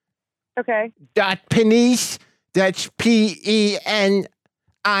 Okay. Panisse. That's PENISE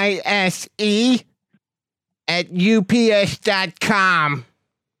at UPS.com.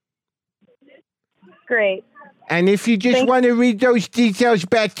 Great. And if you just want to read those details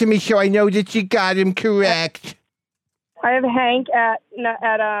back to me so I know that you got them correct. I have Hank at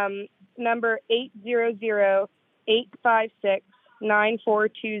number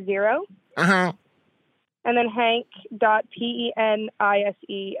 800-856-9420. Uh-huh. And then hank.penise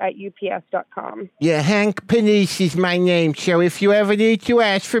at ups.com. Yeah, Hank Panisse is my name. So if you ever need to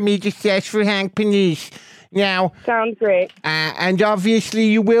ask for me, just ask for Hank Panisse. Now, sounds great. And obviously,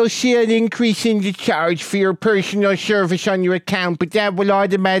 you will see an increase in the charge for your personal service on your account, but that will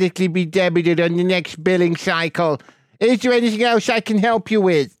automatically be debited on the next billing cycle. Is there anything else I can help you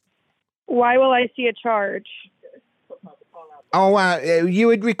with? Why will I see a charge? Oh, you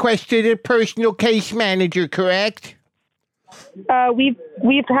had requested a personal case manager, correct? We've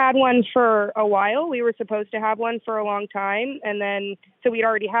had one for a while. We were supposed to have one for a long time, and then so we'd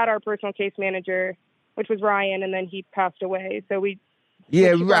already had our personal case manager, which was Ryan, and then he passed away. So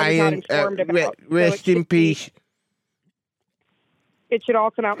Ryan. Rest in peace. It should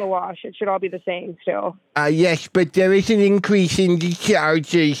all come out in the wash. It should all be the same still. Yes, but there is an increase in the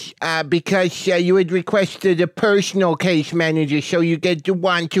charges because you had requested a personal case manager, so you get the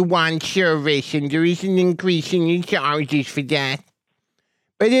one-to-one service, and there is an increase in the charges for that.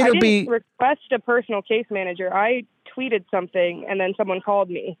 But I didn't request a personal case manager. I tweeted something, and then someone called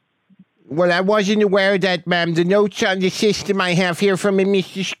me. Well, I wasn't aware of that, ma'am. The notes on the system I have here from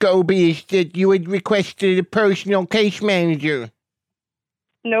Mr. Scoby is that you had requested a personal case manager.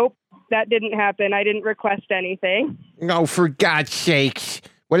 Nope, that didn't happen. I didn't request anything. No, for God's sakes.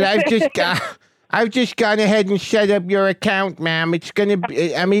 Well, I've just gone ahead and set up your account, ma'am. It's just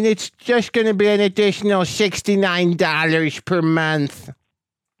gonna be an additional $69 per month.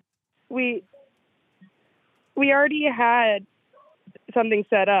 We already had something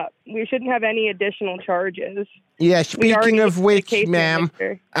set up. We shouldn't have any additional charges. Yeah, speaking of which, ma'am,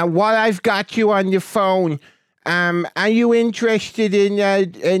 while I've got you on the phone, are you interested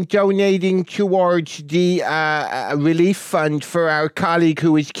in donating towards the relief fund for our colleague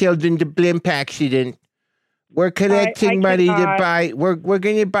who was killed in the blimp accident? We're collecting money to buy. We're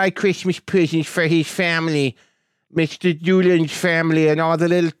going to buy Christmas presents for his family, Mr. Doolin's family, and all the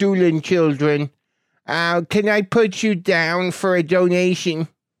little Doolin children. Can I put you down for a donation?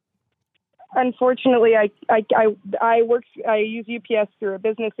 Unfortunately, I use UPS through a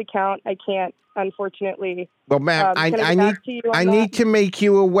business account. I can't, unfortunately. Well, ma'am, I need to make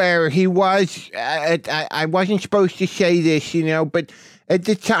you aware. He was. I wasn't supposed to say this, but at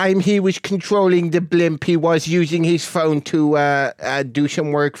the time he was controlling the blimp, he was using his phone to do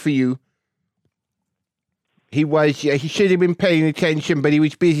some work for you. He was. He should have been paying attention, but he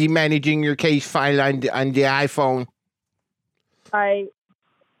was busy managing your case file on the iPhone.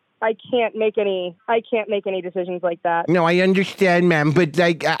 I can't make any decisions like that. No, I understand, ma'am, but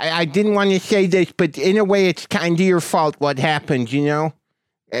I didn't want to say this, but in a way, it's kind of your fault what happened, I'm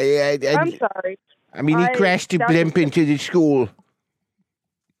sorry. I mean, he crashed the blimp into the school.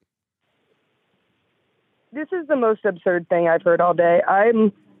 This is the most absurd thing I've heard all day.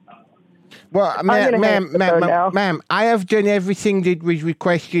 Well, ma'am, I have done everything that was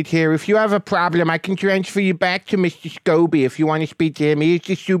requested here. If you have a problem, I can transfer you back to Mr. Scoby if you want to speak to him. He's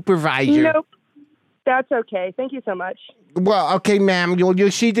the supervisor. Nope. That's okay. Thank you so much. Well, okay, ma'am.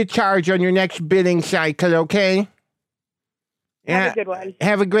 You'll see the charge on your next billing cycle, okay? Have a good one.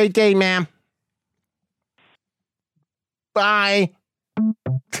 Have a great day, ma'am. Bye.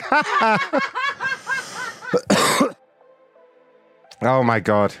 Oh, my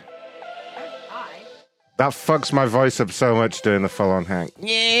God. That fucks my voice up so much doing the full-on hang.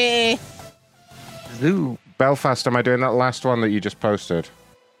 Yeah. Zoo. Belfast, am I doing that last one that you just posted?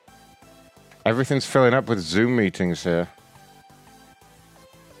 Everything's filling up with Zoom meetings here.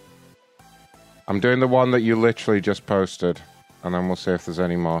 I'm doing the one that you literally just posted, and then we'll see if there's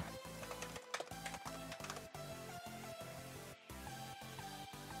any more.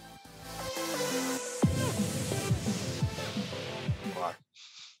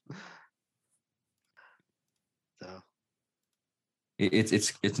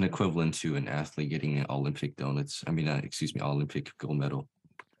 It's an equivalent to an athlete getting an Olympic donuts. I mean, Olympic gold medal.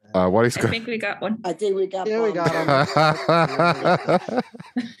 What is? I think we got one. I think we got one. Yeah, we got him.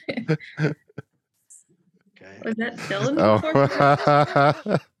 Okay. Was that Dylan?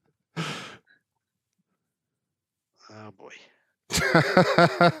 Oh boy.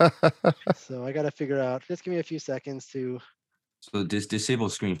 So I got to figure out. Just give me a few seconds to. So disable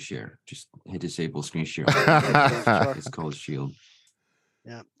screen share. Just hit disable screen share. It's called Shield.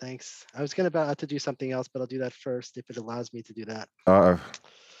 Yeah, thanks. I was about to do something else, but I'll do that first if it allows me to do that.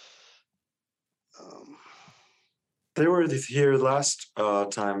 They were here last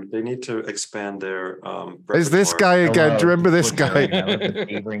time. They need to expand their. Is this guy again? Do you remember this guy?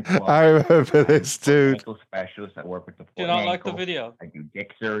 I remember this dude. Ankle specialist. I work with the foot Do not and like the ankle. video. I do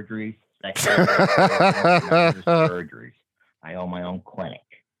dick surgeries, sexual surgeries. I own my own clinic.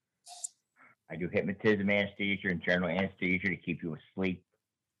 I do hypnotism, anesthesia, and general anesthesia to keep you asleep.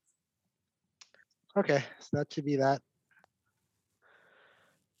 Okay, so that should be that.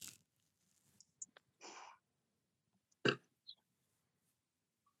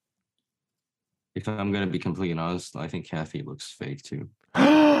 If I'm gonna be completely honest, I think Kathy looks fake too.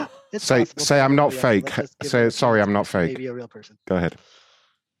 Say I'm not fake. Say sorry, I'm not fake. Maybe a real person. Go ahead.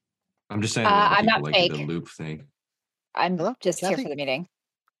 I'm just saying. I'm not like fake. The loop thing. I'm just here for the meeting.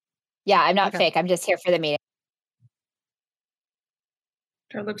 Yeah, I'm not fake. I'm just here for the meeting.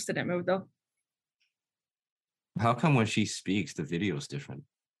 Her lips didn't move though. How come when she speaks, the video is different?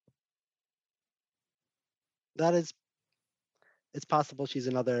 It's possible she's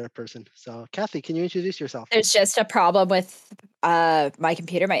another person. So, Kathy, can you introduce yourself? There's just a problem with my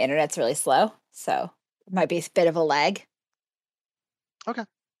computer. My internet's really slow, so it might be a bit of a lag. Okay.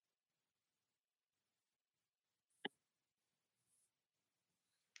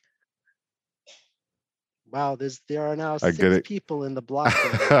 Wow, there are now 6 people in the block.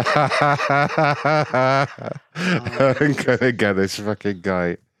 I'm gonna get this fucking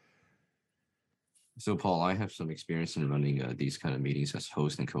guy. So, Paul, I have some experience in running these kind of meetings as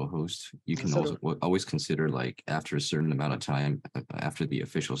host and co-host. You can always consider, like, after a certain amount of time, after the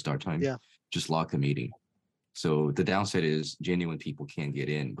official start time, just lock the meeting. So the downside is genuine people can't get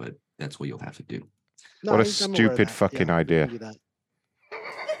in, but that's what you'll have to do. No, what a stupid fucking idea.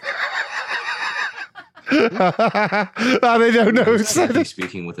 Oh, they don't know.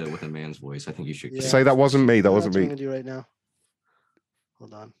 Speaking with a man's voice, I think you should say that wasn't me. That wasn't me. What I'm gonna do right now.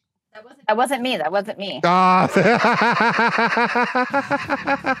 Hold on. That wasn't me. That wasn't me. Ah,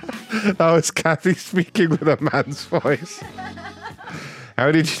 that was Kathy speaking with a man's voice. How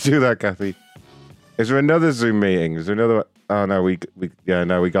did you do that, Kathy? Is there another Zoom meeting? Is there another? Oh no, we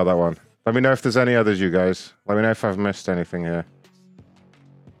got that one. Let me know if there's any others, you guys. Let me know if I've missed anything here.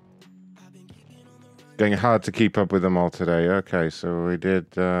 Getting hard to keep up with them all today. Okay, so we did.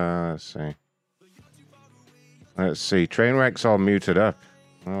 Let's see. Trainwreck's all muted up.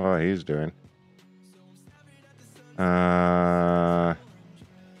 Oh, what he's doing.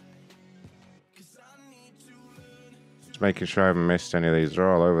 Just making sure I haven't missed any of these. They're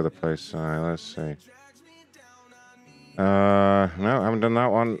all over the place. All right, let's see. No, I haven't done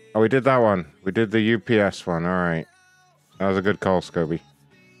that one. Oh, we did that one. We did the UPS one. All right. That was a good call, Scoby.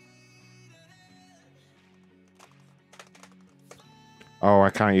 Oh,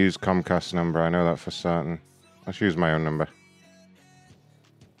 I can't use Comcast number. I know that for certain. Let's use my own number.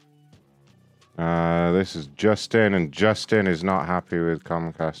 This is Justin, and Justin is not happy with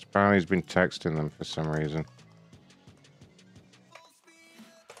Comcast. Apparently he's been texting them for some reason.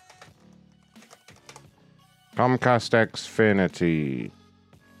 Comcast Xfinity.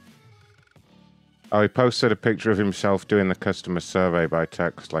 Oh, he posted a picture of himself doing the customer survey by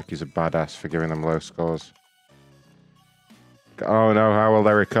text, like he's a badass for giving them low scores. Oh no, how will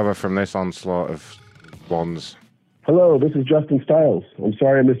they recover from this onslaught of ones? Hello, this is Justin Stiles. I'm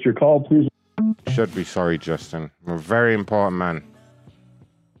sorry I missed your call. Please. Should be sorry, Justin. I'm a very important man.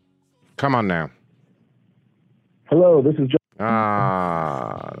 Come on now. Hello, this is Justin.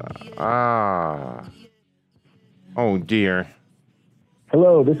 Oh dear.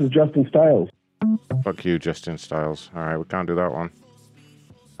 Hello, this is Justin Stiles. Fuck you, Justin Stiles. Alright, we can't do that one.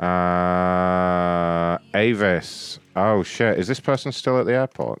 Avis. Oh shit, is this person still at the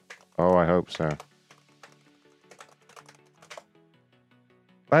airport? Oh, I hope so.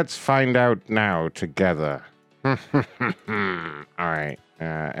 Let's find out now together. Alright,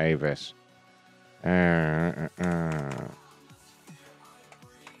 Avis.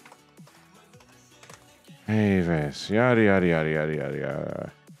 Avis. Yada, yada, yada, yada, yada,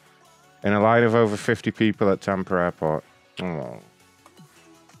 yada. In a line of over 50 people at Tampa Airport. Oh.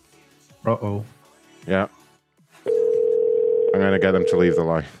 Uh-oh. Yeah. I'm going to get them to leave the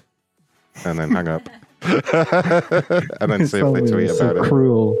line. And then hang up. And then see if they tweet about it.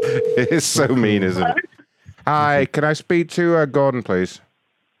 Cruel. It is so mean, isn't it? Hi, can I speak to Gordon, please?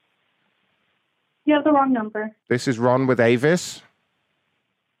 You have the wrong number. This is Ron with Avis.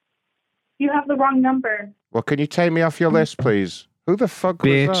 You have the wrong number. Well, can you take me off your list, please? Who the fuck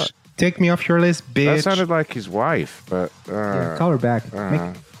was that? Take me off your list, bitch. That sounded like his wife, but... yeah, call her back.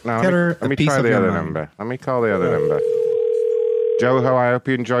 Let me try the other number. Let me call the other number. Joho, I hope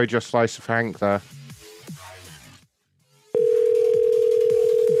you enjoyed your slice of Hank there.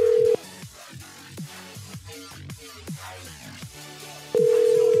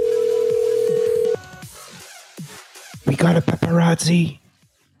 We got a paparazzi.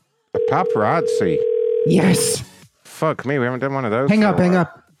 A paparazzi? Yes. Fuck me, we haven't done one of those. Hang up.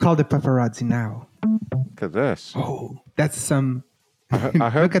 Call the paparazzi now. Look at this. Oh, that's some... I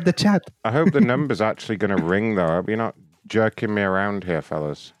hope, look at the chat. I hope the number's actually going to ring, though. I hope you're not jerking me around here,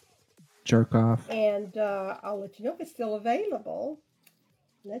 fellas. Jerk off. And I'll let you know if it's still available.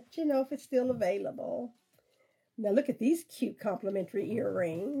 Now, look at these cute complimentary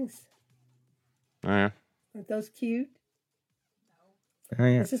earrings. Oh, yeah. Aren't those cute? Oh,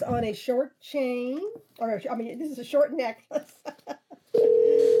 yeah. This is on a short chain. This is a short necklace.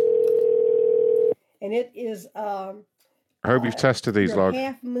 And it is... I hope you've tested these, Log. Log.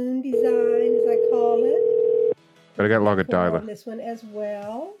 Half moon design, as I call it. Better get Log a dialer. On this one as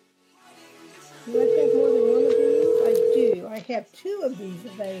well. Do I have more than one of these? I do. I have 2 of these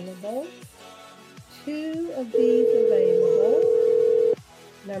available.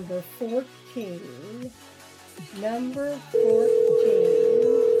 Number 14. Number 14.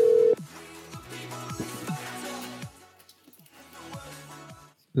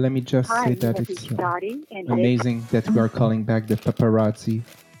 Let me just say that it's amazing that we are calling back the paparazzi.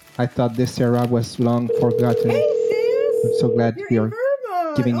 I thought this era was long forgotten. I'm so glad we are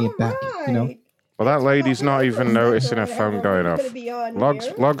giving it back, you know? Well, that lady's not even noticing her phone going off.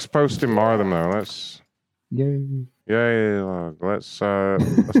 Log's posting more of them, though. Let's... Yay. Yay, Log. Let's call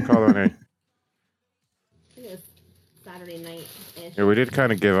her name. Saturday night. Yeah, we did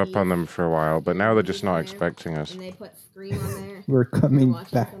kind of give up on them for a while, but now they're just not expecting us. And they put Scream on there. We're coming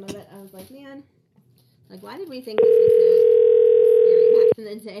back. Some of it. I was like, man, like, why did we think this was so scary back in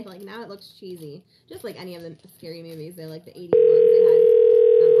the day? Like, now it looks cheesy. Just like any of the scary movies. They're like the 80s ones they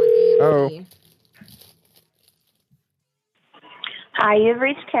had on AMC. Hi, you've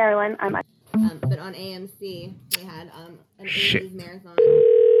reached Carolyn. But on AMC, they had an 80s marathon. They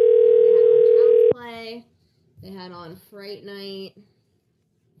had on Child's Play. They had on Fright Night.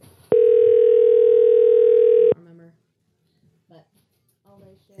 I don't remember. But all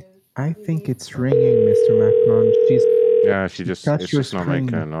those shows. I think it's ringing, Mr. Macron. It's just not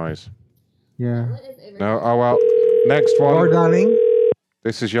making a noise. Yeah. No, oh well. Next one. Or, darling.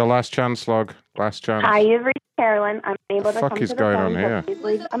 This is your last chance, Log. Last chance. Hi, you've reached Carolyn. I'm able to fuck come is to the going phone. on here? Please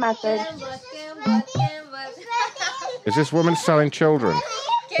leave a message. Is this woman selling children?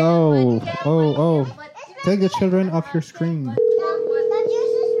 Oh. Take the children off your screen.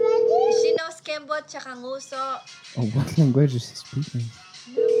 She knows Kembot tsaka nguso. Oh, what language is he speaking?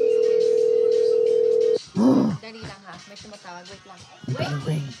 Dali lang ha. May tumatawag. Wait lang.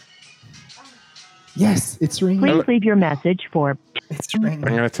 Ring. Yes, it's ringing. Please leave your message for... It's ringing.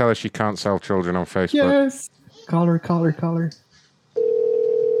 I'm going to tell her she can't sell children on Facebook. Yes. Call her. Okay.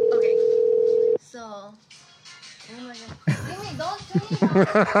 So... Oh my God.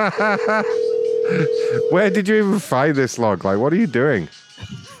 Where did you even find this log? Like, what are you doing?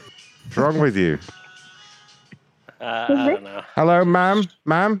 What's wrong with you? I don't know. Hello, ma'am?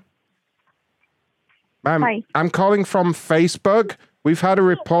 Ma'am? Hi. I'm calling from Facebook. We've had a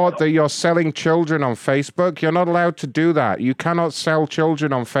report that you're selling children on Facebook. You're not allowed to do that. You cannot sell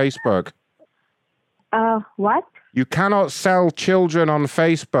children on Facebook. What? You cannot sell children on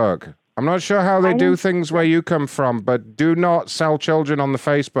Facebook. I'm not sure how they do things where you come from, but do not sell children on the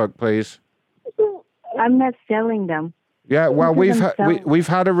Facebook, please. I'm not selling them. Yeah, well, Because we've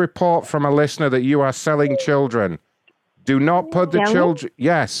had a report from a listener that you are selling children. Do not put the children...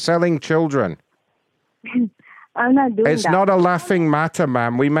 Yes, selling children. I'm not doing It's that. not a laughing matter,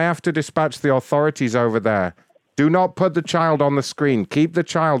 ma'am. We may have to dispatch the authorities over there. Do not put the child on the screen. Keep the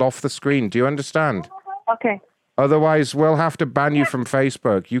child off the screen. Do you understand? Okay. Otherwise, we'll have to ban you from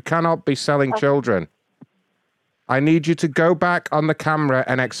Facebook. You cannot be selling children. I need you to go back on the camera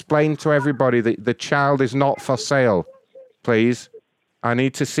and explain to everybody that the child is not for sale, please. I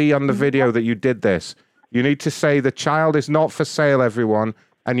need to see on the video that you did this. You need to say the child is not for sale, everyone,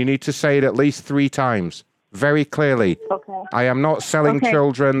 and you need to say it at least 3 times, very clearly. Okay. I am not selling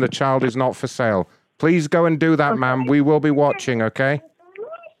children. The child is not for sale. Please go and do that, ma'am. We will be watching, okay?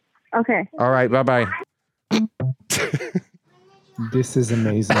 Okay. All right, bye-bye. This is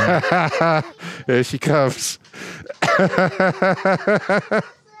amazing. Here she comes.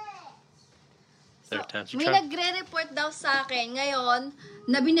 May nagre-report daw sa akin ngayon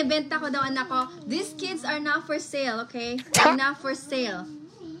na binibenta ko daw anak ko. These kids are not for sale, okay? They're not for sale.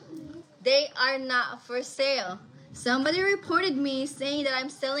 They are not for sale. Somebody reported me saying that I'm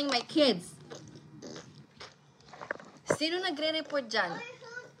selling my kids. Sino nagre-report dyan?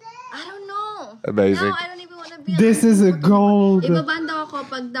 I don't know. Amazing. No, I don't even want to be This is a gold. Ibaban daw ako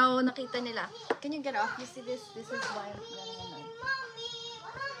pag daw nakita nila. Can you get off? You see this? This is why I'm getting annoyed.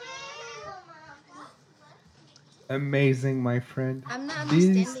 Amazing, my friend. I'm not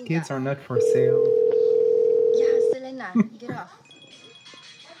These understanding kids that. are not for sale. Yeah, sila na. Get off.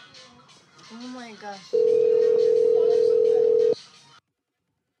 Oh my gosh.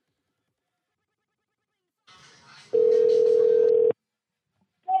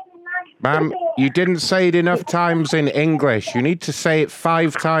 Ma'am, you didn't say it enough times in English. You need to say it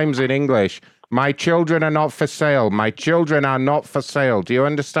 5 times in English. My children are not for sale. My children are not for sale. Do you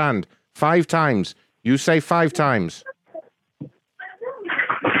understand? 5 times. You say 5 times.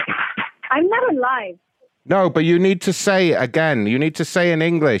 I'm not alive. No, but you need to say it again. You need to say in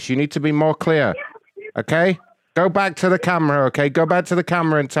English. You need to be more clear. Okay? Go back to the camera, okay? Go back to the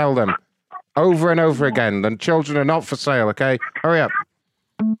camera and tell them over and over again. The children are not for sale, okay? Hurry up.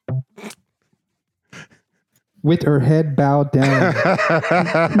 With her head bowed down.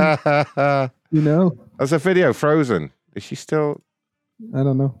 You know? There's a video frozen. Is she still... I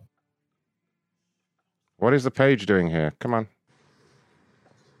don't know. What is the page doing here? Come on.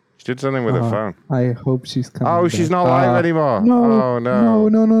 She did something with her phone. I hope she's coming Oh, back. she's not live anymore. No, Oh, no.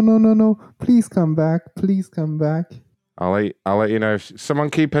 No. Please come back. Please come back. I'll let you know.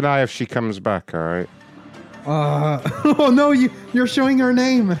 Someone keep an eye if she comes back, all right? Oh, no, you're showing her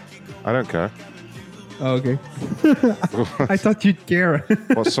name. I don't care. Oh, okay. I thought you'd care.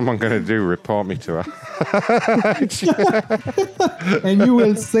 What's someone going to do? Report me to her? And you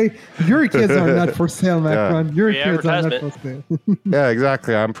will say, your kids are not for sale, Macron. Yeah. Your kids are not for sale. Yeah,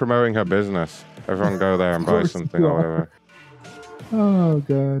 exactly. I'm promoting her business. Everyone go there and buy something or whatever. Oh,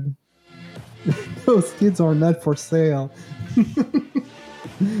 God. Those kids are not for sale.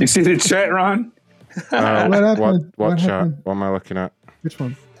 You see the chat, Ron? What happened? What chat? happened? What am I looking at? Which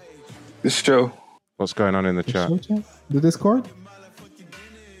one? This show. What's going on in the chat? The Discord?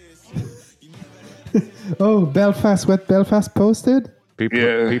 Oh, Belfast. What Belfast posted?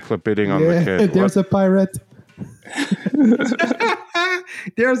 People are bidding on the kid. There's a pirate.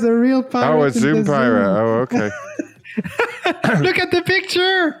 There's a real pirate. Oh, a Zoom pirate. Oh, okay. Look at the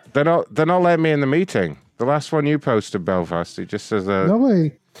picture. They're not letting me in the meeting. The last one you posted, Belfast, it just says No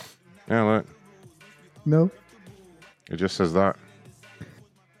way. Yeah, look. No. It just says that.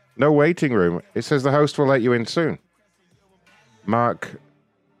 No waiting room. It says the host will let you in soon. Mark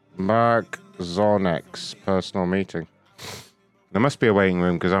Mark Zornek's personal meeting. There must be a waiting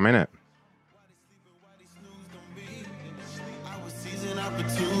room because I'm in it.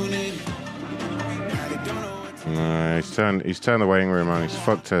 No, he's turned the waiting room on. He's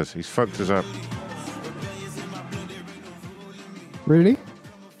fucked us. He's fucked us up. Really?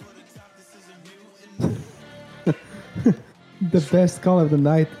 The best call of the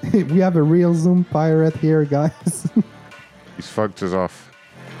night. We have a real Zoom pirate here, guys. He's fucked us off.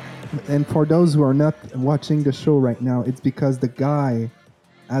 And for those who are not watching the show right now, it's because the guy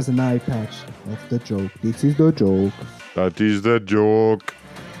has an eye patch. That's the joke. This is the joke. That is the joke.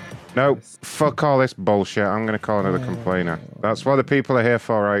 No, fuck all this bullshit. I'm going to call another complainer. That's what the people are here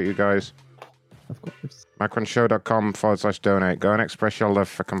for, right, you guys? Of course. Macronshow.com/donate. Go and express your love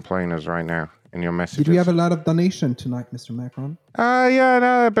for complainers right now in your messages. Did we have a lot of donation tonight, Mr. Macron? Yeah,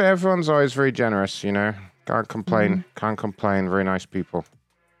 no, but everyone's always very generous, you know. Can't complain. Can't complain. Very nice people.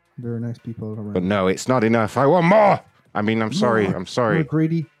 Very nice people around. But no, it's not enough. I want more. I mean, I'm sorry. I'm sorry. You're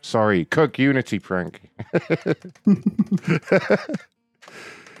greedy. Sorry. Cook Unity prank.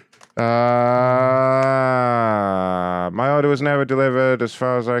 My order was never delivered. As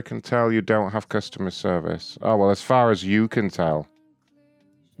far as I can tell, you don't have customer service. Oh, well, as far as you can tell.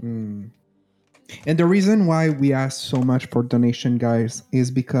 And the reason why we ask so much for donation, guys,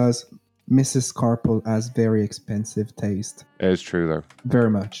 is because Mrs. Carpel has very expensive taste. It is true, though. Very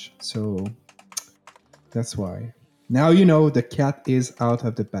much. So that's why. Now you know the cat is out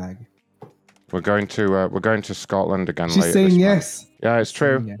of the bag. We're going to Scotland again She's later. saying this yes. month. Yeah, it's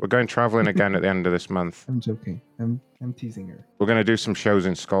true. Yes. We're going traveling again at the end of this month. I'm joking. I'm teasing her. We're going to do some shows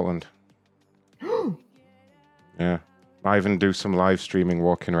in Scotland. Yeah. Might even do some live streaming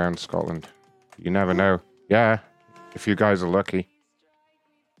walking around Scotland. You never know. Yeah. If you guys are lucky.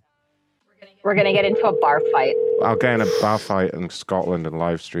 We're going to get into a bar fight. I'll get in a bar fight in Scotland and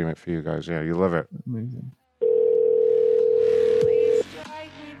live stream it for you guys. Yeah, you love it. Amazing.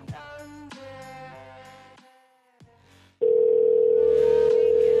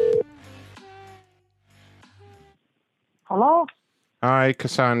 Hello? Hi,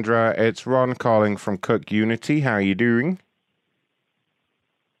 Cassandra. It's Ron calling from Cook Unity. How are you doing?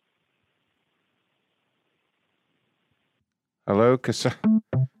 Hello, Cassandra.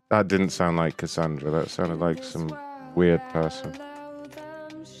 That didn't sound like Cassandra. That sounded like some weird person.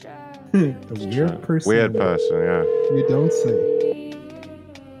 A weird person? Weird person, yeah. You don't say.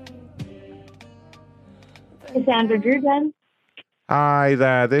 Cassandra Druden. Hi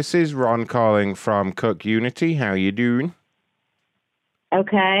there. This is Ron calling from Cook Unity. How are you doing?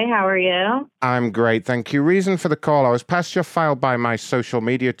 Okay, how are you? I'm great, thank you. Reason for the call, I was passed your file by my social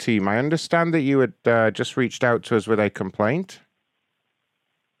media team. I understand that you had just reached out to us with a complaint.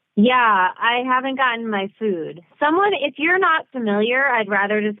 Yeah, I haven't gotten my food. Someone, if you're not familiar, I'd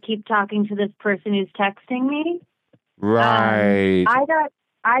rather just keep talking to this person who's texting me. Right. I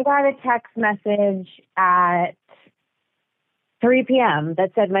got a text message at 3 p.m.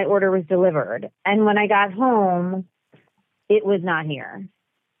 that said my order was delivered. And when I got home, it was not here.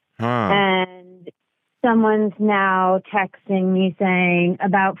 And someone's now texting me saying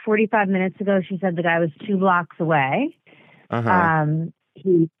about 45 minutes ago, she said the guy was 2 blocks away.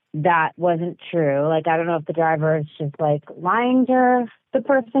 That wasn't true. Like, I don't know if the driver is just like lying to the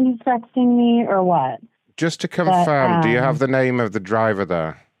person who's texting me or what. Just to confirm, do you have the name of the driver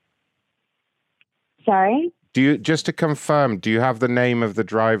there? Sorry? Just to confirm, do you have the name of the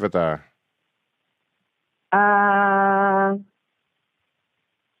driver there? I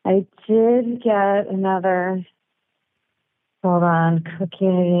did get another. Hold on, Cook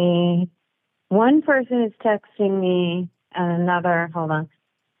Unity. One person is texting me, and another. Hold on.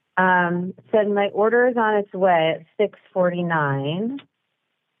 Said my order is on its way at 6:49.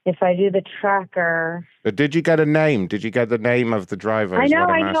 If I do the tracker. But did you get a name? Did you get the name of the driver? I know.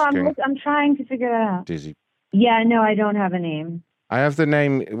 I'm trying to figure that out. Dizzy. Yeah, no, I don't have a name. I have the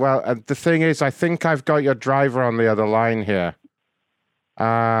name. Well, the thing is, I think I've got your driver on the other line here.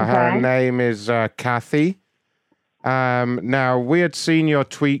 Her name is Kathy. Now, we had seen your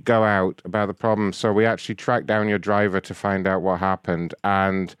tweet go out about the problem, so we actually tracked down your driver to find out what happened.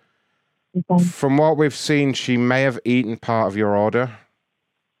 And from what we've seen, she may have eaten part of your order.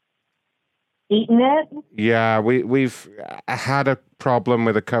 Eaten it? Yeah, we've had a problem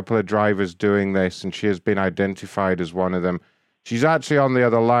with a couple of drivers doing this, and she has been identified as one of them. She's actually on the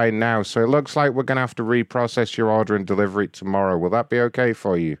other line now, so it looks like we're going to have to reprocess your order and deliver it tomorrow. Will that be okay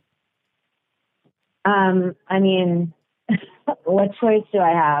for you? I mean, what choice do I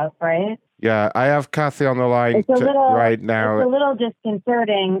have, right? Yeah, I have Kathy on the line right now. It's a little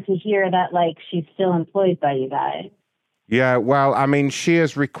disconcerting to hear that, like, she's still employed by you guys. Yeah, well, I mean, she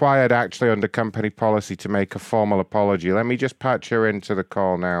is required actually under company policy to make a formal apology. Let me just patch her into the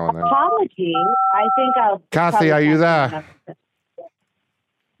call now. And then... Apology? I think I'll... Kathy, are you there?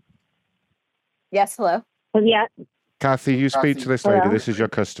 Yes, hello. Yeah. Kathy, you speak to this lady. Hello? This is your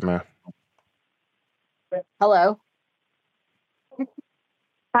customer. Hello.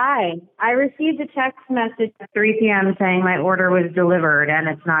 Hi. I received a text message at 3 p.m. saying my order was delivered and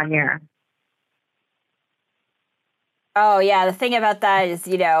it's not here. Oh, yeah. The thing about that is,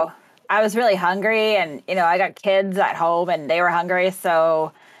 I was really hungry and, I got kids at home and they were hungry.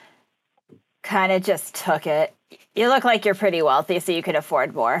 So kind of just took it. You look like you're pretty wealthy, so you could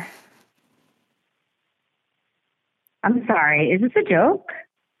afford more. I'm sorry. Is this a joke?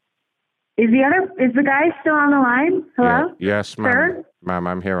 Is the guy still on the line? Hello? Yeah. Yes, ma'am. Sir? Ma'am,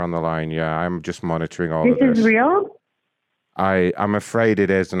 I'm here on the line. Yeah, I'm just monitoring all of This this. is real? I'm afraid it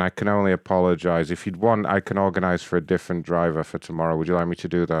is, and I can only apologize. If you'd want, I can organize for a different driver for tomorrow. Would you like me to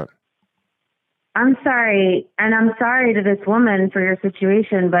do that? I'm sorry, and I'm sorry to this woman for your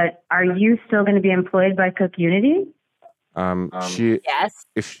situation, but are you still going to be employed by Cook Unity? Yes.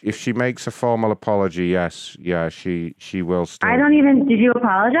 If she makes a formal apology, yes, yeah, she will still. Did you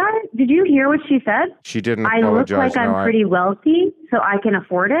apologize? Did you hear what she said? She didn't I apologize. look like I'm pretty wealthy, so I can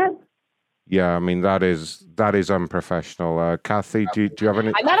afford it. Yeah, I mean that is unprofessional. Kathy, do you have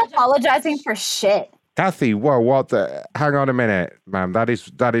any? I'm not apologizing for shit. Kathy, whoa, what the? Hang on a minute, ma'am. That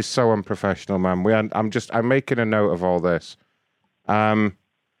is so unprofessional, ma'am. I'm making a note of all this.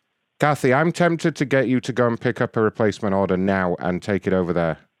 Kathy, I'm tempted to get you to go and pick up a replacement order now and take it over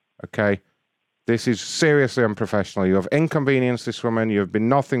there. Okay, this is seriously unprofessional. You have inconvenienced this woman. You have been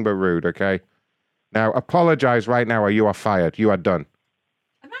nothing but rude. Okay, now apologize right now, or you are fired. You are done.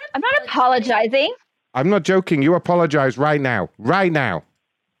 I'm not apologizing. I'm not joking. You apologize right now. Right now.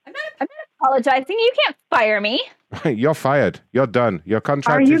 I'm not apologizing. You can't fire me. You're fired. You're done. Your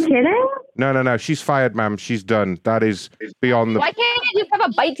contract Are you kidding? No. She's fired, ma'am. She's done. That is beyond the... Why can't you have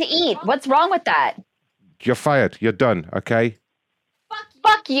a bite to eat? What's wrong with that? You're fired. You're done, okay?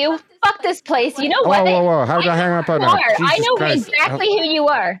 Fuck you. Fuck this place. You know what? Whoa. How do I hang up on her? I know exactly who you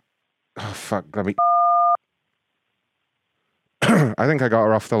are. Oh, fuck. Let me... I think I got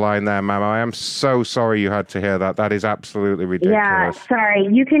her off the line there, ma'am. I am so sorry you had to hear that. That is absolutely ridiculous. Yeah, sorry.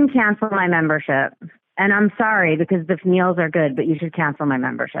 You can cancel my membership. And I'm sorry because the meals are good, but you should cancel my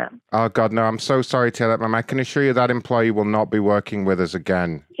membership. Oh, God, no. I'm so sorry to hear that, ma'am. I can assure you that employee will not be working with us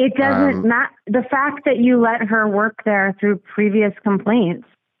again. It doesn't matter. The fact that you let her work there through previous complaints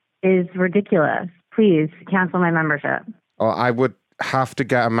is ridiculous. Please cancel my membership. Oh, I would have to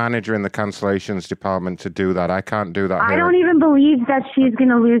get a manager in the cancellations department to do that. I can't do that here. I don't even believe that she's going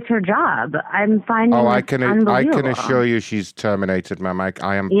to lose her job. I'm finding I can assure you she's terminated, ma'am.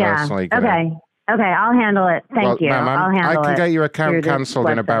 I am personally going to... Okay, I'll handle it. Thank you. Ma'am, I'll handle it. I can get your account cancelled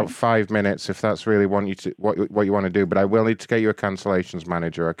in about 5 minutes if that's really what you want to do, but I will need to get you a cancellations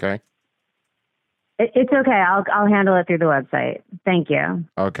manager, okay? It's okay. I'll handle it through the website. Thank you.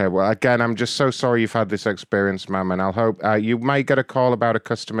 Okay, well, again, I'm just so sorry you've had this experience, ma'am, and I'll hope you might get a call about a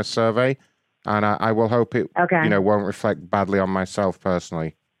customer survey, and I will hope it won't reflect badly on myself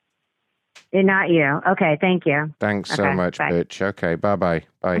personally. Not you. Okay, thank you. Thanks so much, bye. bitch. Okay, bye-bye.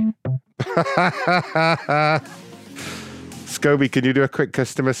 Bye. Scoby, can you do a quick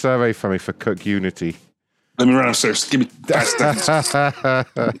customer survey for me for Cook Unity? Let me run upstairs. Give me 5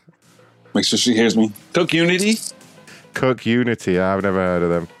 seconds. Make sure she hears me. Cook Unity? Cook Unity. I've never heard of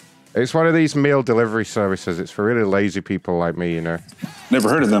them. It's one of these meal delivery services. It's for really lazy people like me, you know. Never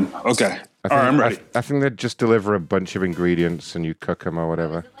heard of them. Okay. All right, I'm ready. I think they just deliver a bunch of ingredients and you cook them or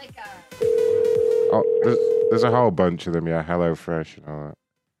whatever. Oh, there's a whole bunch of them, yeah. Hello Fresh and all that.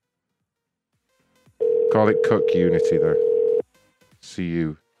 Call it Cook Unity, though. See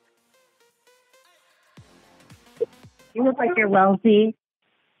you. You look like you're wealthy.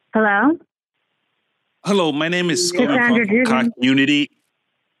 Hello? Hello, my name is Scoby. I'm calling from Cook Unity.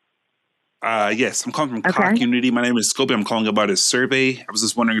 Yes, I'm calling from Cook Unity. My name is Scoby. I'm calling about a survey. I was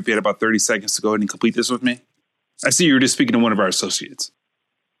just wondering if you had about 30 seconds to go ahead and complete this with me. I see you were just speaking to one of our associates.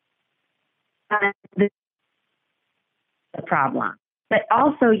 The problem. But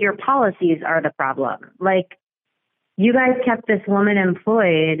also your policies are the problem. Like, you guys kept this woman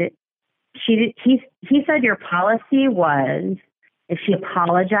employed. He said your policy was if she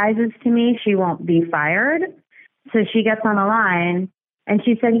apologizes to me, she won't be fired. So she gets on the line and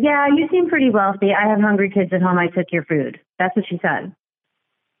she said, yeah, you seem pretty wealthy. I have hungry kids at home. I took your food. That's what she said.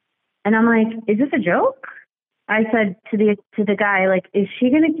 And I'm like, is this a joke? I said to the guy, like, is she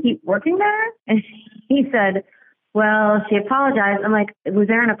going to keep working there? And he said, well, she apologized. I'm like, was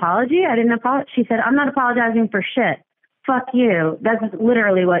there an apology? I didn't apologize. She said, I'm not apologizing for shit. fuck you. That's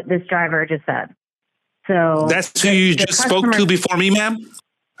literally what this driver just said. So that's who you just spoke to before me, ma'am?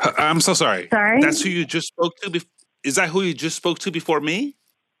 I'm so sorry. Sorry? That's who you just spoke to. Is that who you just spoke to before me?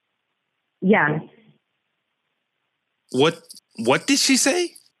 Yes. What did she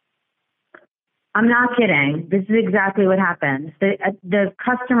say? I'm not kidding. This is exactly what happened. The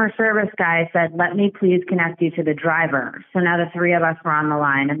customer service guy said, let me please connect you to the driver. So now the three of us were on the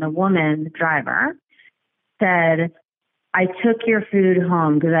line, and the woman, the driver, said, I took your food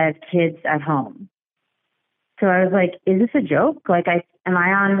home because I have kids at home. So I was like, is this a joke? Like, am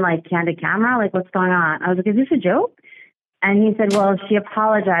I on like candid camera? Like, what's going on? I was like, is this a joke? And he said, well, she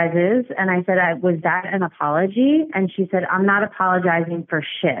apologizes. And I said, was that an apology? And she said, I'm not apologizing for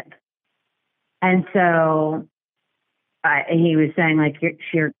shit. And so he was saying, like,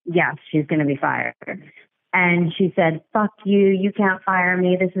 yes, she's going to be fired. And she said, fuck you. You can't fire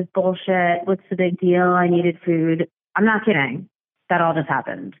me. This is bullshit. What's the big deal? I needed food. I'm not kidding. That all just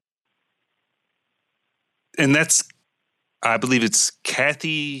happened. And that's, I believe it's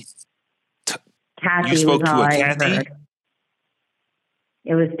Kathy. Kathy you spoke was to all a I Kathy? heard.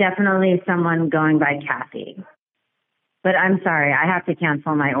 It was definitely someone going by Kathy. But I'm sorry, I have to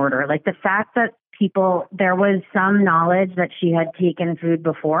cancel my order. Like the fact that there was some knowledge that she had taken food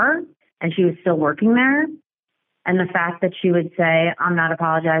before and she was still working there. And the fact that she would say, I'm not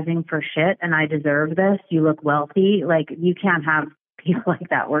apologizing for shit and I deserve this. You look wealthy. Like you can't have people like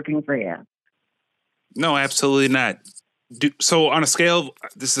that working for you. No, absolutely not. So on a scale,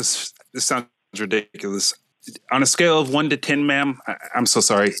 this sounds ridiculous. On a scale of 1 to 10, ma'am, I'm so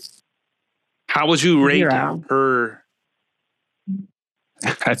sorry. How would you rate 0. her?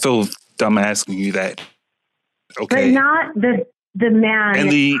 I feel dumb asking you that. Okay. But not the man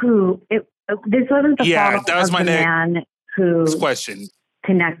And this wasn't the fault that was of my the man who question.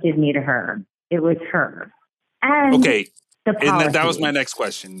 Connected me to her. It was her. And okay. The policy. And that was my next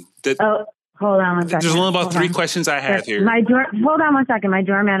question. Hold on one second. There's only about 3 questions I have here. Hold on one second. My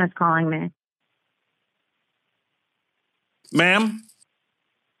doorman is calling me. Ma'am?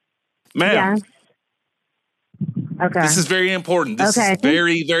 Yes. Okay. This is very important. This is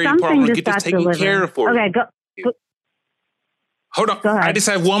very, very Something important. We'll just get this got taken delivered. care of for you. Okay, go. Hold on. Go ahead. I just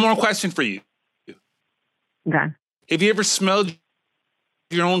have one more question for you. Okay. Have you ever smelled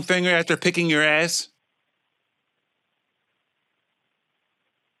your own finger after picking your ass?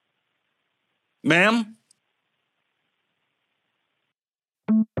 Ma'am?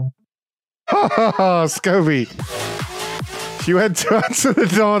 Oh, Scoby. She went to answer the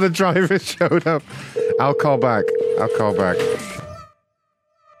door, the driver showed up. I'll call back.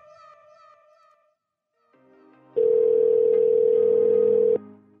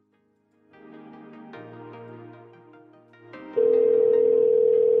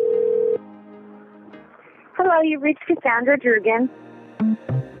 Hello, you've reached Cassandra Durgan.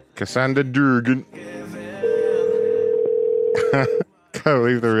 Cassandra Durgan. Can't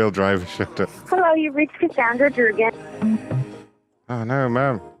believe the real driver showed up. Hello, you've reached Cassandra Durgan. Oh no,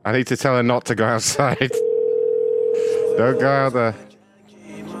 ma'am. I need to tell her not to go outside. Don't go out there.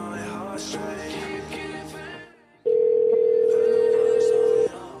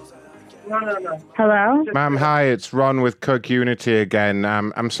 Hello? Ma'am, hi, it's Ron with Cook Unity again.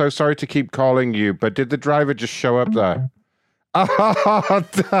 I'm so sorry to keep calling you, but did the driver just show up there? Oh,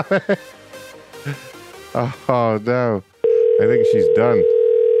 damn it. Oh, no. I think she's done.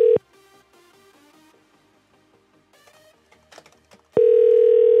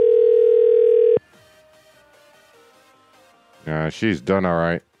 Yeah, she's done all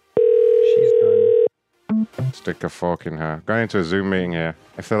right. She's done. Stick a fork in her. Going into a Zoom meeting here.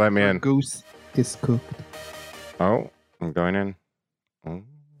 If they let me in. Goose is cooked. Oh, I'm going in. Oh.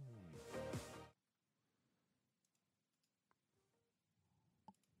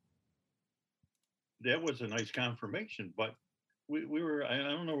 That was a nice confirmation, but we were, I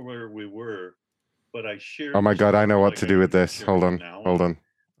don't know where we were, but I shared. Oh my God, I know what to do with this. share Hold it on, now. hold on.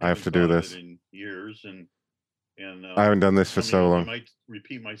 I have to do Haven't this. thought of it in years, and I haven't done this for so I long. might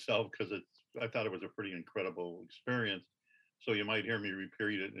repeat myself because I thought it was a pretty incredible experience. So you might hear me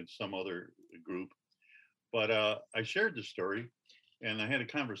repeat it in some other group. But I shared the story, and I had a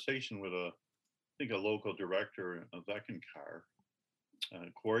conversation with I think a local director of Eckankar,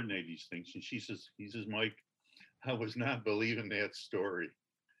 coordinate these things, and he says, Mike, I was not believing that story.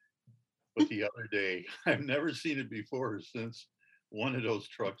 But the other day, I've never seen it before or since one of those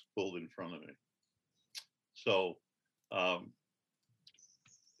trucks pulled in front of me. So that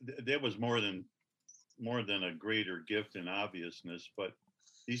was more than a greater gift and obviousness, but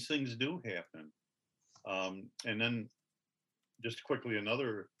these things do happen. And then just quickly,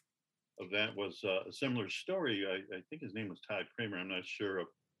 another event was a similar story. I think his name was Todd Kramer. I'm not sure, of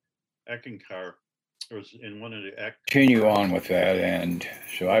Eckankar. It was in one of the continue on with that, and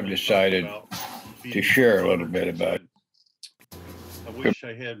so I've decided to share a little bit about it. I wish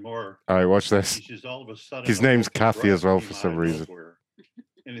I had more. All right, watch this. Just all of a sudden, His name's Kathy as well for some reason.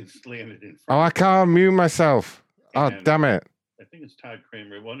 And it's landed in front. Oh, I can't mute myself. Oh, damn it. I think it's Todd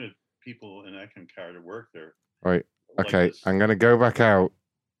Kramer, one of the people in Eckankar to work there. Right. Okay, I'm going to go back out.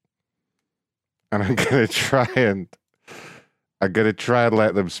 And I'm going to try and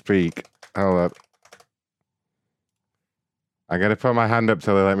let them speak. Hold on. I'm going to put my hand up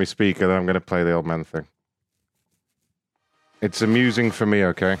till they let me speak, and then I'm going to play the old man thing. It's amusing for me,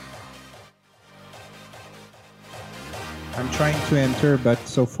 okay? I'm trying to enter, but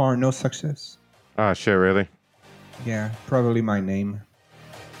so far no success. Ah, shit, really? Yeah, probably my name.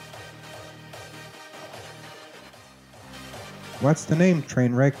 What's the name,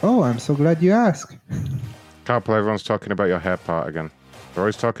 Trainwreck? Oh, I'm so glad you asked. Couple, everyone's talking about your hair part again. They're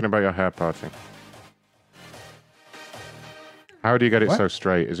always talking about your hair parting. How do you get it so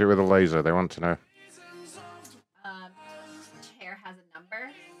straight? Is it with a laser? They want to know. Hair has a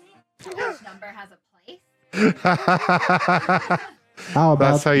number. Each number has a place. How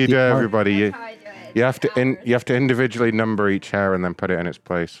about That's how you do it, everybody. That's how I do it. You have to individually number each hair and then put it in its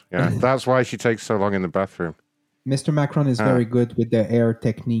place. Yeah, that's why she takes so long in the bathroom. Mr. Macron is very good with the hair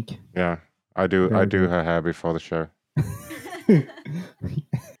technique. Yeah, I do her hair before the show.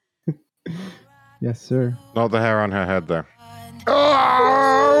 Yes, sir. Not the hair on her head, though.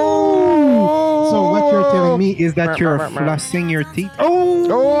 Oh! So what you're telling me is that you're flossing your teeth? Clear.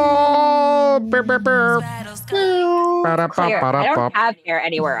 I don't have hair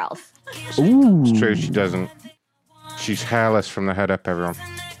anywhere else. Ooh. It's true, she doesn't. She's hairless from the head up, everyone.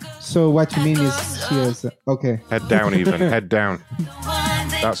 So what you mean is she is... Okay. Head down even. Head down.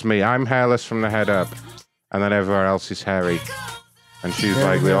 That's me. I'm hairless from the head up. And then everywhere else is hairy. And she's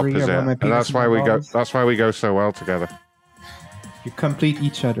like the opposite. And that's why we go so well together. You complete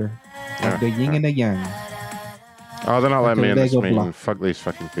each other. Like the yin and the yang. Oh, they're not letting me in this Lego meeting. block. Fuck these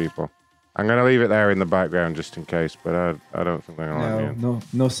fucking people. I'm going to leave it there in the background just in case, but I don't think they're going to let me in.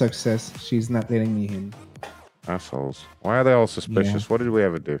 No success. She's not letting me in. Assholes. Why are they all suspicious? Yeah. What did we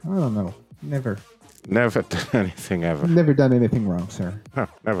ever do? I don't know. Never. Never done anything ever. Never done anything wrong, sir. No,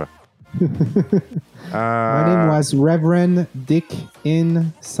 never. My name was Reverend Dick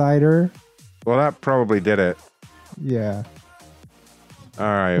Insider. Well, that probably did it. Yeah. All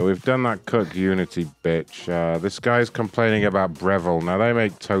right, we've done that Cook Unity bitch. This guy's complaining about Breville. Now, they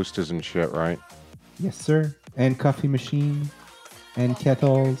make toasters and shit, right? Yes, sir. And coffee machine. And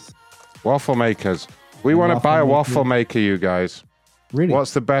kettles. Waffle makers. We want to buy a waffle maker, you guys. Really?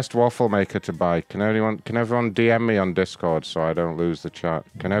 What's the best waffle maker to buy? Can everyone DM me on Discord so I don't lose the chat?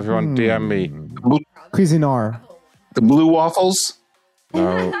 Can everyone DM me? Cuisinart. The blue waffles?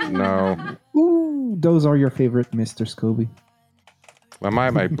 No. Ooh, those are your favorite, Mr. Scoby. I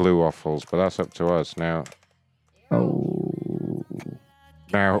might make blue waffles, but that's up to us now. Oh.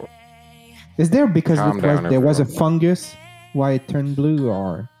 Now. Is there because there was a everyone. fungus why it turned blue,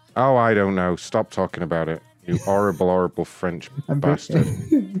 or? Oh, I don't know. Stop talking about it. You horrible, horrible French bastard.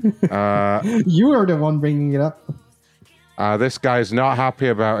 You are the one bringing it up. This guy's not happy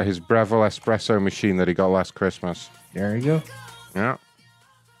about his Breville espresso machine that he got last Christmas. There you go. Yeah.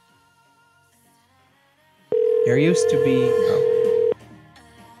 There used to be...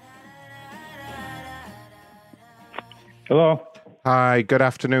 Hello. Hi, good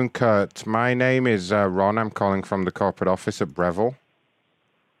afternoon, Kurt. My name is Ron. I'm calling from the corporate office at Breville.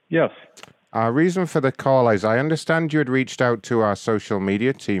 Yes. Reason for the call is I understand you had reached out to our social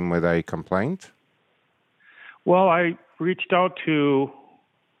media team with a complaint. Well, I reached out to...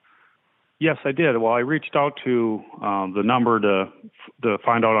 Yes, I did. Well, I reached out to the number to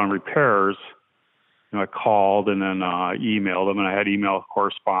find out on repairs. You know, I called and then emailed them, and I had email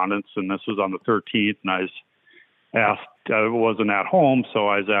correspondence, and this was on the 13th, and I was asked, I wasn't at home, so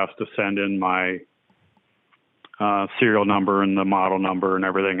I was asked to send in my serial number and the model number and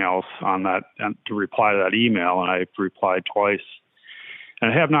everything else on that, and to reply to that email, and I replied twice.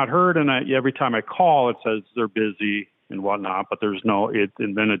 And I have not heard, and every time I call, it says they're busy and whatnot, but there's no,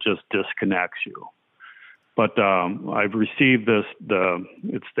 and then it just disconnects you. But I've received it's the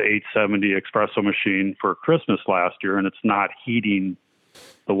 870 espresso machine for Christmas last year, and it's not heating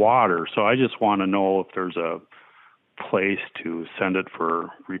the water. So I just want to know if there's a place to send it for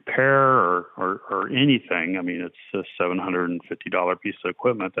repair or anything. I mean, it's a $750 piece of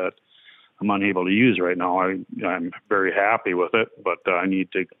equipment that I'm unable to use right now. I'm very happy with it, but I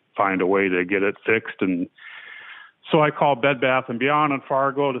need to find a way to get it fixed and So I called Bed Bath & Beyond in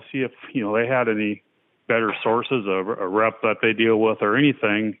Fargo to see if, they had any better sources of a rep that they deal with or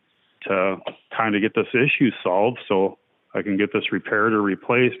anything to kind of get this issue solved so I can get this repaired or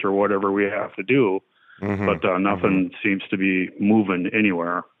replaced or whatever we have to do. But nothing seems to be moving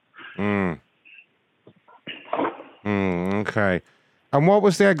anywhere. Okay. And what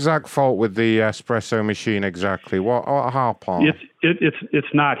was the exact fault with the espresso machine exactly? What part?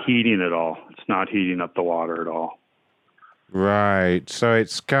 It's not heating at all. It's not heating up the water at all. Right. So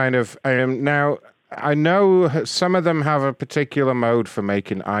it's kind of now. I know some of them have a particular mode for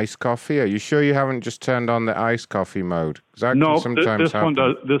making iced coffee. Are you sure you haven't just turned on the iced coffee mode? That No, can sometimes this happen. one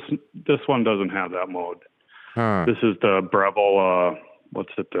does. This one doesn't have that mode. Huh. This is the Breville.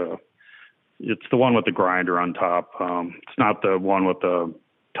 What's it? It's the one with the grinder on top. It's not the one with the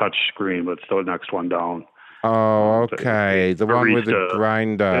touch screen, but it's the next one down. Oh, okay. The one with the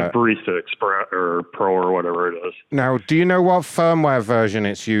grinder. Barista Express or Pro or whatever it is. Now, do you know what firmware version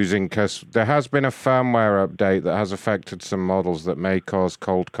it's using? Because there has been a firmware update that has affected some models that may cause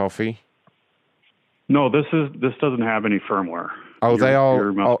cold coffee. No, this doesn't have any firmware. Oh,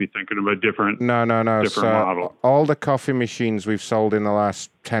 You must be thinking of a different. No. Different model. All the coffee machines we've sold in the last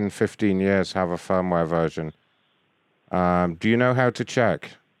 10, 15 years have a firmware version. Do you know how to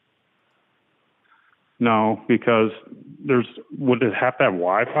check? No, because would it have to have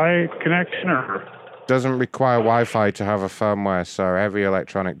Wi-Fi connection or? Doesn't require Wi-Fi to have a firmware, so every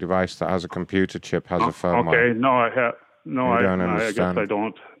electronic device that has a computer chip has a firmware. Okay, no, I guess understand. I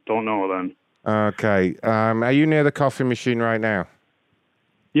don't know then. Okay, are you near the coffee machine right now?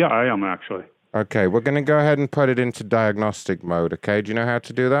 Yeah, I am actually. Okay, we're going to go ahead and put it into diagnostic mode, okay? Do you know how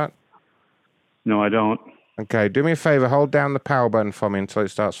to do that? No, I don't. Okay, do me a favor, hold down the power button for me until it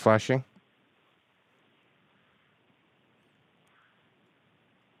starts flashing.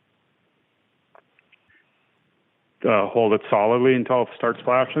 Hold it solidly until it starts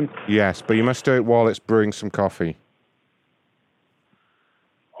flashing? Yes, but you must do it while it's brewing some coffee.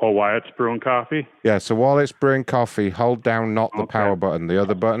 Oh, while it's brewing coffee? Yeah, so while it's brewing coffee, hold down not the power button, the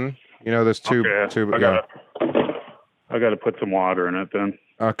other button. There's two. I got to put some water in it then.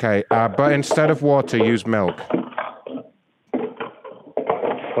 Okay, but instead of water, use milk.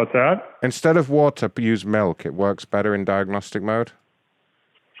 What's that? Instead of water, use milk. It works better in diagnostic mode.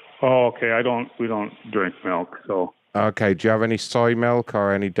 Oh, okay. We don't drink milk, so. Okay, do you have any soy milk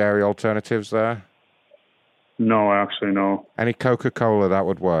or any dairy alternatives there? No, actually, no. Any Coca-Cola, that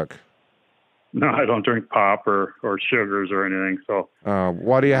would work. No, I don't drink pop or sugars or anything, so.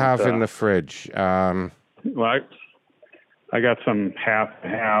 What do you have in the fridge? Well, I got some half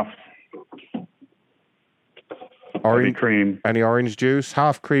orange cream. Any orange juice?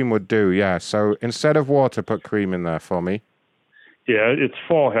 Half cream would do, yeah. So instead of water, put cream in there for me. Yeah, it's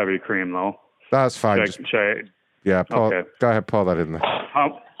full heavy cream, though. That's fine. Okay. Go ahead, pour that in there.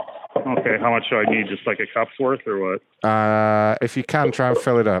 Okay, how much do I need? Just like a cup's worth or what? If you can, try and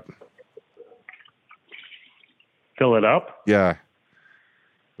fill it up. Fill it up? Yeah.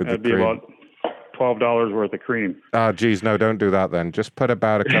 That'd be about $12 worth of cream. Oh, geez, no, don't do that then. Just put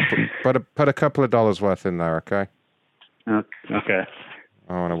about a couple, put a couple of dollars worth in there, okay? Okay.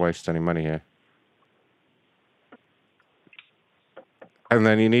 I don't want to waste any money here. And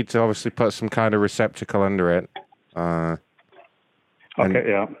then you need to obviously put some kind of receptacle under it. Yeah.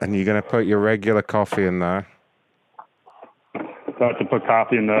 And you're going to put your regular coffee in there. So I have to put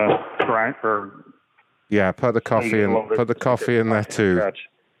coffee in the grind or? Yeah, put the coffee in. Put the coffee in there too.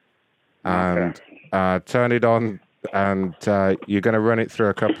 And turn it on. And you're going to run it through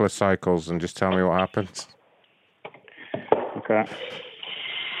a couple of cycles and just tell me what happens. Okay.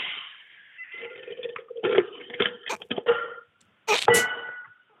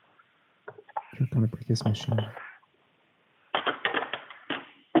 You're gonna break his machine.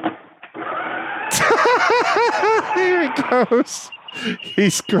 Here he goes.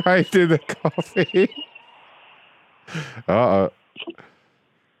 He's grinding the coffee. Uh-oh.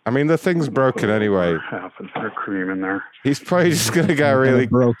 I mean, the thing's broken anyway. Half of their cream in there. He's probably just going to go really...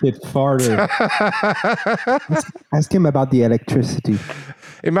 broke it farther. Ask him about the electricity.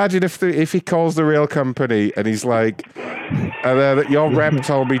 Imagine if he calls the real company and he's like, your rep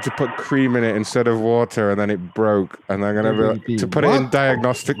told me to put cream in it instead of water and then it broke. And they're going to put it in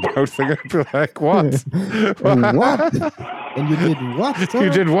diagnostic mode. They're going to be like, what? What? And you did what?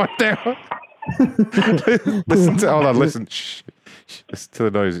 You did what now? Hold on, listen. Shh. Listen to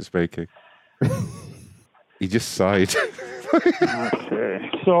the noise it's making. He just sighed.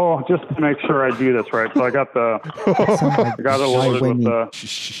 Okay, so just to make sure I do this right, so I got it loaded with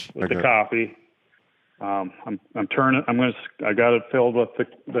the coffee. I got it filled with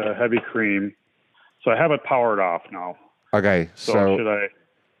the heavy cream. So I have it powered off now. Okay, So should I?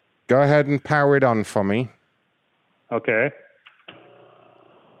 Go ahead and power it on for me. Okay.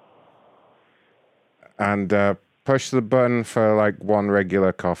 And push the button for like one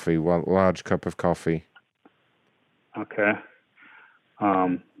regular coffee, one large cup of coffee. Okay.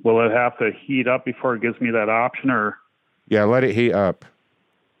 Will it have to heat up before it gives me that option, or? Yeah, let it heat up.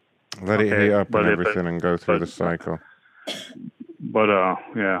 Let it heat up and if everything and go through the cycle. But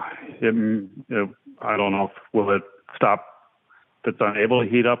yeah, I don't know. Will it stop? If it's unable to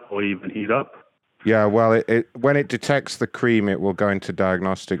heat up, will it even heat up? Yeah, well, when it detects the cream, it will go into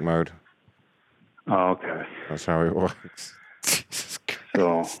diagnostic mode. Oh, okay. That's how it works. Jesus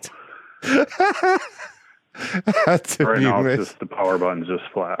Christ. So right now, it's just the power button's just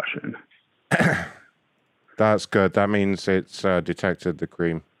flashing. That's good. That means it's detected the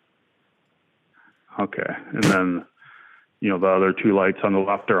cream. Okay, and then the other two lights on the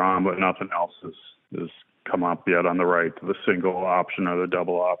left are on, but nothing else is come up yet on the right, the single option or the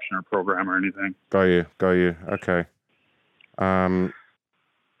double option or program or anything. Got you. Okay.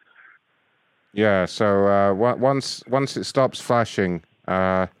 Yeah. So once it stops flashing,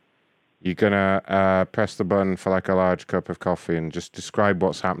 you're gonna press the button for like a large cup of coffee and just describe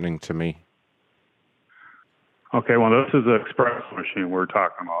what's happening to me. Okay. Well, this is the espresso machine we're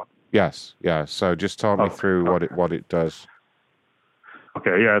talking about. Yes. Yeah. So just talk me through what it does.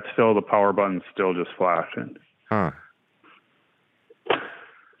 Okay. Yeah. It's still the power button's still just flashing. Huh.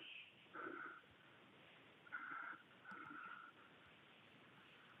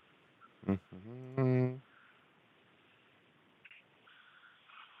 Mm-hmm.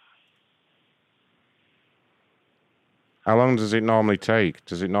 How long does it normally take?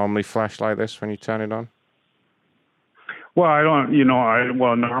 Does it normally flash like this when you turn it on? Well, I don't.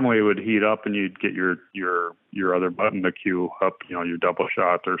 Well, normally it would heat up, and you'd get your other button to queue up. Your double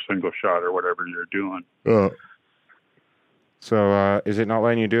shot or single shot or whatever you're doing. So is it not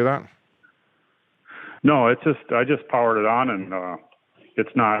letting you do that? No, I just powered it on, and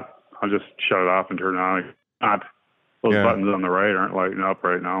it's not. I'll just shut it off and turn it on. Those buttons on the right aren't lighting up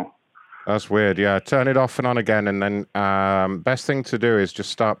right now. That's weird. Yeah, turn it off and on again, and then best thing to do is just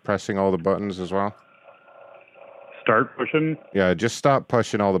start pressing all the buttons as well. Start pushing? Yeah, just start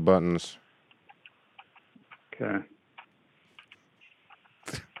pushing all the buttons. Okay.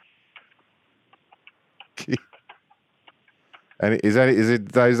 And is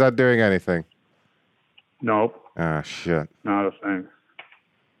that doing anything? Nope. Ah, shit. Not a thing.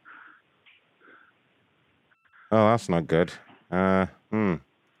 Oh, that's not good.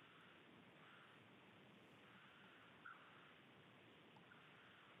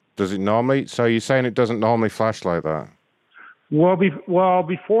 Does it normally? So you're saying it doesn't normally flash like that? Well,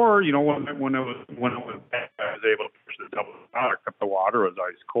 before when it was bad, I was able to push the double shot, except the water was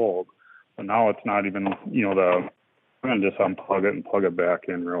ice cold. But now it's not even. I'm gonna just unplug it and plug it back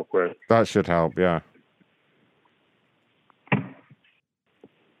in real quick. That should help. Yeah.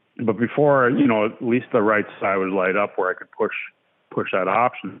 But before, at least the right side would light up where I could push that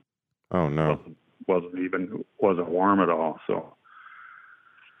option. Oh no. Wasn't warm at all. So.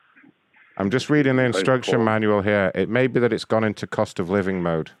 I'm just reading the instruction manual here. It may be that it's gone into cost of living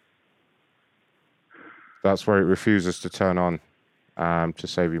mode. That's where it refuses to turn on to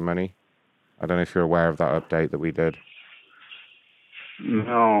save you money. I don't know if you're aware of that update that we did.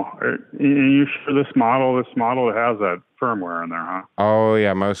 No. Are you sure this model has that firmware in there, huh? Oh,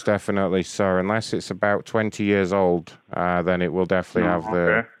 yeah, most definitely. So unless it's about 20 years old, then it will definitely have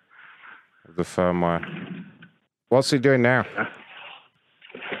the firmware. What's it doing now?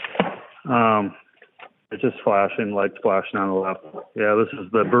 It's just flashing, lights flashing on the left. Yeah, this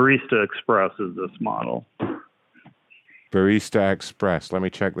is the Barista Express is this model. Barista Express. Let me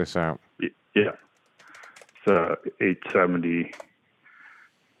check this out. Yeah. It's 870.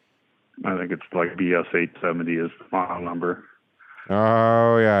 I think it's like BS 870 is the model number.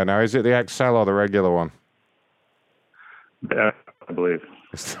 Oh, yeah. Now, is it the XL or the regular one? Yeah, I believe.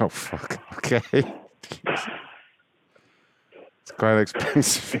 Oh, fuck. Okay. It's quite an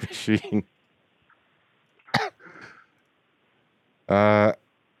expensive machine.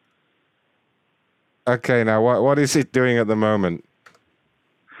 Okay, now what is it doing at the moment?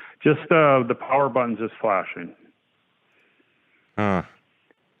 Just the power button's just flashing. Huh.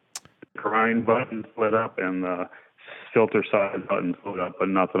 The grind button's lit up and the filter side button's lit up, but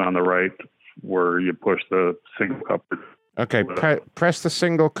nothing on the right where you push the single cup. Okay, press the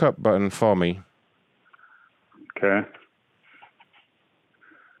single cup button for me. Okay.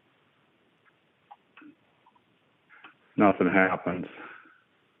 Nothing happens.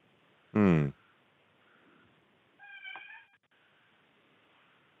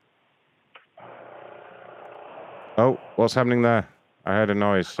 Oh, what's happening there? I heard a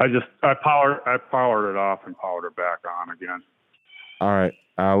noise. I powered it off and powered it back on again. All right.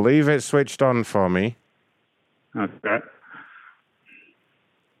 I'll leave it switched on for me. Okay.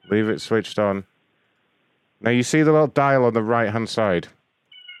 Leave it switched on. Now, you see the little dial on the right-hand side?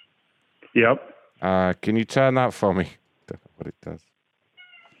 Yep. Can you turn that for me? Don't know what it does.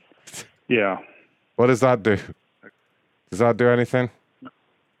 Yeah. What does that do? Does that do anything?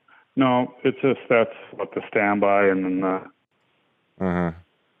 No, it's just that's what the standby and then Uh-huh.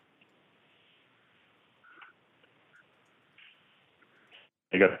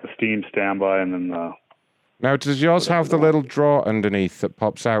 you got the steam standby and then the... Now, does yours have the little drawer underneath that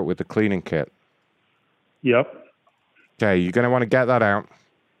pops out with the cleaning kit? Yep. Okay, you're going to want to get that out.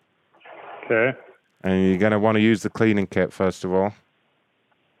 Okay. And you're going to want to use the cleaning kit, first of all.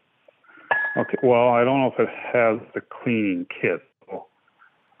 Okay, well, I don't know if it has the cleaning kit.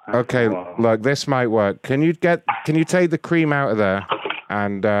 Okay, look, this might work. Can you take the cream out of there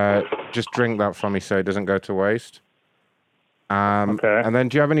and just drink that for me so it doesn't go to waste? Okay. And then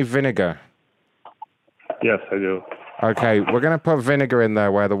do you have any vinegar? Yes, I do. Okay, we're going to put vinegar in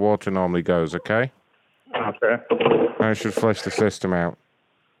there where the water normally goes, okay? Okay. I should flush the system out.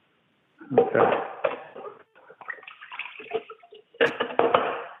 Okay.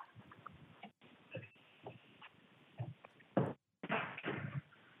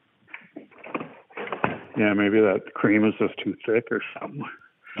 Yeah, maybe that cream is just too thick or something.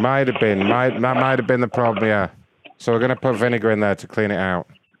 Might have been. That might have been the problem, yeah. So we're going to put vinegar in there to clean it out.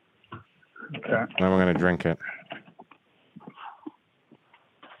 Okay. Then we're going to drink it.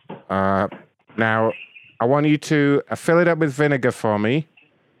 Now, I want you to fill it up with vinegar for me.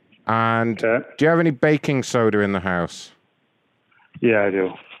 And do you have any baking soda in the house? Yeah, I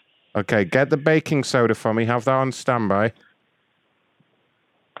do. Okay, get the baking soda for me. Have that on standby.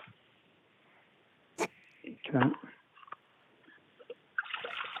 Okay.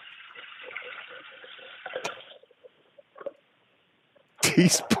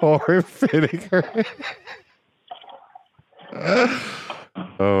 He's pouring vinegar.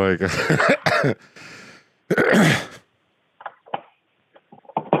 Oh my god.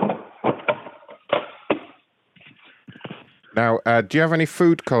 Now, do you have any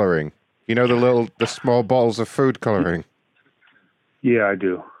food coloring? You know the small bottles of food coloring? Yeah, I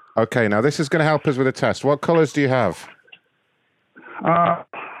do. Okay, now this is going to help us with a test. What colors do you have?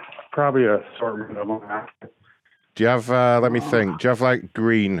 Probably a assortment of them. Do you have, let me think, do you have like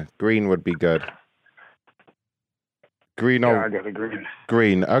green? Green would be good. Green or... Yeah, I got a green.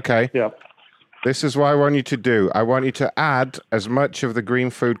 Green, okay. Yep. This is what I want you to do. I want you to add as much of the green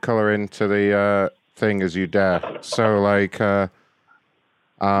food color into the thing as you dare. So like, I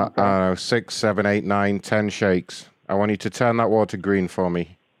don't know, 6, 7, 8, 9, 10 shakes. I want you to turn that water green for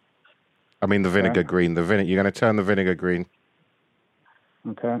me. I mean the vinegar green. You're going to turn the vinegar green.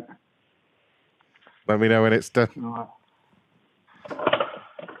 Okay. Let me know when it's done.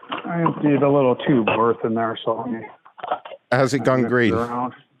 I emptied a little tube worth in there, so let me... Has it gone green?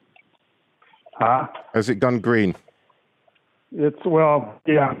 Huh? Has it gone green? Well,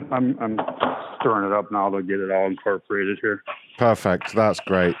 yeah, I'm stirring it up now to get it all incorporated here. Perfect. That's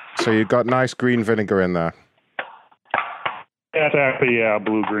great. So you've got nice green vinegar in there. That's actually,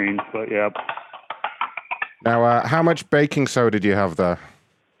 blue-green, but yeah. Now, how much baking soda do you have there?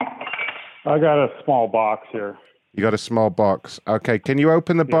 I got a small box here. You got a small box. Okay, can you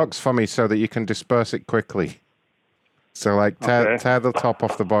open the box for me so that you can disperse it quickly? So, like, tear the top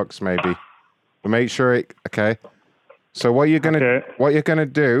off the box, maybe. But make sure it... Okay. So what you're gonna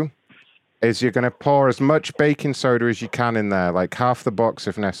do is you're gonna pour as much baking soda as you can in there, like half the box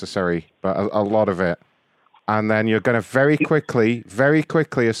if necessary, but a lot of it. And then you're gonna very quickly,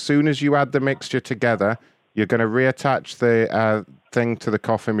 as soon as you add the mixture together, you're gonna reattach the thing to the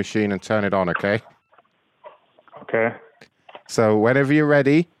coffee machine and turn it on, okay? Okay. So whenever you're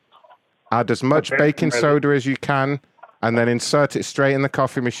ready, add as much baking soda as you can, and then insert it straight in the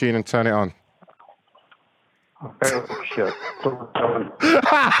coffee machine and turn it on. Okay, shit.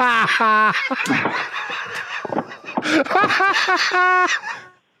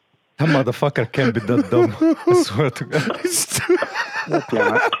 That motherfucker can't be that dumb. I swear to God.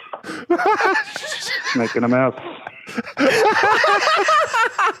 Making a mess.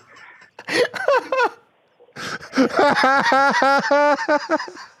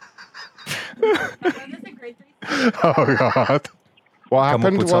 Oh God! What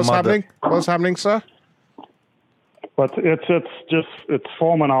happened? What's happening? What's happening, sir? But it's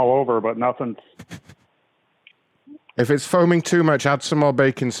foaming all over, but nothing. If it's foaming too much, add some more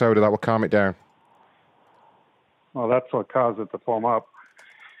baking soda. That will calm it down. Well, that's what caused it to foam up.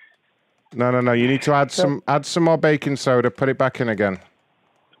 No. You need to add some more baking soda. Put it back in again.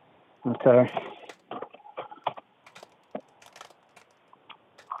 Okay.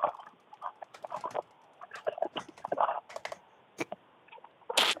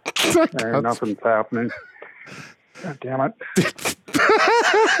 Nothing's happening. God damn it.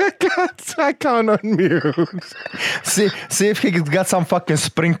 I can't unmute. See if he got some fucking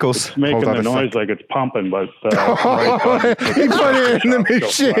sprinkles. It's making the noise like it's pumping, but he put it in the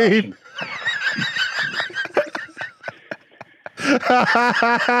machine.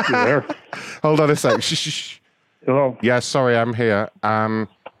 You there? Hold on a sec. Shh. Hello. Yeah, sorry, I'm here.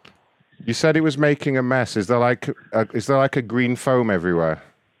 You said it was making a mess. Is there like a green foam everywhere?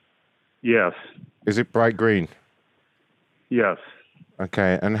 Yes. Is it bright green? Yes.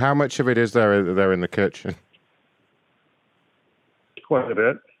 Okay, and how much of it is there in the kitchen? Quite a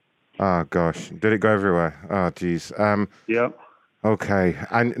bit. Oh gosh, did it go everywhere? Oh geez. Yep. Okay,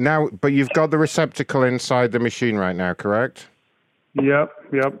 and now, but you've got the receptacle inside the machine right now, correct? Yep.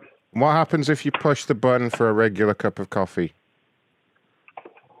 What happens if you push the button for a regular cup of coffee?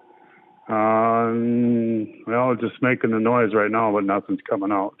 Well, it's just making the noise right now, but nothing's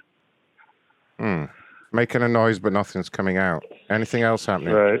coming out. Making a noise, but nothing's coming out. Anything else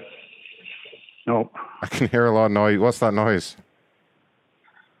happening? Right. Nope. I can hear a lot of noise. What's that noise?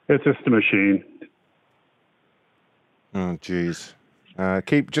 It's just a machine. Oh, jeez.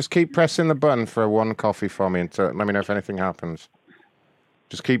 Just keep pressing the button for one coffee for me until let me know if anything happens.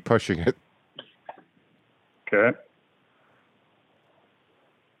 Just keep pushing it. Okay.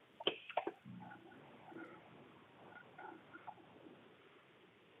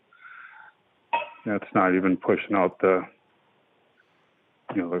 It's not even pushing out the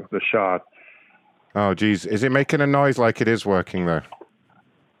shot. Oh, geez. Is it making a noise like it is working, though?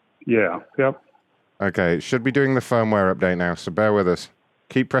 Yeah. Yep. Okay. It should be doing the firmware update now, so bear with us.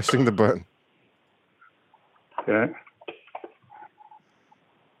 Keep pressing the button. Okay.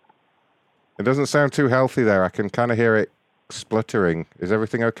 It doesn't sound too healthy there. I can kind of hear it spluttering. Is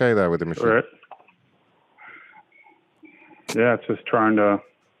everything okay there with the machine? Right. Yeah, it's just trying to...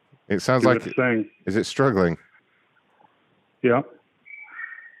 It sounds like... Is it struggling? Yeah.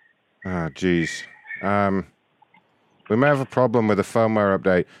 Oh, geez. We may have a problem with the firmware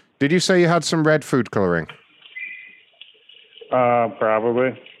update. Did you say you had some red food coloring?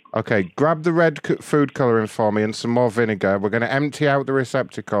 Probably. Okay, grab the red food coloring for me and some more vinegar. We're going to empty out the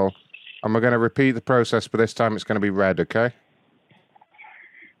receptacle, and we're going to repeat the process, but this time it's going to be red, okay?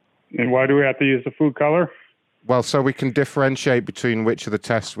 And why do we have to use the food color? Well, so we can differentiate between which of the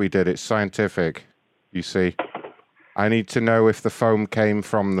tests we did. It's scientific, you see. I need to know if the foam came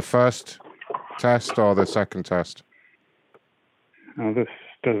from the first test or the second test. Oh, this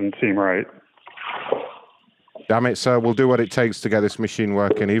doesn't seem right. Damn it, sir. We'll do what it takes to get this machine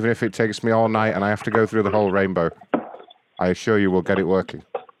working, even if it takes me all night and I have to go through the whole rainbow. I assure you we'll get it working.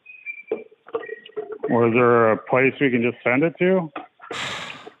 Or is there a place we can just send it to?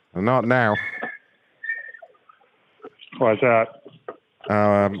 Not now. Why's that?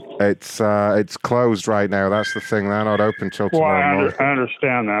 It's closed right now. That's the thing. They're not open till tomorrow morning. I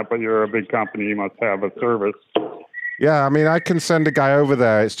understand that, but you're a big company. You must have a service. Yeah, I mean, I can send a guy over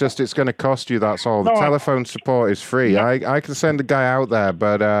there. It's just it's going to cost you. That's all. The telephone support is free. Yeah. I can send a guy out there,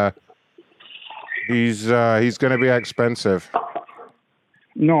 but he's going to be expensive.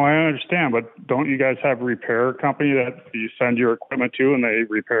 No, I understand, but don't you guys have a repair company that you send your equipment to and they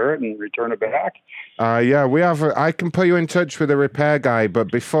repair it and return it back? Yeah, we have. I can put you in touch with a repair guy,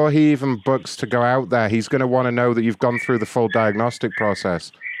 but before he even books to go out there, he's going to want to know that you've gone through the full diagnostic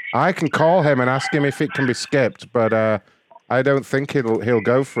process. I can call him and ask him if it can be skipped, but I don't think he'll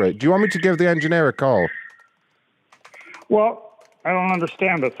go for it. Do you want me to give the engineer a call? Well, I don't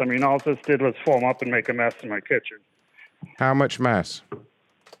understand this. I mean, all this did was foam up and make a mess in my kitchen. How much mess?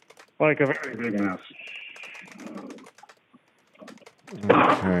 Like a very big mess.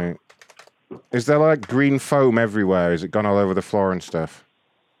 Okay. Is there like green foam everywhere? Is it gone all over the floor and stuff?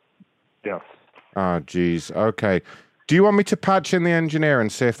 Yes. Oh, geez. Okay. Do you want me to patch in the engineer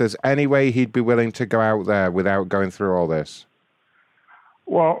and see if there's any way he'd be willing to go out there without going through all this?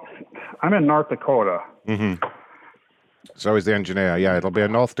 Well, I'm in North Dakota. Mm-hmm. So is the engineer. Yeah, it'll be a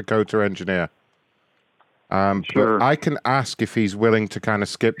North Dakota engineer. Sure. But I can ask if he's willing to kind of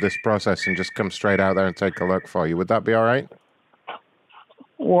skip this process and just come straight out there and take a look for you. Would that be all right?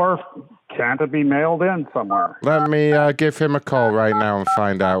 Or can't it be mailed in somewhere? Let me give him a call right now and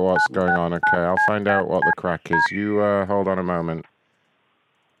find out what's going on. Okay, I'll find out what the crack is. You hold on a moment.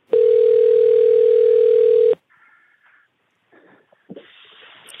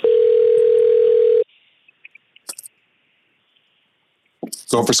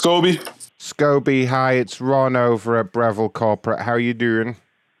 Go for Scoby. Scoby, hi, it's Ron over at Breville Corporate. How you doing?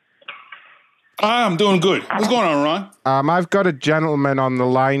 I'm doing good. What's going on, Ron? I've got a gentleman on the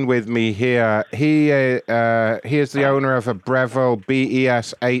line with me here. He is the owner of a Breville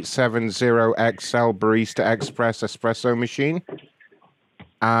BES 870XL Barista Express espresso machine.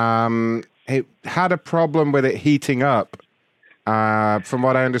 It had a problem with it heating up. From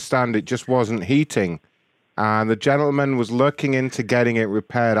what I understand, it just wasn't heating. And the gentleman was looking into getting it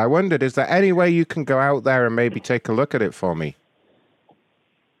repaired. I wondered, is there any way you can go out there and maybe take a look at it for me?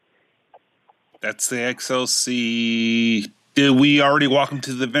 That's the XLC. Did we already walk him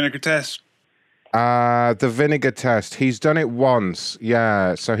to the vinegar test? The vinegar test. He's done it once.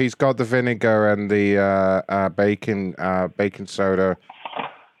 Yeah. So he's got the vinegar and the baking soda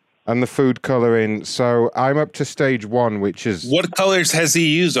and the food coloring. So I'm up to stage 1, which is... What colors has he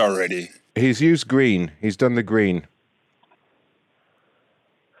used already? He's used green. He's done the green.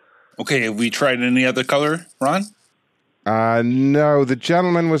 Okay. Have we tried any other color, Ron? No, the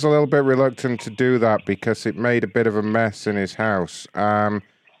gentleman was a little bit reluctant to do that because it made a bit of a mess in his house.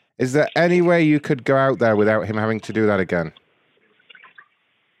 Is there any way you could go out there without him having to do that again?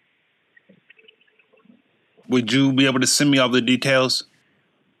 Would you be able to send me all the details?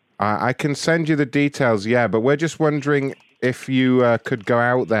 I can send you the details, yeah, but we're just wondering if you could go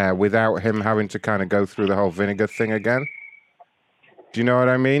out there without him having to kind of go through the whole vinegar thing again. Do you know what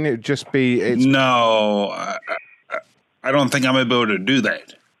I mean? It'd just be... No, I don't think I'm able to do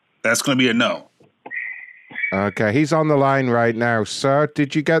that. That's going to be a no. Okay, he's on the line right now. Sir,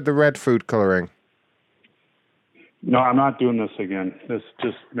 did you get the red food coloring? No, I'm not doing this again. This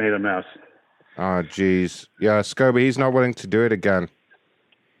just made a mess. Oh, geez. Yeah, Scoby, he's not willing to do it again.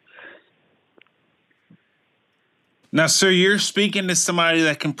 Now, sir, you're speaking to somebody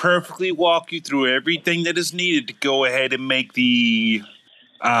that can perfectly walk you through everything that is needed to go ahead and make the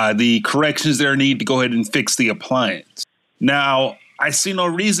corrections that are needed to go ahead and fix the appliance. Now, I see no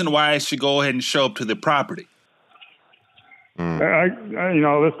reason why I should go ahead and show up to the property.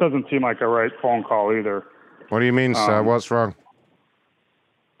 This doesn't seem like a right phone call either. What do you mean, sir? What's wrong?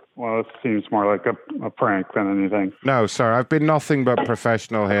 Well, it seems more like a prank than anything. No, sir, I've been nothing but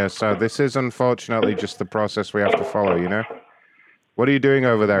professional here, so this is unfortunately just the process we have to follow, you know? What are you doing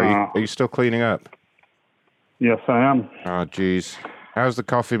over there? Are you still cleaning up? Yes, I am. Oh, geez. How's the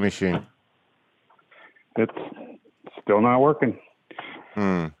coffee machine? It's still not working.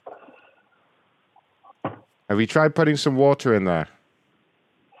 Have you tried putting some water in there?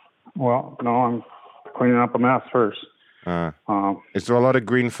 Well, no, I'm cleaning up a mess first. Is there a lot of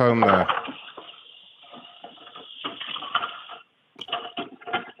green foam there?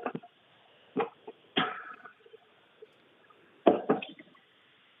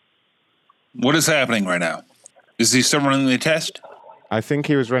 What is happening right now? Is he still running the test? I think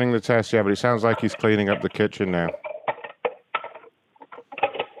he was running the test, yeah, but it sounds like he's cleaning up the kitchen now.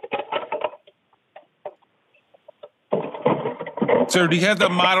 Sir, do you have the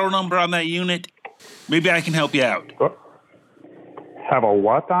model number on that unit? Maybe I can help you out. Have a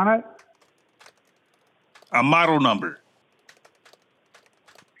what on it? A model number.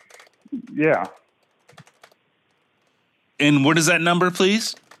 Yeah. And what is that number,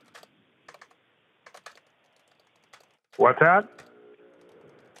 please? What's that?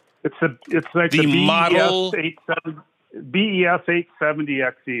 It's like the model BES 870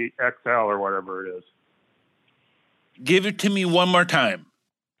 XL or whatever it is. Give it to me one more time.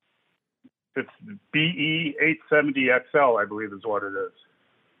 It's BE 870 XL, I believe is what it is.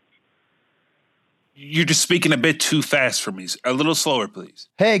 You're just speaking a bit too fast for me. A little slower, please.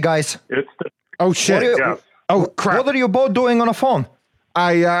 Hey, guys. Oh, shit. Oh, crap. What are you both doing on a phone?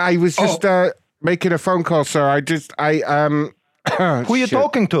 I was just making a phone call, sir. Who are you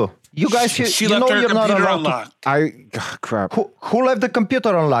talking to? You guys, she you left know her you're not computer allowed unlocked. Crap. Who left the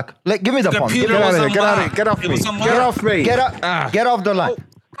computer unlocked? Give me the phone. Computer Get was out of here. unlocked. Get off It me. was Get unlocked. off me. Get off the line.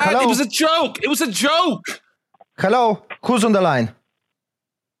 Hello? It was a joke. It was a joke. Hello? Who's on the line?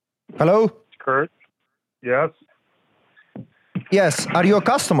 Hello? Kurt? Yes? Yes. Are you a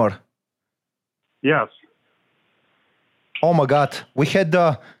customer? Yes. Oh my God. We had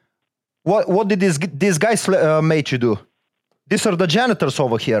what did these guys made you do? These are the janitors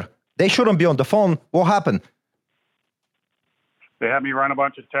over here. They shouldn't be on the phone. What happened? They had me run a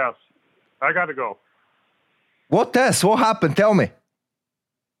bunch of tests. I got to go. What tests? What happened? Tell me.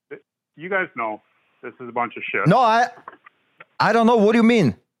 You guys know this is a bunch of shit. No, I don't know. What do you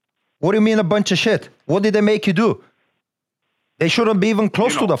mean? What do you mean a bunch of shit? What did they make you do? They shouldn't be even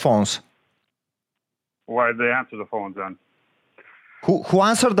close to the phones. Why did they answer the phones then? Who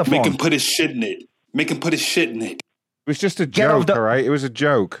answered the phone? Make him put his shit in it. Make him put his shit in it. was just a joke, all right? It was a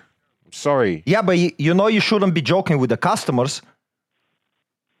joke. I'm sorry. Yeah, but you know you shouldn't be joking with the customers.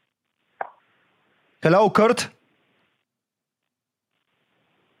 Hello, Kurt?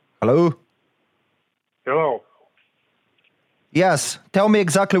 Hello? Hello. Yes, tell me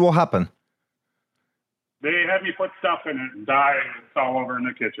exactly what happened. They had me put stuff in it and dye, and it's all over in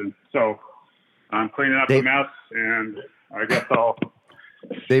the kitchen. So I'm cleaning up the mess, and I guess I'll...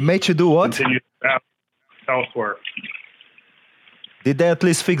 They made you do what? Continue that elsewhere. Did they at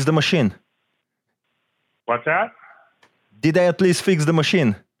least fix the machine? What's that? Did they at least fix the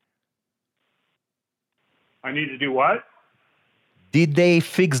machine? I need to do what? Did they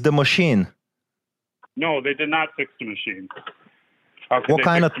fix the machine? No, they did not fix the machine. How could What they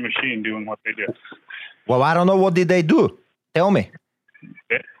kind fix of- the machine doing what they did? Well, I don't know. What did they do? Tell me.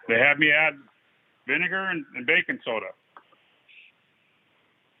 They had me add vinegar and baking soda.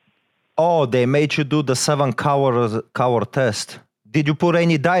 Oh, they made you do the 7-hour test. Did you put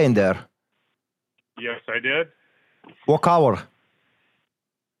any dye in there? Yes, I did. What color?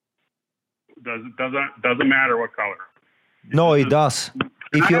 Doesn't matter what color. No, it does. Can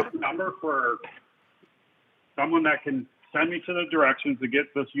If I you have a number for someone that can send me to the directions to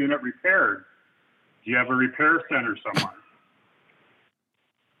get this unit repaired? Do you have a repair center somewhere?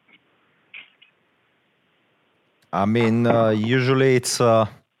 I mean, usually it's.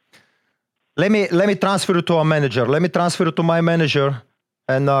 Let me transfer you to a manager. Let me transfer you to my manager,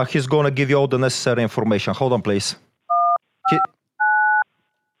 and he's gonna give you all the necessary information. Hold on, please.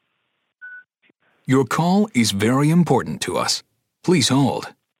 Your call is very important to us. Please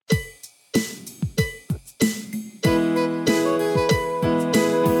hold.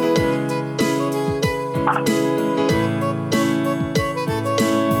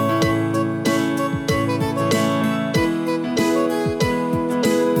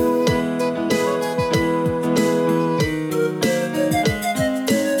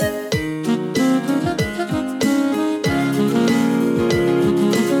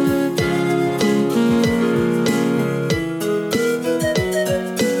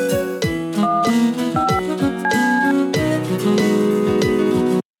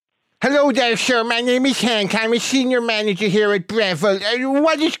 Hello there, sir. My name is Hank. I'm a senior manager here at Breville.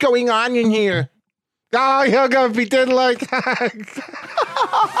 What is going on in here? Oh, you're going to be dead like Hank.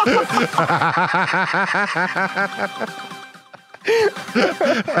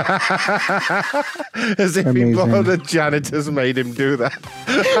 As if the janitors made him do that.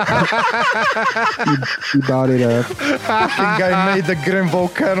 He bought it up. Fucking guy made the Green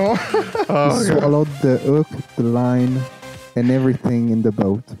Volcano. He swallowed the hook, the line, and everything in the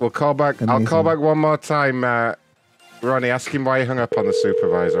boat. We'll call back. I'll call back one more time. Ronnie, ask him why he hung up on the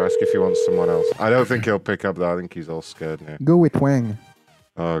supervisor. Ask if he wants someone else. I don't think he'll pick up, though. I think he's all scared now. Go with Wang.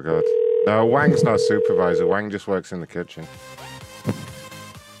 Oh, God. No, Wang's not a supervisor. Wang just works in the kitchen.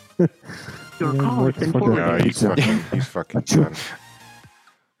 Your call has been forwarded. No, he's fucking done.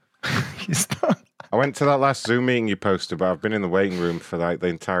 He's done. I went to that last Zoom meeting you posted, but I've been in the waiting room for like the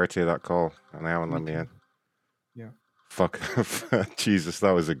entirety of that call, and they haven't let me in. Yeah. Fuck. Jesus,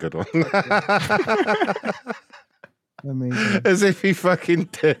 that was a good one. Amazing. As if he fucking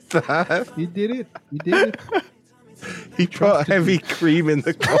did that. He did it. He did it. He put heavy cream in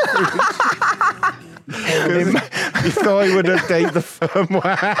the coffee. He thought he would update the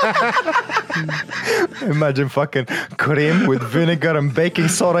firmware. Imagine fucking cream with vinegar and baking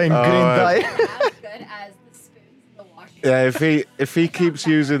soda and green dye. Yeah, if he keeps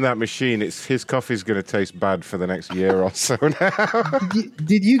using that machine, his coffee's going to taste bad for the next year or so now.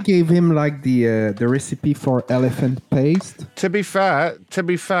 Did you give him like the recipe for elephant paste? To be fair,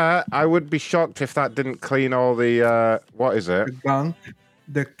 I would be shocked if that didn't clean all the what is it? The gunk,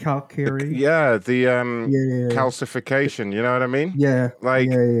 the calcary. The calcification. You know what I mean? Yeah.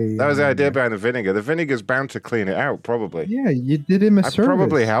 That was the idea behind the vinegar. The vinegar's bound to clean it out, probably. Yeah, you did him a I service.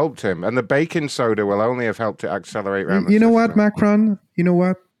 probably helped him, and the baking soda will only have helped it accelerate around. You know what, Macron? You know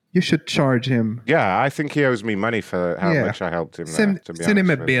what? You should charge him. Yeah, I think he owes me money for how much I helped him. Send him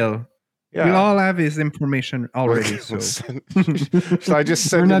a bill. Yeah. We'll all have his information already. Shall I just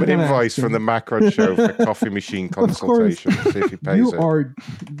send him an invoice from the Macron show for coffee machine consultation? See if he pays it.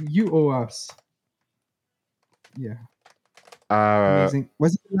 You owe us. Yeah. Amazing.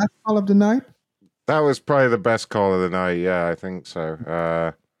 Was it the last call of the night? That was probably the best call of the night. Yeah, I think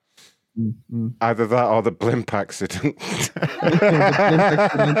so. Either that or the blimp accident.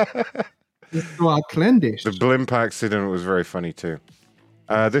 Outlandish. The blimp accident was very funny too.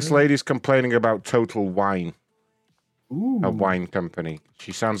 This lady's complaining about Total Wine, a wine company.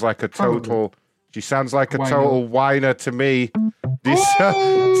 She sounds like a total. She sounds like a total whiner to me. Do you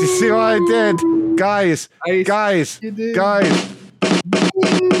see what I did? Guys. Wait,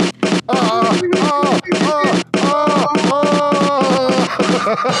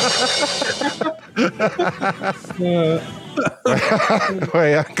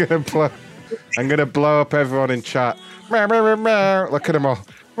 I'm gonna blow up everyone in chat. Look at them all.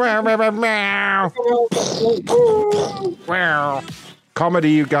 Comedy,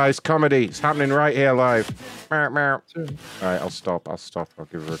 you guys, comedy. It's happening right here live. Alright, I'll stop. I'll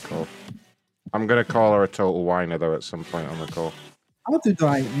give her a call. I'm gonna call her a total whiner though at some point on the call. How do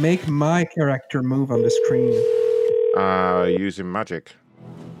I make my character move on the screen? Using magic.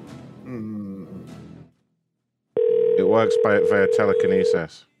 It works via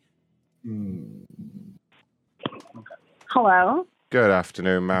telekinesis. Hello. Good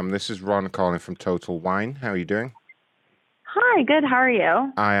afternoon, ma'am. This is Ron calling from Total Wine. How are you doing? Hi, good. How are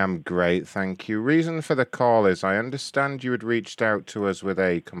you? I am great, thank you. Reason for the call is I understand you had reached out to us with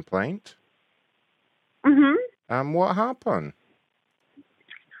a complaint. What happened?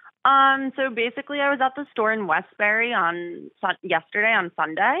 So basically I was at the store in Westbury yesterday on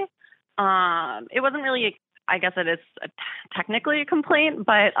Sunday. It wasn't really, I guess it is technically a complaint,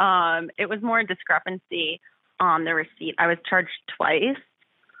 but it was more a discrepancy on the receipt. I was charged twice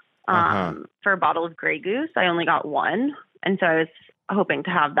for a bottle of Grey Goose. I only got one, and so I was hoping to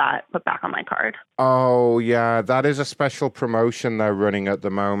have that put back on my card. Oh, yeah, that is a special promotion they're running at the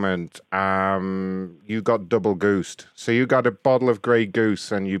moment. You got double goosed. So you got a bottle of Grey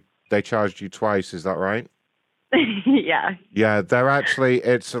Goose and they charged you twice, is that right? Yeah. Yeah,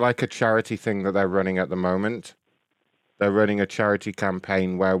 it's like a charity thing that they're running at the moment. They're running a charity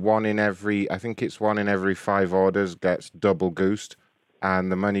campaign where one in every 5 orders gets double goosed, and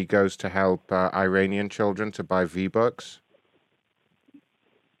the money goes to help Iranian children to buy V-Bucks.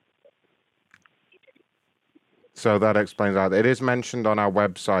 So that explains that. It is mentioned on our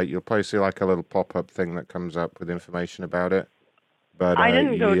website. You'll probably see like a little pop-up thing that comes up with information about it. But I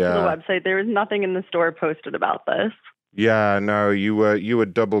didn't go to the website. There was nothing in the store posted about this. Yeah, no, you were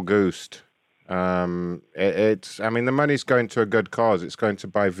double goosed. I mean, the money's going to a good cause. It's going to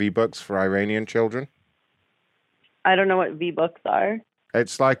buy V-Bucks for Iranian children. I don't know what V-Bucks are.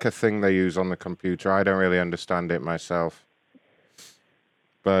 It's like a thing they use on the computer. I don't really understand it myself.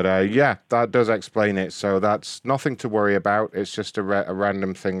 But yeah, that does explain it. So that's nothing to worry about. It's just a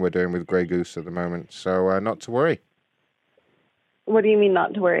random thing we're doing with Grey Goose at the moment. So not to worry. What do you mean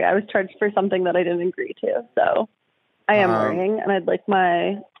not to worry? I was charged for something that I didn't agree to. So I am worrying, and I'd like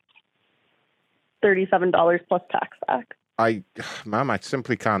my $37 plus tax back. Ma'am, I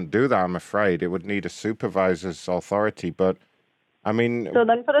simply can't do that, I'm afraid. It would need a supervisor's authority. But, I mean... So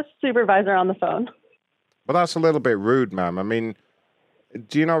then put a supervisor on the phone. Well, that's a little bit rude, ma'am. I mean...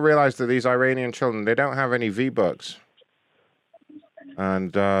 Do you not realize that these Iranian children, they don't have any V-Bucks?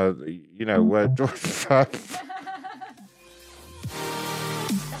 And, we're...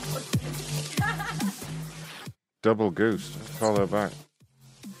 Double goose. Let's call her back.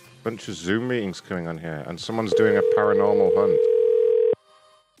 Bunch of Zoom meetings coming on here, and someone's doing a paranormal hunt.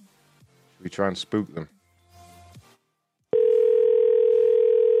 Should we try and spook them?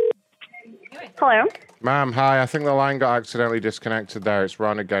 Hello? Ma'am, hi. I think the line got accidentally disconnected there. It's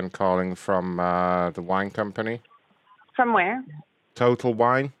Ron again calling from the wine company. From where? Total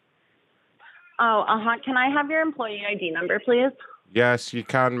Wine. Oh, Can I have your employee ID number, please? Yes, you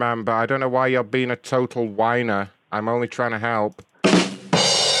can, ma'am, but I don't know why you're being a total whiner. I'm only trying to help.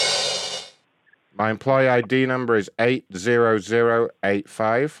 My employee ID number is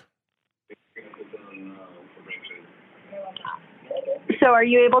 80085. So are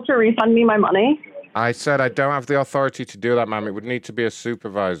you able to refund me my money? I said I don't have the authority to do that, ma'am. It would need to be a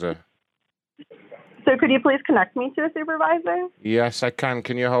supervisor. So could you please connect me to a supervisor? Yes, I can.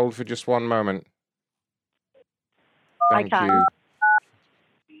 Can you hold for just one moment? Thank you.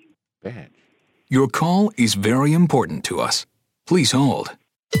 Bitch. Your call is very important to us. Please hold.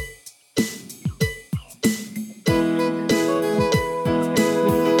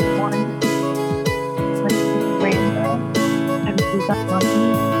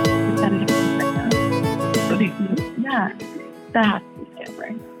 Yeah, that has to be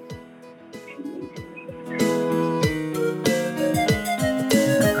scary.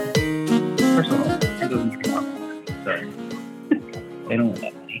 First of all, it doesn't come up. Sorry. They don't want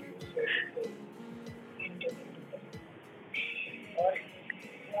that money.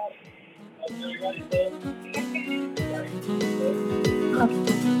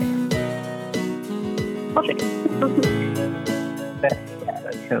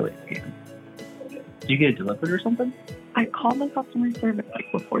 That's totally scam. Did you get it delivered or something? I called the customer service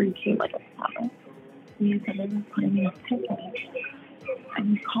before you came, like a summer. You said they were putting me a ticket.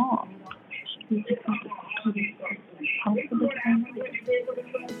 And you called. Sure.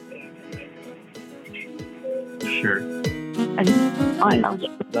 I was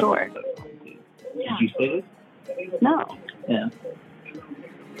at the store. Did you say this? No. Yeah.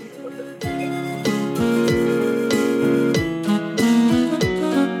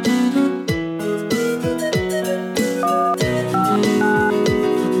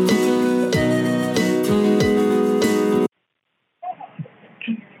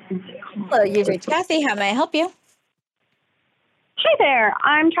 Hello, user Kathy. How may I help you? Hi there.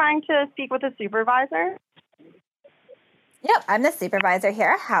 I'm trying to speak with a supervisor. Yep, I'm the supervisor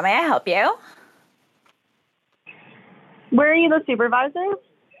here. How may I help you? Where are you the supervisor?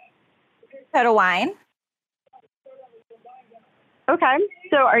 Total Wine. Okay.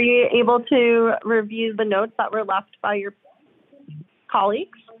 So are you able to review the notes that were left by your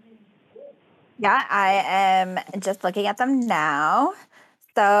colleagues? Yeah, I am just looking at them now.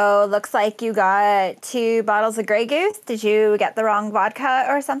 So looks like you got 2 bottles of Grey Goose. Did you get the wrong vodka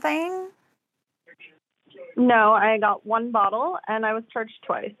or something? No, I got 1 bottle and I was charged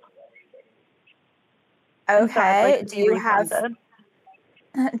twice. Okay. Do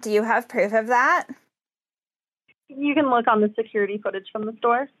you have proof of that? You can look on the security footage from the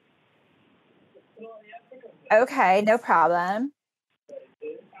store. Okay, no problem.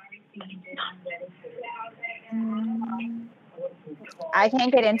 I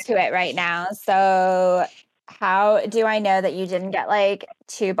can't get into it right now. So how do I know that you didn't get like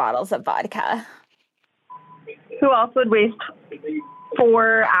 2 bottles of vodka? Who else would waste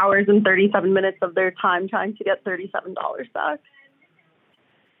 4 hours and 37 minutes of their time trying to get $37 back?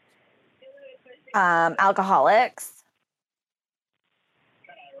 Alcoholics.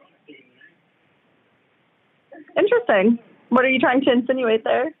 Interesting. What are you trying to insinuate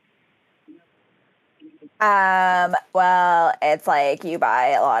there? Well, it's like you buy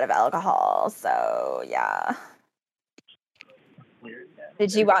a lot of alcohol, so yeah.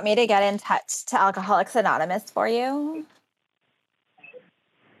 Did you want me to get in touch to Alcoholics Anonymous for you?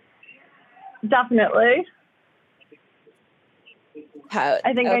 Definitely.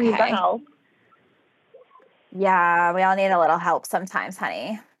 I think I need the help. Yeah, we all need a little help sometimes,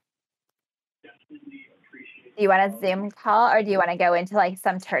 honey. Do you want a Zoom call or do you want to go into like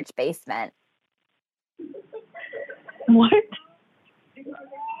some church basement? What?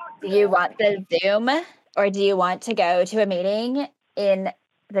 Do you want the Zoom or do you want to go to a meeting in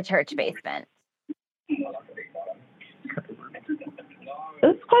the church basement? This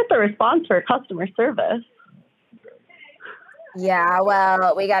is quite the response for customer service. Yeah,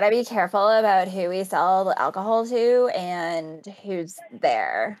 well, we got to be careful about who we sell alcohol to and who's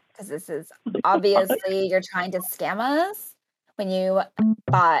there. Because this is obviously you're trying to scam us when you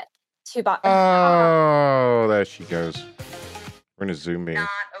bought 2 bottles. Oh, there she goes. We're in a Zoom meeting.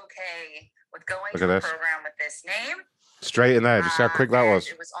 Okay with going Look to at a this. program with this name. Straight in there. Just see how quick that was.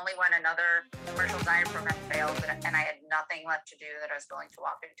 It was only when another commercial diet program failed and I had nothing left to do that I was willing to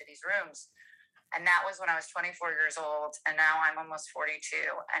walk into these rooms. And that was when I was 24 years old, and now I'm almost 42.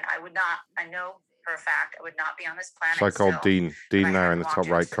 And I know for a fact I would not be on this planet. It's like old Dean. Dean there in the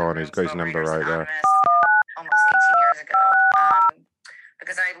top right corner. He's got his number right there. Almost 18 years ago.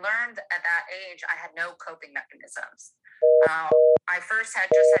 Because I learned at that age I had no coping mechanisms. I first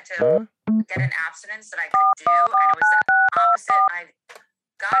had to get an abstinence that I could do, and it was the opposite.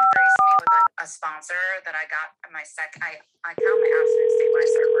 God graced me with a sponsor that I got my second. I count my abstinence date when I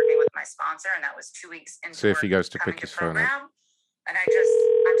started working with my sponsor, and that was 2 weeks into See if he goes to pick his phone up. And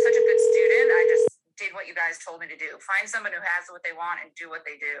I'm such a good student. I just did what you guys told me to do. Find someone who has what they want and do what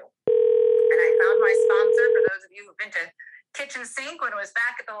they do. And I found my sponsor. For those of you who've been to Kitchen Sink when it was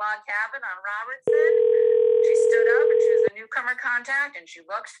back at the log cabin on Robertson, she stood up and she was a newcomer contact and she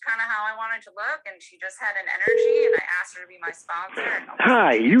looked kind of how I wanted to look and she just had an energy and I asked her to be my sponsor.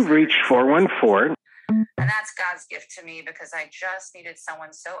 Hi, you've reached 414. And that's God's gift to me because I just needed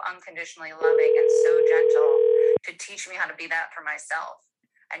someone so unconditionally loving and so gentle to teach me how to be that for myself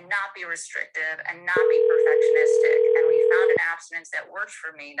and not be restrictive and not be perfectionistic. And we found an abstinence that worked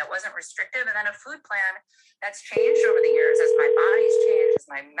for me, that wasn't restrictive, and then a food plan that's changed over the years as my body's changed, as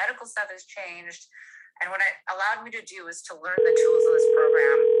my medical stuff has changed. And what it allowed me to do is to learn the tools of this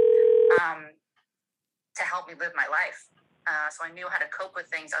program to help me live my life. So I knew how to cope with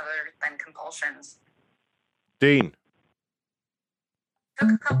things other than compulsions. Dean. It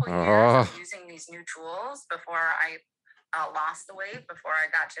took a couple years of using these new tools before I lost the weight, before I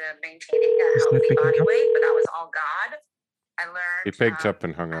got to maintaining a healthy body weight, but that was all God. I learned. He picked up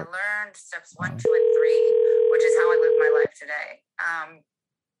and hung I up. learned steps 1, 2, and 3, which is how I live my life today.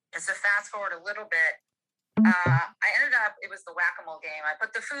 Just to fast forward a little bit, I ended up, it was the whack-a-mole game. I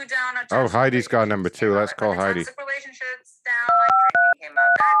put the food down. Oh, Heidi's got number 2. Let's call Heidi. Toxic relationships down, like drinking came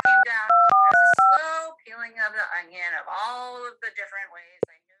up. That came down. It was a slow peeling of the onion of all of the different ways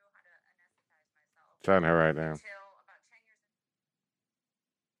I knew how to anesthetize myself. It's on her right now.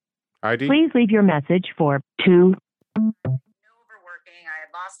 Heidi? Please leave your message for 2. No overworking. I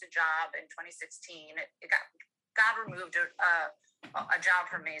had lost a job in 2016. It got removed a job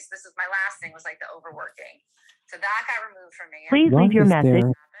from me. So this is my last thing was like the overworking. So that got removed from me. Please leave your message.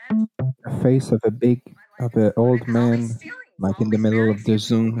 A face of an old man, like in the middle of the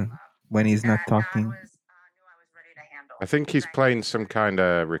Zoom when he's not talking. I think he's playing some kind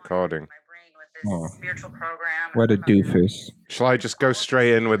of recording. Oh, what a doofus. Shall I just go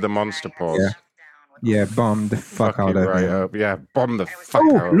straight in with the monster pause? Yeah, bomb the fuck out of right him. up. Yeah, bomb the fuck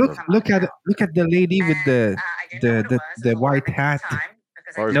Oh, out look at the lady with the white hat.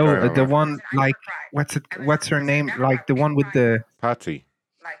 No, the one like what's her name? Like the one with the Patty.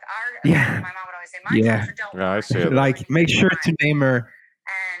 Yeah. Yeah. Yeah, I see it. Like, make sure to name her.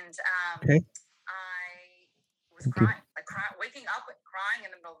 Okay. Thank you. Waking up and crying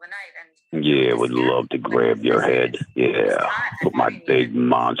in the middle of the night. And Yeah, would love to grab your head. Yeah, put my big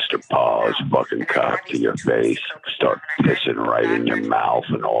monster paws fucking cock to your face. Start pissing right in your mouth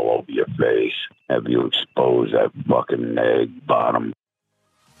and all over your face. Have you expose that fucking egg bottom?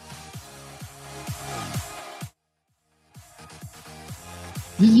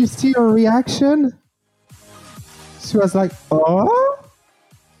 Did you see her reaction? She was like, oh.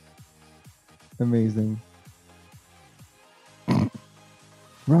 Amazing.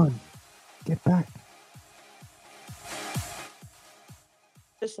 Ron, get back.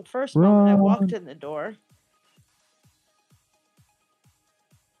 Just the first moment I walked in the door.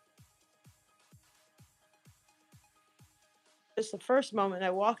 Just the first moment I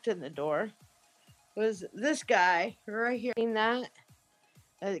walked in the door was this guy right here. Seen that?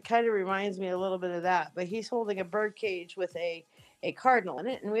 It kind of reminds me a little bit of that, but he's holding a bird cage with a cardinal in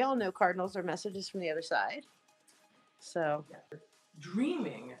it, and we all know cardinals are messages from the other side. So,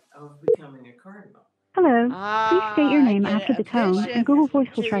 dreaming of becoming a cardinal. Hello. Please state your name after the tone, and Google Voice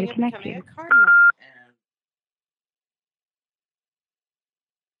will try to connect you.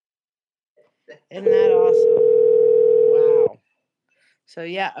 Isn't that awesome? Wow. So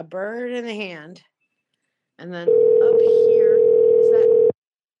yeah, a bird in the hand, and then up here is that.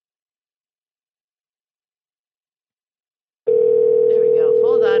 There we go.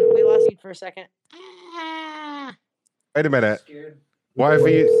 Hold on, we lost you for a second. Wait a minute. Whatever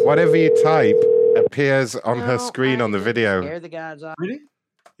you type appears on her screen on the video. Scare the gods off. Really?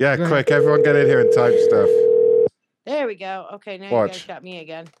 Yeah, quick, everyone get in here and type stuff. There we go. Okay, now Watch. you guys got me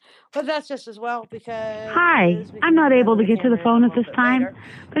again. But that's just as well because. Hi, I'm not able to get to the phone at this time,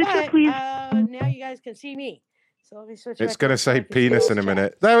 but if you please. Now you guys can see me. So let me switch. It's going to say penis in a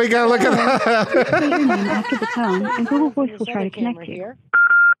minute. There we go, look at that. State your name after the tone, and Google Voice will try to connect you.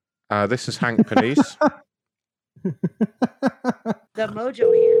 This is Hank Panisse. The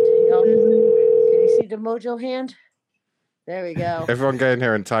mojo hand. Can you see the mojo hand? There we go. Everyone get in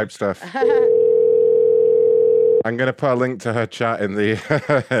here and type stuff. I'm going to put a link to her chat in the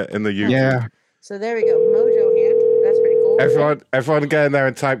in the YouTube. Yeah. So there we go. Mojo hand. That's pretty cool. Everyone get in there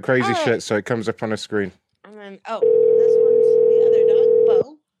and type crazy shit so it comes up on the screen. And then, this one's the other dog,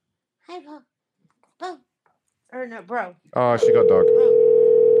 Bo. Hi, Bo. Bo. Or no, Bro. Oh, she got dog.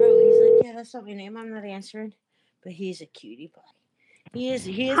 Bro, he's like, yeah, that's not my name. I'm not answering. But he's a cutie pie. He is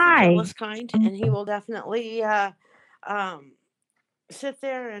the coolest kind, and he will definitely sit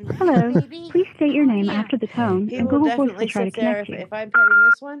there and Hello. Please state your name after the tone, he and will Google Voice definitely will try to sit there connect you. if I'm petting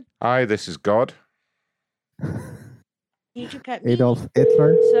this one. Hi, this is God. Need you pet me? Adolf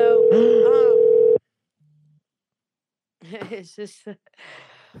Hitler. So, it's just,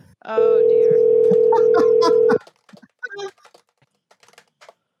 oh dear. Oh, God.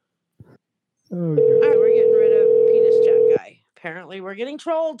 All right, we're getting rid of penis chat guy. Apparently, we're getting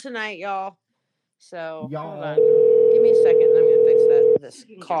trolled tonight, y'all. So, hold on. Give me a second, and I'm gonna fix this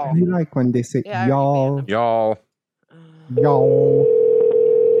call. You like when they say y'all. Y'all. Y'all.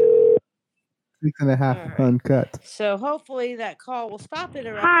 6.5 uncut. So hopefully that call will stop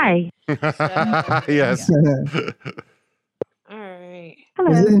interrupting. Hi. Yes. All right.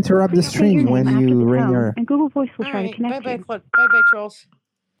 Does it interrupt the stream when you ring her? And Google Voice will All try to right. connect Bye you. bye, trolls.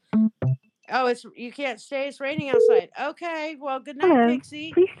 Oh, you can't stay. It's raining outside. Okay. Well, good night, Hello.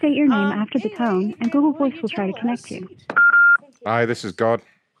 Pixie. Please state your name after the tone, and Google Voice will try to connect you. Hi, this is God.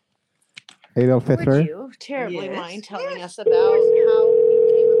 Adolf Hitler. Would you terribly mind telling us about how you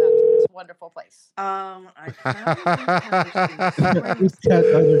came about to this wonderful place? Who's that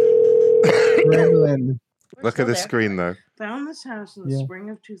other gremlin? Look at the screen, though. Found this house in the Yeah. spring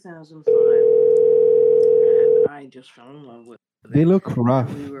of 2005, and I just fell in love with it. They look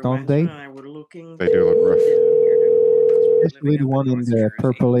rough, don't they? And I were looking They do look rough. Especially the one in the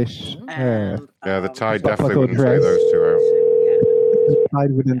purplish. Yeah, the tide Tropical definitely wouldn't dress. take those two out. The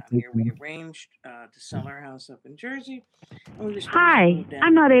tide wouldn't take we them. arranged to sell our house up in Jersey. And we just Hi,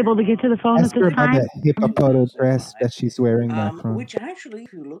 I'm not able to get to the phone Ask at her this about time. that hippopotamus dress that she's wearing, Macron. which actually,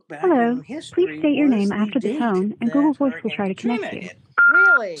 if you look back Hello, in history, please state your was name the after the date tone, and that Google Voice will Hurricane try to connect Katrina you. hit.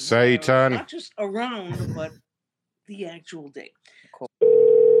 Really? Satan. Not just around, but the actual date.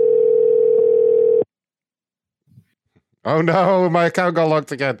 Oh no, my account got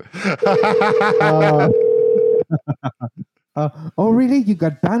locked again. Oh, really? You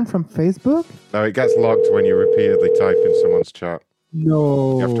got banned from Facebook? No, it gets locked when you repeatedly type in someone's chat.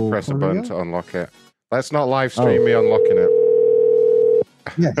 No. You have to press a For button real? to unlock it. Let's not live stream me unlocking it.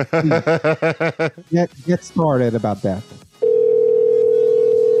 Yes, please. Get started about that.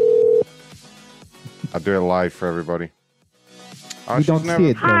 I'll do it live for everybody. Oh, We don't see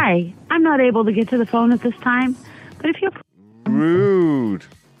it, though. Hi, I'm not able to get to the phone at this time, but if you're... Rude.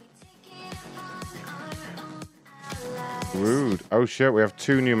 Rude. Oh shit, we have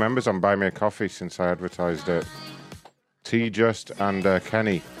 2 new members on Buy Me a Coffee since I advertised it. T-Just and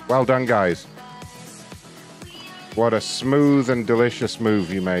Kenny. Well done, guys. What a smooth and delicious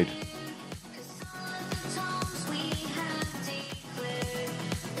move you made.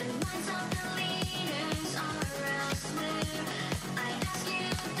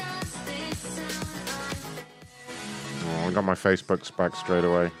 Oh, I got my Facebooks back straight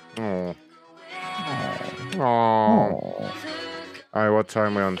away. Oh. Oh. All right, what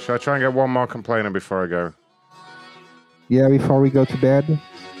time are we on? Should I try and get one more complainer before I go? Yeah, before we go to bed?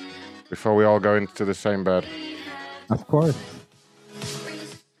 Before we all go into the same bed? Of course.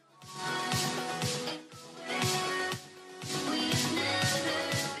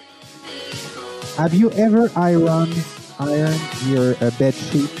 Have you ever ironed your bed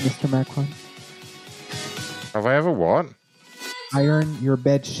sheet, Mr. Macron? Have I ever what? Iron your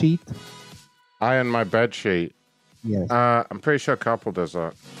bed sheet? Iron my bed sheet? Yes. I'm pretty sure Couple does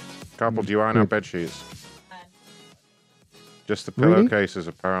that. Couple, do you iron our bed sheets? Just the Really? pillowcases,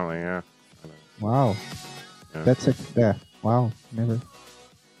 apparently, yeah. Wow. Yeah. That's a... Yeah. Wow. Never.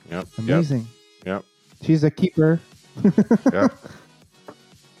 Yep. Amazing. Yep. She's a keeper. Yep.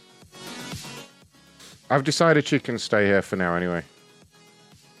 I've decided she can stay here for now anyway.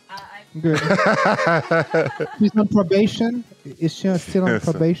 Good. She's on probation? Is she still on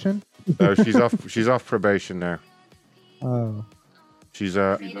probation? No, she's off probation now. Oh. She's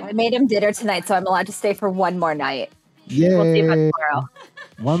I made him dinner tonight, so I'm allowed to stay for one more night. Yay. We'll see about tomorrow.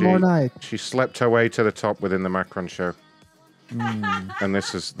 One more night. She slept her way to the top within the Macron show. Mm. And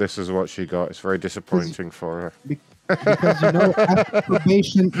this is what she got. It's very disappointing for her. Because after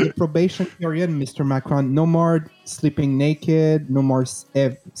the probation period, Mr. Macron, no more sleeping naked, no more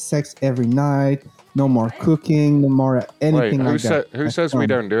sex every night, no more cooking, no more anything like that. Who says we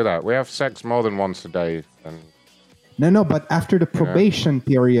don't do that? We have sex more than once a day. And No, but after the probation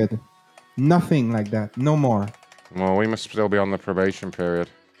period, nothing like that, no more. Well, we must still be on the probation period.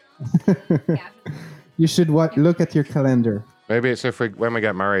 You should look at your calendar. Maybe it's when we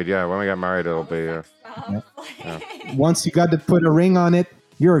get married. Yeah, when we get married, it'll be. Yeah. Once you got to put a ring on it,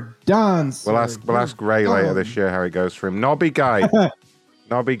 you're done. We'll ask Ray later this year how it goes for him. Nobby Guy,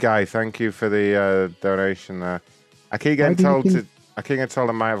 thank you for the donation there. I keep getting told I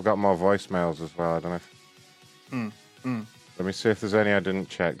might have got more voicemails as well. I don't know. Let me see if there's any I didn't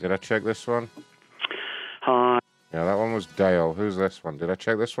check. Did I check this one? Hi. Yeah, that one was Dale. Who's this one? Did I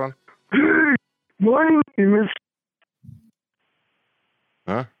check this one? My name is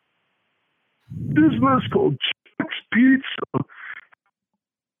Huh? business called Jack's Pizza.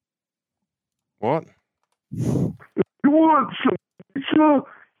 What? If you want some pizza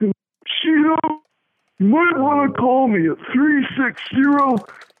and Cheeto, you might want to call me at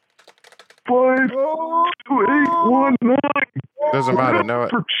 360-52819. Doesn't matter. No,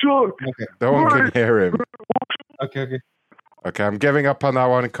 For Chuck. no one can hear him. Okay. Okay, I'm giving up on that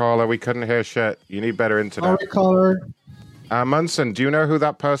one, caller. We couldn't hear shit. You need better internet. Sorry, caller. Munson, do you know who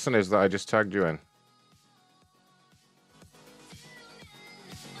that person is that I just tagged you in?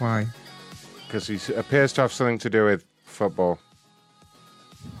 Why? Because he appears to have something to do with football.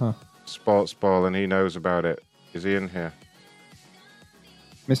 Huh. Sportsball, and he knows about it. Is he in here?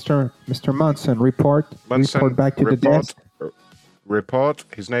 Mr. Munson, report back to the desk. Report.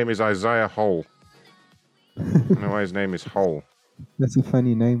 His name is Isaiah Hole. I don't know why his name is Hole. That's a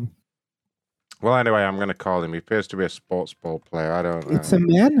funny name. Well, anyway, I'm going to call him. He appears to be a sports ball player. I don't know. It's a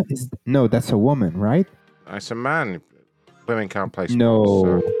man? No, that's a woman, right? It's a man. Women can't play sports.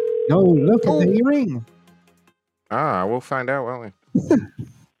 No. So. No, look at the earring. We'll find out, won't we?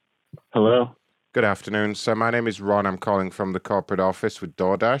 Hello. Good afternoon. So my name is Ron. I'm calling from the corporate office with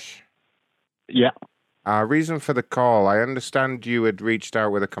DoorDash. Yeah. Reason for the call. I understand you had reached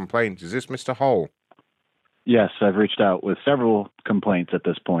out with a complaint. Is this Mr. Hull? Yes, I've reached out with several complaints at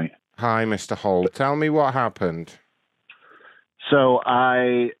this point. Hi, Mr. Hull. Tell me what happened. So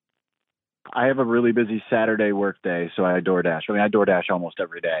I have a really busy Saturday work day, so I DoorDash. I DoorDash almost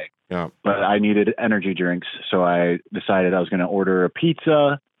every day. Yeah. But I needed energy drinks, so I decided I was going to order a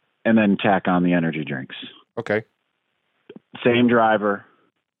pizza and then tack on the energy drinks. Okay. Same driver.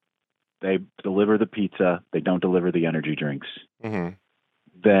 They deliver the pizza. They don't deliver the energy drinks. Mm-hmm.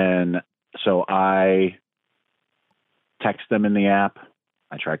 Then, so I text them in the app.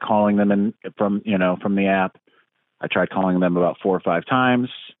 I tried calling them from the app. I tried calling them about 4 or 5 times.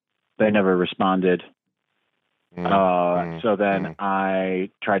 They never responded. So then I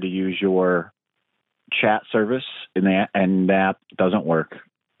tried to use your chat service and that doesn't work.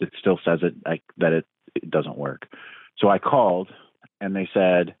 It still says that it doesn't work. So I called and they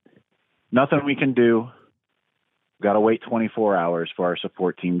said, nothing we can do. Got to wait 24 hours for our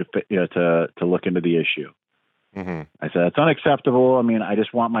support team to look into the issue. Mm-hmm. I said, that's unacceptable. I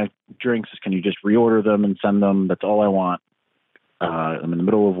just want my drinks. Can you just reorder them and send them? That's all I want. I'm in the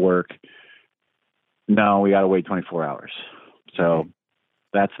middle of work. No, we got to wait 24 hours. So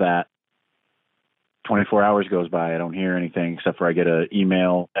that's that. 24 hours goes by. I don't hear anything except for I get an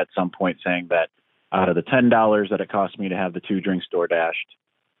email at some point saying that out of the $10 that it cost me to have the 2 drinks DoorDashed,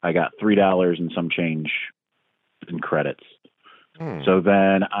 I got $3 and some change in credits. So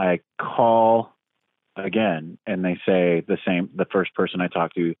then I call again and they say the same. The first person I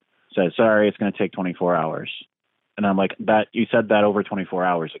talked to says, sorry, it's going to take 24 hours. And I'm like, that you said that over 24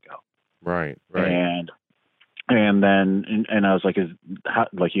 hours ago. Right. And then I was like,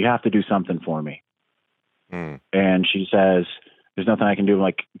 you have to do something for me. And she says, there's nothing I can do. I'm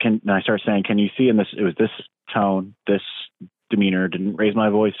like, and I start saying, can you see in this, it was this tone, this demeanor, didn't raise my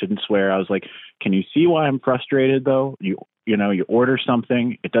voice, didn't swear. I was like, can you see why I'm frustrated though? You order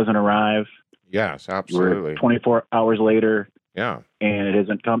something, it doesn't arrive. Yes, absolutely. We're 24 hours later. Yeah. And it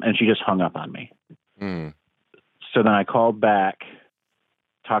hasn't come. And she just hung up on me. So then I called back,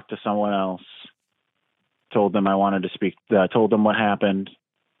 talked to someone else, told them I wanted to speak, told them what happened.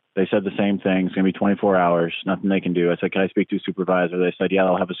 They said the same thing. It's going to be 24 hours, nothing they can do. I said, can I speak to a supervisor? They said, yeah,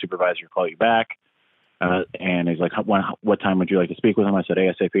 I'll have a supervisor call you back. And he's like, what time would you like to speak with him? I said,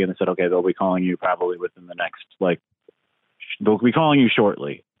 ASAP. And they said, okay, they'll be calling you probably within the next, they'll be calling you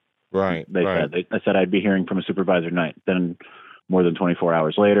shortly. Right. I said I'd be hearing from a supervisor tonight. Then more than 24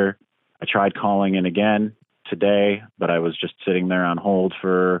 hours later, I tried calling in again today, but I was just sitting there on hold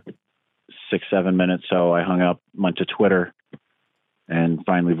for 6-7 minutes. So I hung up, went to Twitter, and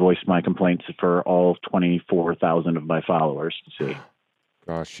finally voiced my complaints for all 24,000 of my followers to see.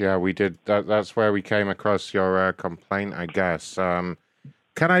 Gosh, yeah, we did. That's where we came across your complaint, I guess. Can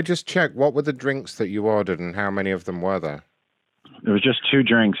I just check, what were the drinks that you ordered and how many of them were there? It was just 2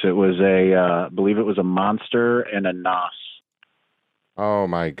 drinks. It was I believe it was a Monster and a Nos. Oh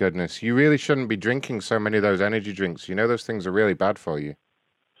my goodness. You really shouldn't be drinking so many of those energy drinks. You know those things are really bad for you.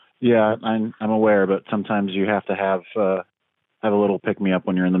 Yeah, I'm aware, but sometimes you have to have a little pick-me-up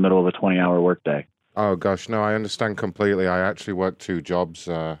when you're in the middle of a 20-hour workday. Oh gosh, no, I understand completely. I actually work 2 jobs.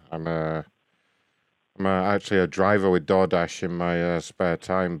 I'm actually a driver with DoorDash in my spare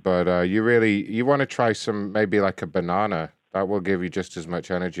time. But you want to try some, maybe like a banana. That will give you just as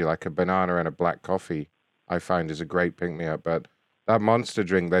much energy. Like a banana and a black coffee, I find is a great pick-me-up. But that Monster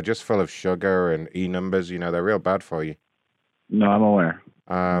drink, they're just full of sugar and E numbers. They're real bad for you. No, I'm aware.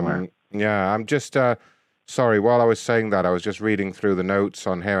 Yeah, I'm just sorry. While I was saying that, I was just reading through the notes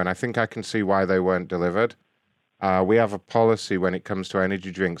on here, and I think I can see why they weren't delivered. We have a policy when it comes to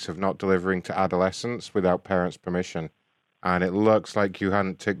energy drinks of not delivering to adolescents without parents' permission. And it looks like you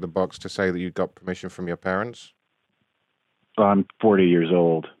hadn't ticked the box to say that you got permission from your parents. I'm 40 years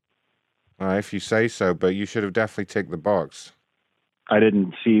old. If you say so, but you should have definitely ticked the box. I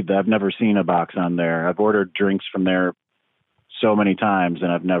didn't see that. I've never seen a box on there. I've ordered drinks from there so many times,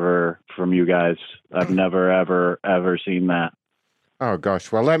 and I've never, from you guys, I've never, ever seen that. Oh, gosh.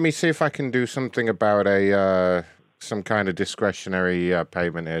 Well, let me see if I can do something about some kind of discretionary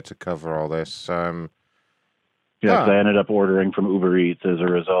payment here to cover all this. I ended up ordering from Uber Eats as a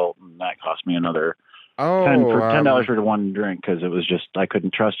result, and that cost me another $10 for 1 drink because it was just, I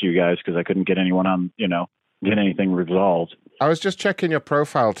couldn't trust you guys because I couldn't get anyone on, get anything resolved. I was just checking your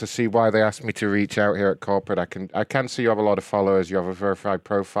profile to see why they asked me to reach out here at corporate. I can see you have a lot of followers. You have a verified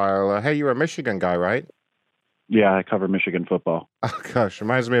profile. Hey, you're a Michigan guy, right? Yeah, I cover Michigan football. Oh, gosh.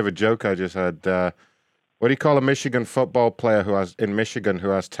 Reminds me of a joke I just had. What do you call a Michigan football player in Michigan who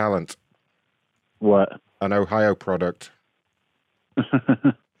has talent? What? An Ohio product.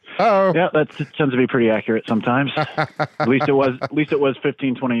 Oh. Yeah, that tends to be pretty accurate sometimes. At least it was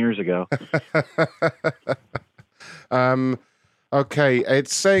 15, 20 years ago. Okay,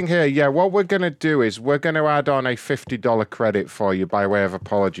 it's saying here, what we're going to do is we're going to add on a $50 credit for you by way of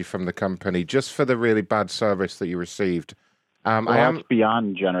apology from the company, just for the really bad service that you received. That's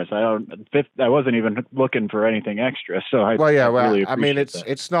beyond generous. I wasn't even looking for anything extra, so I really appreciate that.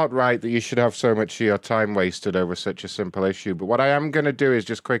 It's not right that you should have so much of your time wasted over such a simple issue. But what I am going to do is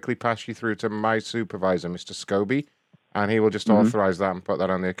just quickly pass you through to my supervisor, Mr. Scoby, and he will just authorize that and put that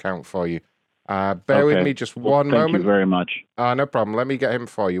on the account for you. Bear with me just one moment. Thank you very much. No problem. Let me get him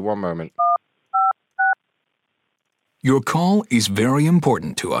for you. One moment. Your call is very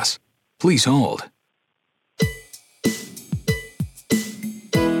important to us. Please hold.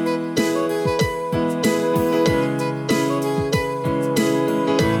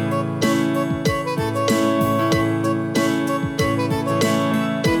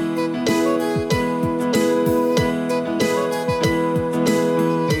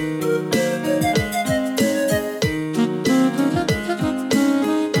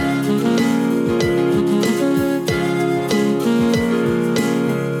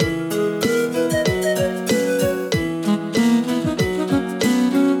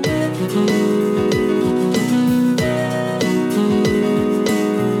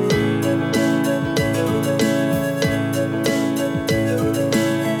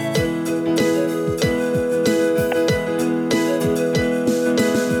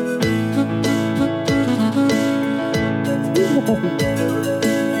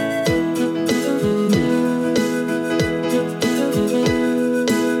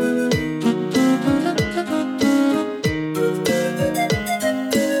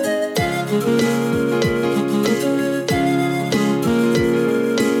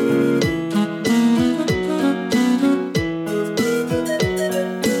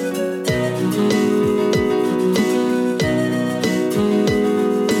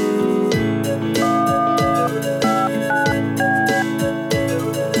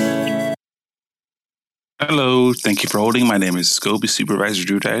 Hello, thank you for holding. My name is Scoby Supervisor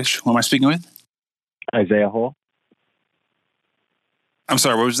Drew Dash. Who am I speaking with? Isaiah Hole. I'm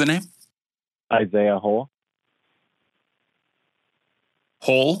sorry, what was the name? Isaiah Hole.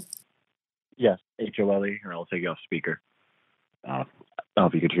 Hole? Yes, H-O-L-E, or I'll take you off speaker. I don't know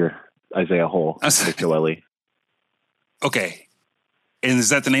if you could hear Isaiah Hole, H-O-L-E. Okay. And is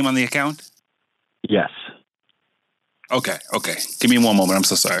that the name on the account? Yes. Okay. Give me one moment. I'm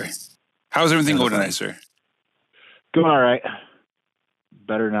so sorry. How's everything going tonight, sir? Going all right.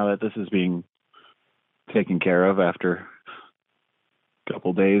 Better now that this is being taken care of after a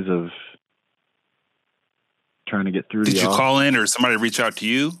couple days of trying to get through to y'all. Did you call in or somebody reach out to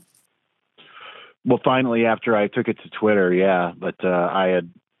you? Well, finally, after I took it to Twitter, yeah. But I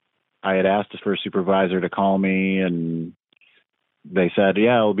had asked for a supervisor to call me, and they said,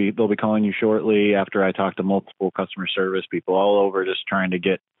 yeah, they'll be calling you shortly. After I talked to multiple customer service people all over, just trying to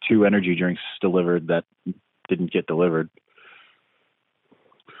get 2 energy drinks delivered that didn't get delivered.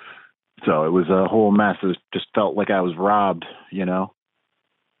 So it was a whole mess. It just felt like I was robbed, you know?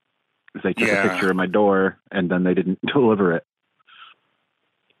 Because they took a picture of my door and then they didn't deliver it.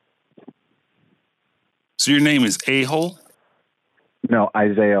 So your name is A-Hole? No,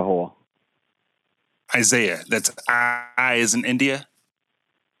 Isaiah Hole. Isaiah. That's I as in India?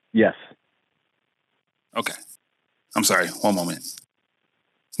 Yes. Okay. I'm sorry. One moment.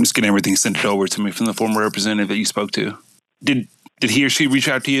 I'm just getting everything sent over to me from the former representative that you spoke to. Did he or she reach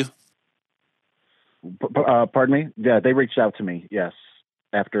out to you? Pardon me? Yeah, they reached out to me. Yes,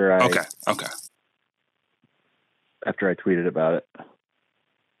 after I after I tweeted about it.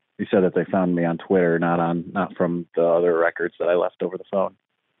 He said that they found me on Twitter, not from the other records that I left over the phone.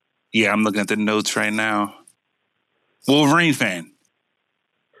 Yeah, I'm looking at the notes right now. Wolverine fan.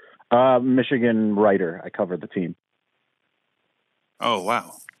 Michigan writer. I covered the team. Oh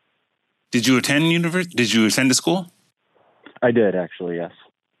wow. Did you attend university? Did you attend the school? I did actually. Yes.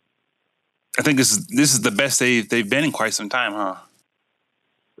 I think this is the best they've been in quite some time, huh?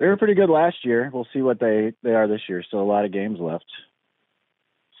 They were pretty good last year. We'll see what they are this year. Still a lot of games left.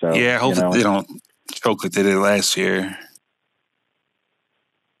 So yeah, hopefully they don't choke like they did last year.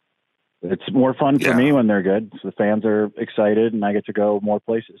 It's more fun for me when they're good. So the fans are excited, and I get to go more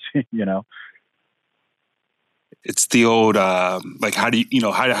places. You know. It's the old like how do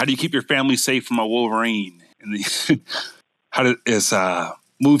you keep your family safe from a Wolverine? And how is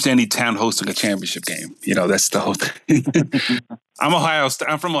move to any town hosting a championship game. You know, that's the whole thing.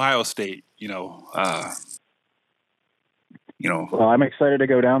 I'm from Ohio State. You know. Well, I'm excited to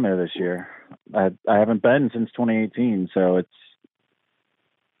go down there this year. I haven't been since 2018, so it's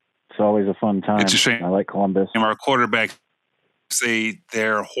always a fun time. It's a shame. I like Columbus. And our quarterbacks say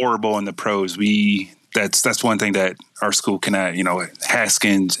they're horrible in the pros. That's one thing that our school cannot. You know,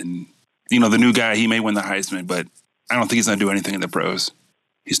 Haskins and the new guy, he may win the Heisman, but I don't think he's going to do anything in the pros.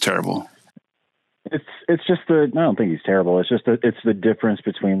 He's terrible. It's just I don't think he's terrible. It's just it's the difference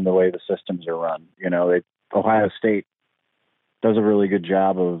between the way the systems are run. You know, Ohio State does a really good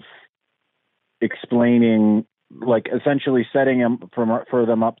job of explaining, like essentially setting them for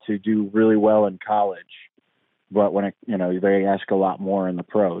them up to do really well in college. But when they ask a lot more in the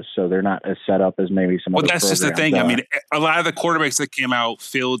pros, so they're not as set up as maybe some other programs. Well, that's just the thing. I mean, a lot of the quarterbacks that came out,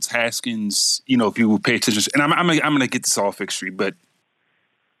 Fields, Haskins, if you pay attention, and I'm going to get this all fixed street, but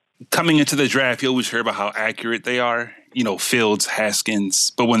coming into the draft, you always hear about how accurate they are, Fields,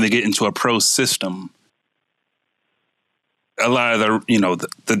 Haskins, but when they get into a pro system, a lot of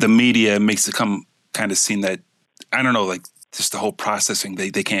the media makes it come kind of seem that, I don't know, like just the whole processing,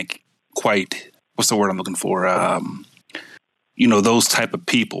 they can't quite, what's the word I'm looking for? Those type of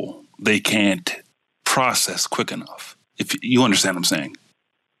people, they can't process quick enough. If you understand what I'm saying.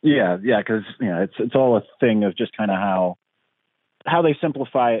 Yeah. Cause it's all a thing of just kind of how they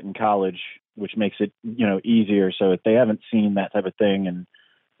simplify it in college, which makes it, easier. So if they haven't seen that type of thing, and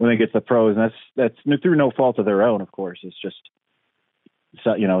when they get to the pros, and that's through no fault of their own, of course, it's just,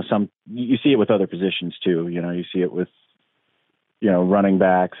 so, you see it with other positions too. You see it with, running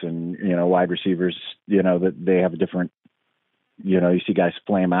backs and, wide receivers, that they have a different, you see guys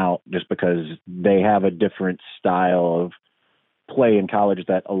flame out just because they have a different style of play in college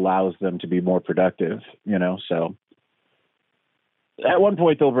that allows them to be more productive, so at one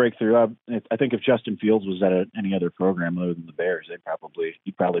point they'll break through. I think if Justin Fields was at any other program other than the Bears, he'd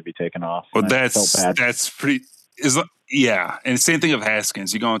probably be taken off. Well, that's pretty. Yeah, and same thing of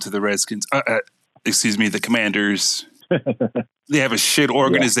Haskins. You go into the Redskins. The Commanders. They have a shit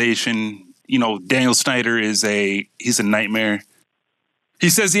organization. Yeah. Daniel Snyder he's a nightmare. He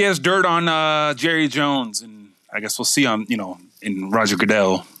says he has dirt on Jerry Jones, and I guess we'll see on in Roger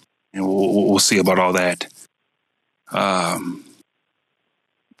Goodell, and we'll see about all that.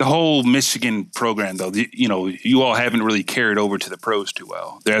 The whole Michigan program, though, you all haven't really carried over to the pros too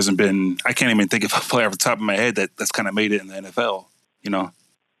well. There hasn't been. I can't even think of a player off the top of my head that's kind of made it in the NFL.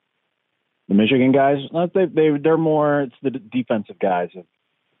 The Michigan guys, they're more. It's the defensive guys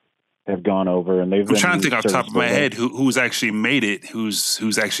have gone over, and they've. I'm trying to think off the top of my head who's actually made it,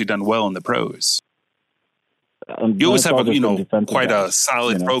 who's actually done well in the pros. You always have quite guys, a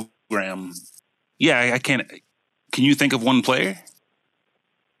solid program. Yeah, I can't. Can you think of one player?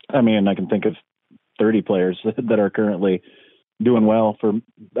 I mean, I can think of 30 players that are currently doing well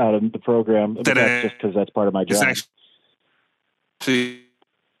out of the program. That's just because that's part of my job. Actually,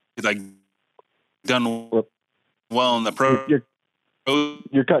 done well in the pro.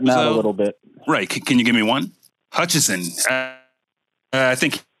 You're cutting out a little bit. Right. Can you give me one? Hutchison. I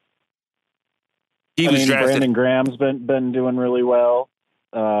think he was drafted. Brandon Graham's been doing really well.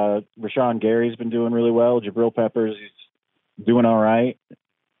 Rashawn Gary's been doing really well. Jabril Peppers, he's doing all right.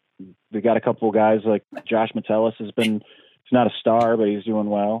 We got a couple of guys like Josh Metellus he's not a star, but he's doing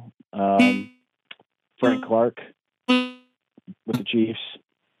well. Frank Clark with the Chiefs.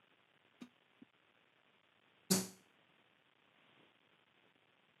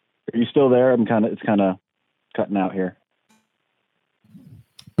 Are you still there? It's kind of cutting out here.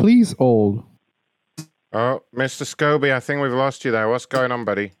 Please hold. Oh, Mr. Scoby, I think we've lost you there. What's going on,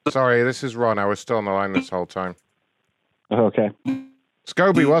 buddy? Sorry, this is Ron. I was still on the line this whole time. Okay.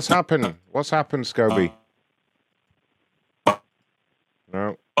 Scoby, what's happened? What's happened, Scoby?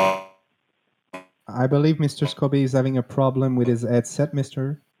 No. I believe Mr. Scoby is having a problem with his headset,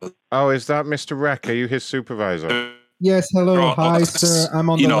 Mr. Oh, is that Mr. Reck? Are you his supervisor? Yes, hello. Hi, sir. I'm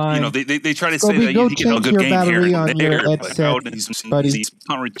on the line. They try to Scoby, say that go you can have a change good your game battery here on and your there, headset, but buddy.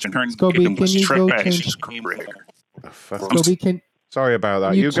 Scoby, can you go change? Scoby, Sorry about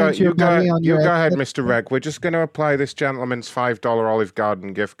that. You go ahead, Mr. Reg. We're just going to apply this gentleman's $5 Olive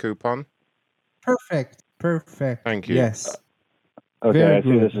Garden gift coupon. Perfect. Thank you. Yes. Okay, Very I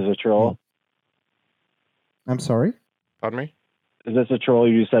see good. this is a troll. I'm sorry? Pardon me? Is this a troll?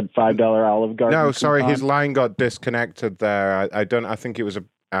 You said $5 Olive Garden No, sorry, coupon? his line got disconnected there. I think it was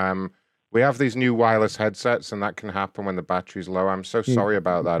we have these new wireless headsets, and that can happen when the battery's low. I'm so sorry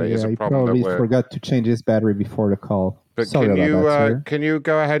about that. It is a problem that he probably forgot to change his battery before the call. But sorry about that, sir. Can you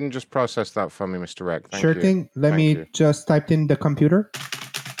go ahead and just process that for me, Mr. Reg? Thank Sure you. thing. Let me just type in the computer.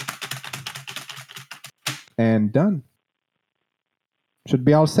 and done. Should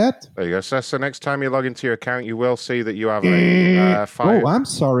be all set. There you go. So next time you log into your account, you will see that you have a fire. Oh, I'm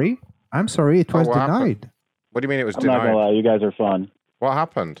sorry. It was what denied. happened? What do you mean it was I'm denied? not gonna lie, you guys are fun. What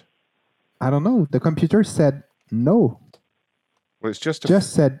happened? I don't know. The computer said no. Well, it's just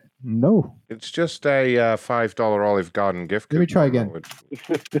said no. It's just a $5 Olive Garden gift. Let me try again.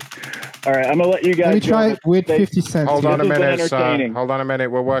 All right, I'm gonna let you guys. Let me try with 50 cents. Hold on a This has been minute, sir. entertaining. Hold on a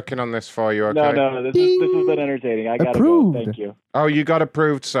minute. We're working on this for you, okay? No, this has been entertaining. I gotta go. Thank you. Oh, you got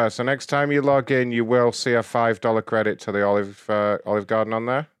approved, sir. So next time you log in, you will see a $5 credit to the Olive Garden on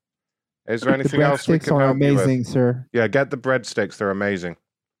there. Is there anything else we breadsticks can are help you amazing, with? sir. Yeah, get the breadsticks. They're amazing.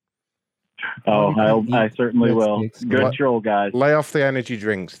 Oh, I certainly will. Good troll, guys. Lay off the energy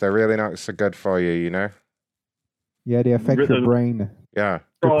drinks. They're really not so good for you, you know? Yeah, they affect your brain. Yeah.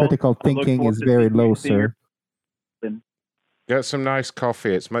 Your critical thinking is very low, sir. Get some nice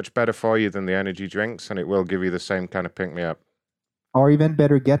coffee. It's much better for you than the energy drinks, and it will give you the same kind of pick-me-up. Or even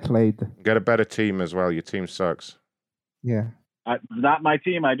better, get laid. Get a better team as well. Your team sucks. Yeah. Not my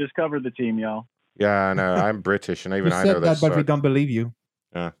team. I just covered the team, y'all. Yeah, I know. I'm British, and even You I know said this. that, but we don't believe you.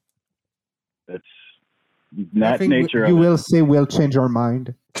 Yeah. It's I that think nature you of it. will say we'll change our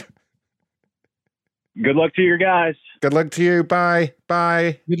mind. Good luck to your guys. Good luck to you. Bye.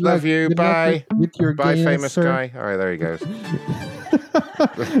 Bye. Good Love luck- you. good luck Bye. with your Bye, gayness, famous sir. guy. All right, there he goes.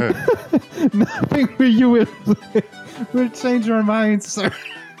 Nothing for you will change our minds, sir.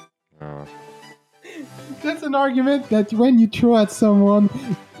 Oh. That's an argument that when you throw at someone,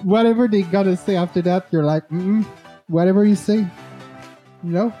 whatever they gotta say after that, you're like, whatever you say.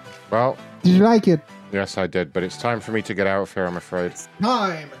 You know? Well, Did you like it? yes, I did, but it's time for me to get out of here, I'm afraid.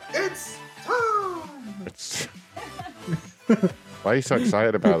 Time. It's time. It's... Why are you so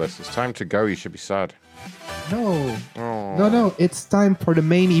excited about this? It's time to go. You should be sad. No. Oh. No. It's time for the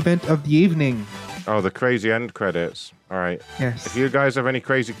main event of the evening. Oh, the crazy end credits. All right. Yes. If you guys have any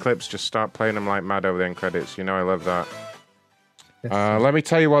crazy clips, just start playing them like mad over the end credits. You know I love that. Yes, let me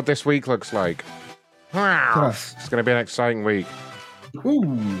tell you what this week looks like. us. It's going to be an exciting week.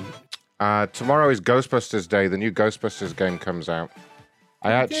 Ooh. Tomorrow is Ghostbusters Day. The new Ghostbusters game comes out.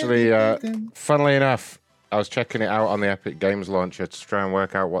 I actually, funnily enough, I was checking it out on the Epic Games launcher to try and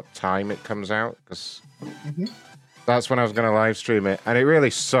work out what time it comes out, because that's when I was going to live stream it. And it really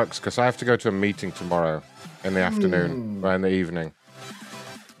sucks, because I have to go to a meeting tomorrow in the afternoon, or in the evening.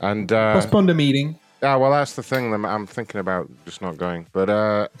 And Postpone the meeting. yeah, well, that's the thing that I'm thinking about just not going. But,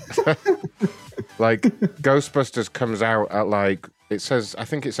 like, Ghostbusters comes out at, like, I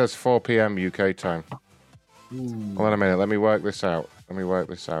think it says 4 p.m. UK time. Hold on a minute. Let me work this out. Let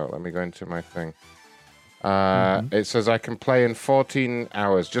me go into my thing. It says I can play in 14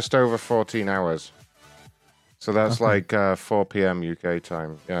 hours, just over 14 hours. So that's like 4 p.m. UK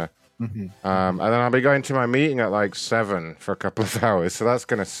time. Yeah. And then I'll be going to my meeting at like 7 for a couple of hours. So that's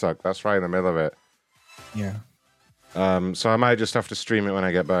going to suck. That's right in the middle of it. Yeah. So I might just have to stream it when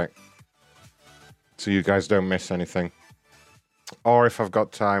I get back, so you guys don't miss anything. Or if I've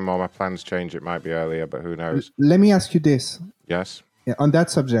got time or my plans change, it might be earlier, but who knows? Let me ask you this. Yes. Yeah, on that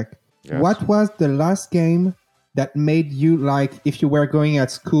subject. Yes. What was the last game that made you, like, if you were going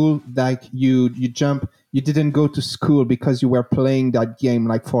at school, like you didn't go to school because you were playing that game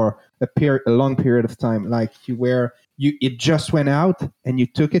like for a long period of time, like it just went out and you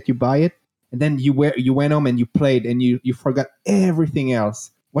took it, you buy it, and then you went home and you played and you forgot everything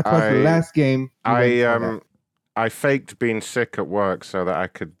else. What was the last game? I faked being sick at work so that I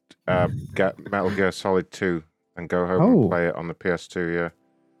could get Metal Gear Solid 2 and go home and play it on the PS2.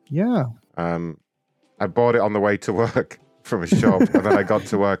 Yeah. I bought it on the way to work from a shop, and then I got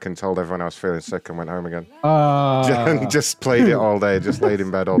to work and told everyone I was feeling sick and went home again. Just played it all day. Just laid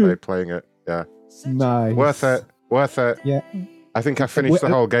in bed all day playing it. Yeah. Nice. Worth it. Yeah. I think I finished the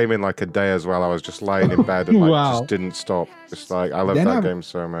whole game in like a day as well. I was just lying in bed and just didn't stop. Just like, I love that game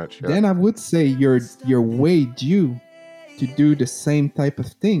so much. Yeah. Then I would say you're way due to do the same type of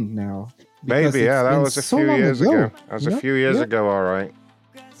thing now. Maybe, yeah. That was a few years ago. That was a few years ago, all right.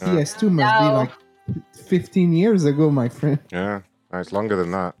 PS2 must be like 15 years ago, my friend. Yeah, it's longer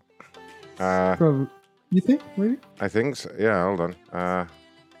than that. Probably. You think? Maybe? I think so. Yeah, hold on.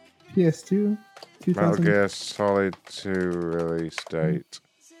 PS2, 2000. Metal Gear Solid 2 release date.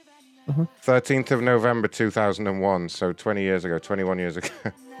 13th of November 2001, so 21 years ago.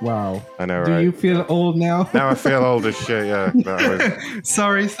 Wow. I know, right? Do you feel old now? Now I feel old as shit, yeah.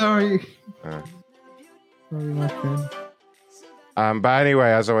 Sorry. Yeah. Sorry, my friend. But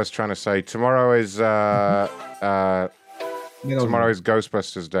anyway, as I was trying to say, tomorrow is Ghostbusters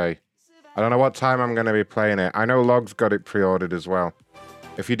Day. I don't know what time I'm going to be playing it. I know Log's got it pre-ordered as well.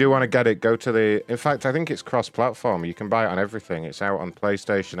 If you do want to get it, go to the... In fact, I think it's cross-platform. You can buy it on everything. It's out on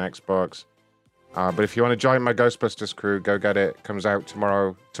PlayStation, Xbox. But if you want to join my Ghostbusters crew, go get it. It comes out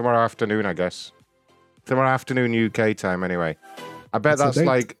tomorrow afternoon, I guess. Tomorrow afternoon UK time, anyway. I bet that's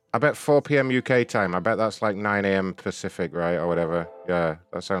like... I bet 4 p.m. UK time. I bet that's like 9 a.m. Pacific, right? Or whatever. Yeah,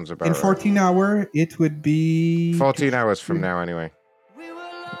 that sounds about In right. 14 hours, it would be... 14 hours from now, anyway.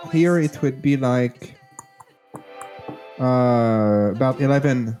 Here, it would be like... about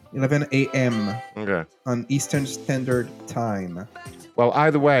 11 a.m. Okay. On Eastern Standard Time. Well,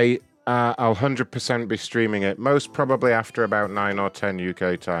 either way, I'll 100% be streaming it. Most probably after about 9 or 10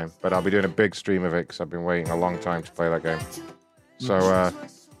 UK time. But I'll be doing a big stream of it because I've been waiting a long time to play that game. So,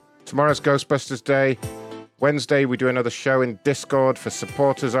 tomorrow's Ghostbusters Day. Wednesday, we do another show in Discord for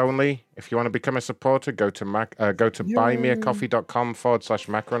supporters only. If you want to become a supporter, go to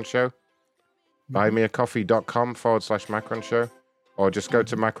buymeacoffee.com/Macron Show. buymeacoffee.com/Macron Show. Or just go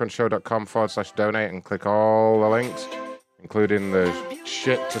to macronshow.com/donate and click all the links, including the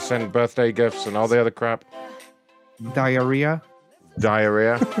shit to send birthday gifts and all the other crap. Diarrhea.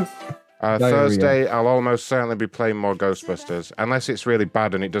 Thursday, I'll almost certainly be playing more Ghostbusters, unless it's really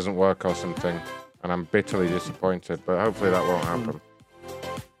bad and it doesn't work or something, and I'm bitterly disappointed, but hopefully that won't happen.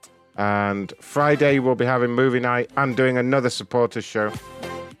 And Friday, we'll be having movie night and doing another supporters show.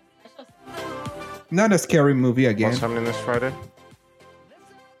 Not a scary movie again. What's happening this Friday?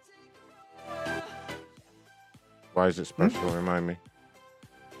 Why is it special? Remind me.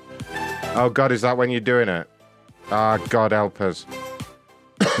 Oh, God, is that when you're doing it? Ah, God help us.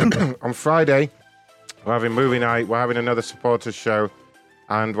 On Friday, we're having movie night, we're having another supporters show,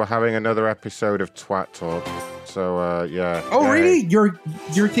 and we're having another episode of Twat Talk. So, yeah. Oh, really? You're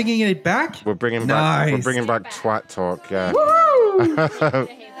taking it back? We're bringing back Twat Talk, yeah. Woo!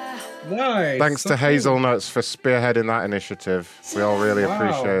 Nice. Thanks to Hazelnuts for spearheading that initiative. We all really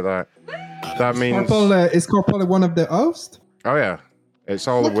appreciate that. That means... Is Corporal one of the hosts? Oh, yeah. It's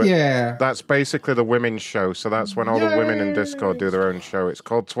all the yeah. That's basically the women's show. So that's when all the women in Discord do their own show. It's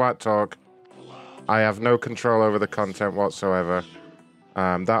called Twat Talk. I have no control over the content whatsoever.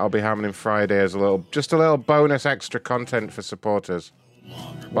 That'll be happening Friday as just a little bonus extra content for supporters.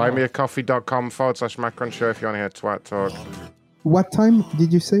 Buymeacoffee.com/Macron Show if you want to hear Twat Talk. What time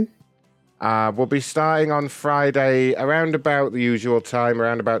did you say? We'll be starting on Friday around about the usual time,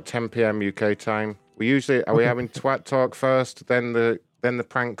 around about 10 p.m. UK time. We usually are we having Twat Talk first, then the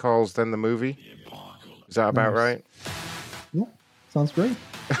prank calls, then the movie. Is that about right? Yeah, sounds great.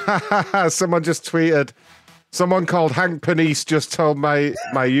 Someone just tweeted. Someone called Hank Panisse just told my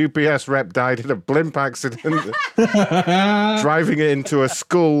UPS rep died in a blimp accident, driving it into a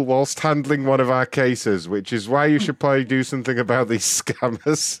school whilst handling one of our cases, which is why you should probably do something about these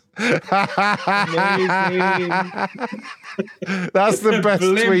scammers. That's the best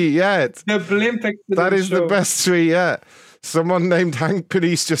tweet yet. The blimp accident. That is the best tweet yet. Someone named Hank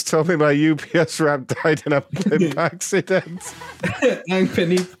Panisse just told me my UPS rep died in a blimp accident. Hank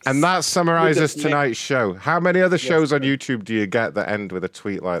Panisse. And that summarizes tonight's show. How many other shows on YouTube do you get that end with a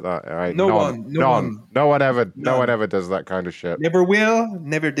tweet like that? All right, No one ever does that kind of shit. Never will,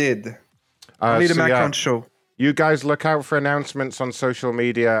 never did. Only the Macron Show. You guys look out for announcements on social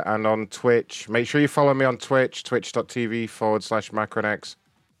media and on Twitch. Make sure you follow me on Twitch, twitch.tv/MacronX.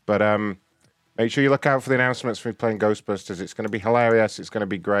 But make sure you look out for the announcements for me playing Ghostbusters. It's going to be hilarious. It's going to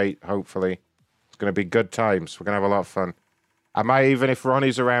be great, hopefully. It's going to be good times. We're going to have a lot of fun. I might even, if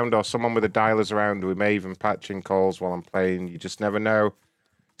Ronnie's around or someone with a dialer's around, we may even patch in calls while I'm playing. You just never know.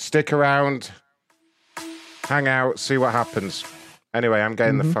 Stick around. Hang out. See what happens. Anyway, I'm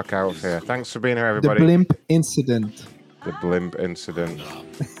getting the fuck out of here. Thanks for being here, everybody. The blimp incident. The blimp incident.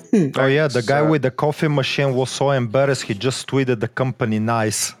 Oh, yeah. The guy with the coffee machine was so embarrassed. He just tweeted the company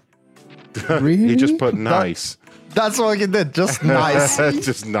nice. Really? He just put nice. That's what he did. Just nice.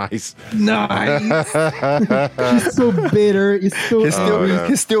 Just nice. Nice. He's so bitter. He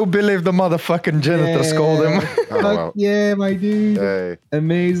still believed the motherfucking janitor scolded him. Fuck yeah, my dude. Hey.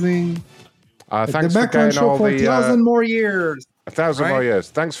 Amazing. Thanks the for getting all for the 1,000 more years. 1,000 more years.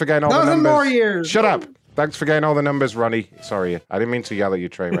 Thanks for getting all the 1,000 numbers. more years. Shut up. Thanks for getting all the numbers, Ronnie. Sorry, I didn't mean to yell at you,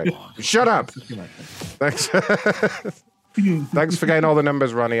 Train Wreck. Shut up. Thanks. Thanks for getting all the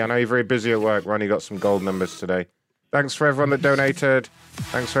numbers, Ronnie. I know you're very busy at work. Ronnie got some gold numbers today. Thanks for everyone that donated.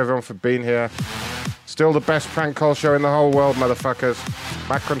 Thanks for everyone for being here. Still the best prank call show in the whole world, motherfuckers.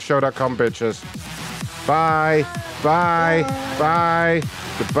 Macronshow.com, bitches. Bye. Bye. Bye.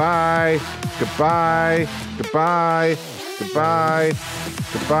 Goodbye. Goodbye. Goodbye. Goodbye.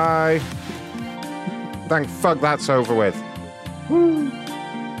 Goodbye. Thank fuck that's over with.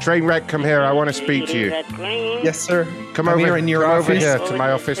 Trainwreck, come here. I want to speak to you. Yes, sir. Come I'm over here in your over office. here to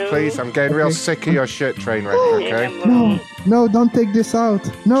my office, please. I'm getting real sick of your shit, Trainwreck, okay? No, don't take this out.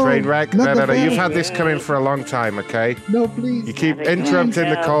 No. Trainwreck, not no. the You've pen. had this coming for a long time, okay? No, please. You keep interrupting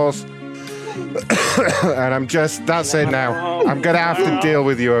the calls. And I'm just, that's it now. I'm going to have to deal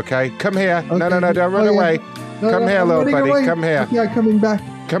with you, okay? Come here. No, don't run away. Come here, little buddy. Come here. Yeah, coming back.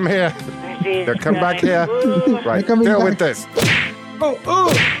 Come here. No, come back here. Right, deal with this. Oh.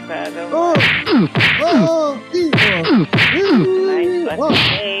 Let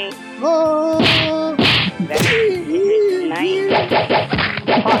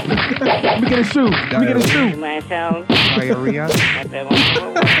me get a shoe. Diarrhea.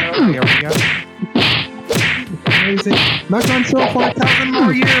 Amazing. Not on show for 1,000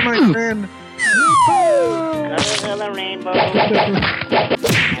 more years, my friend. Colors of the rainbow.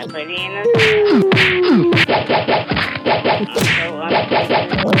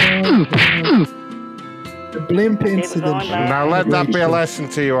 The blimp incident. Now let that be a lesson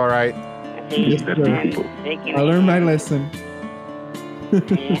to you, all right? Yes, sir. I learned my lesson.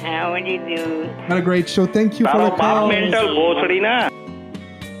 How would you do? Had a great show. Thank you for the call. I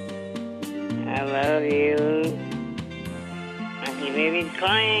love you. I see baby's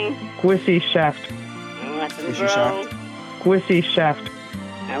crying. Quissy shaft. I want them to grow. Quissy shaft.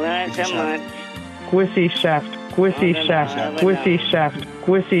 I love it so much. Quissy shaft. Quissy shaft. Quissy shaft.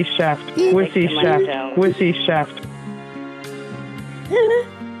 Quissy shaft. Quissy shaft. Quissy shaft.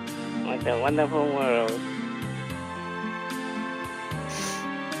 What a wonderful world.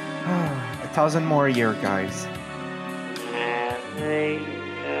 1,000 more a year, guys.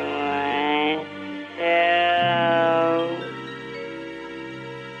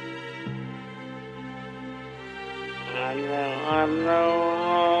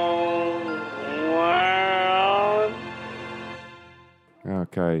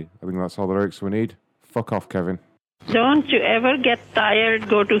 Okay, I think that's all the lyrics we need. Fuck off, Kevin. Don't you ever get tired,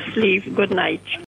 go to sleep. Good night.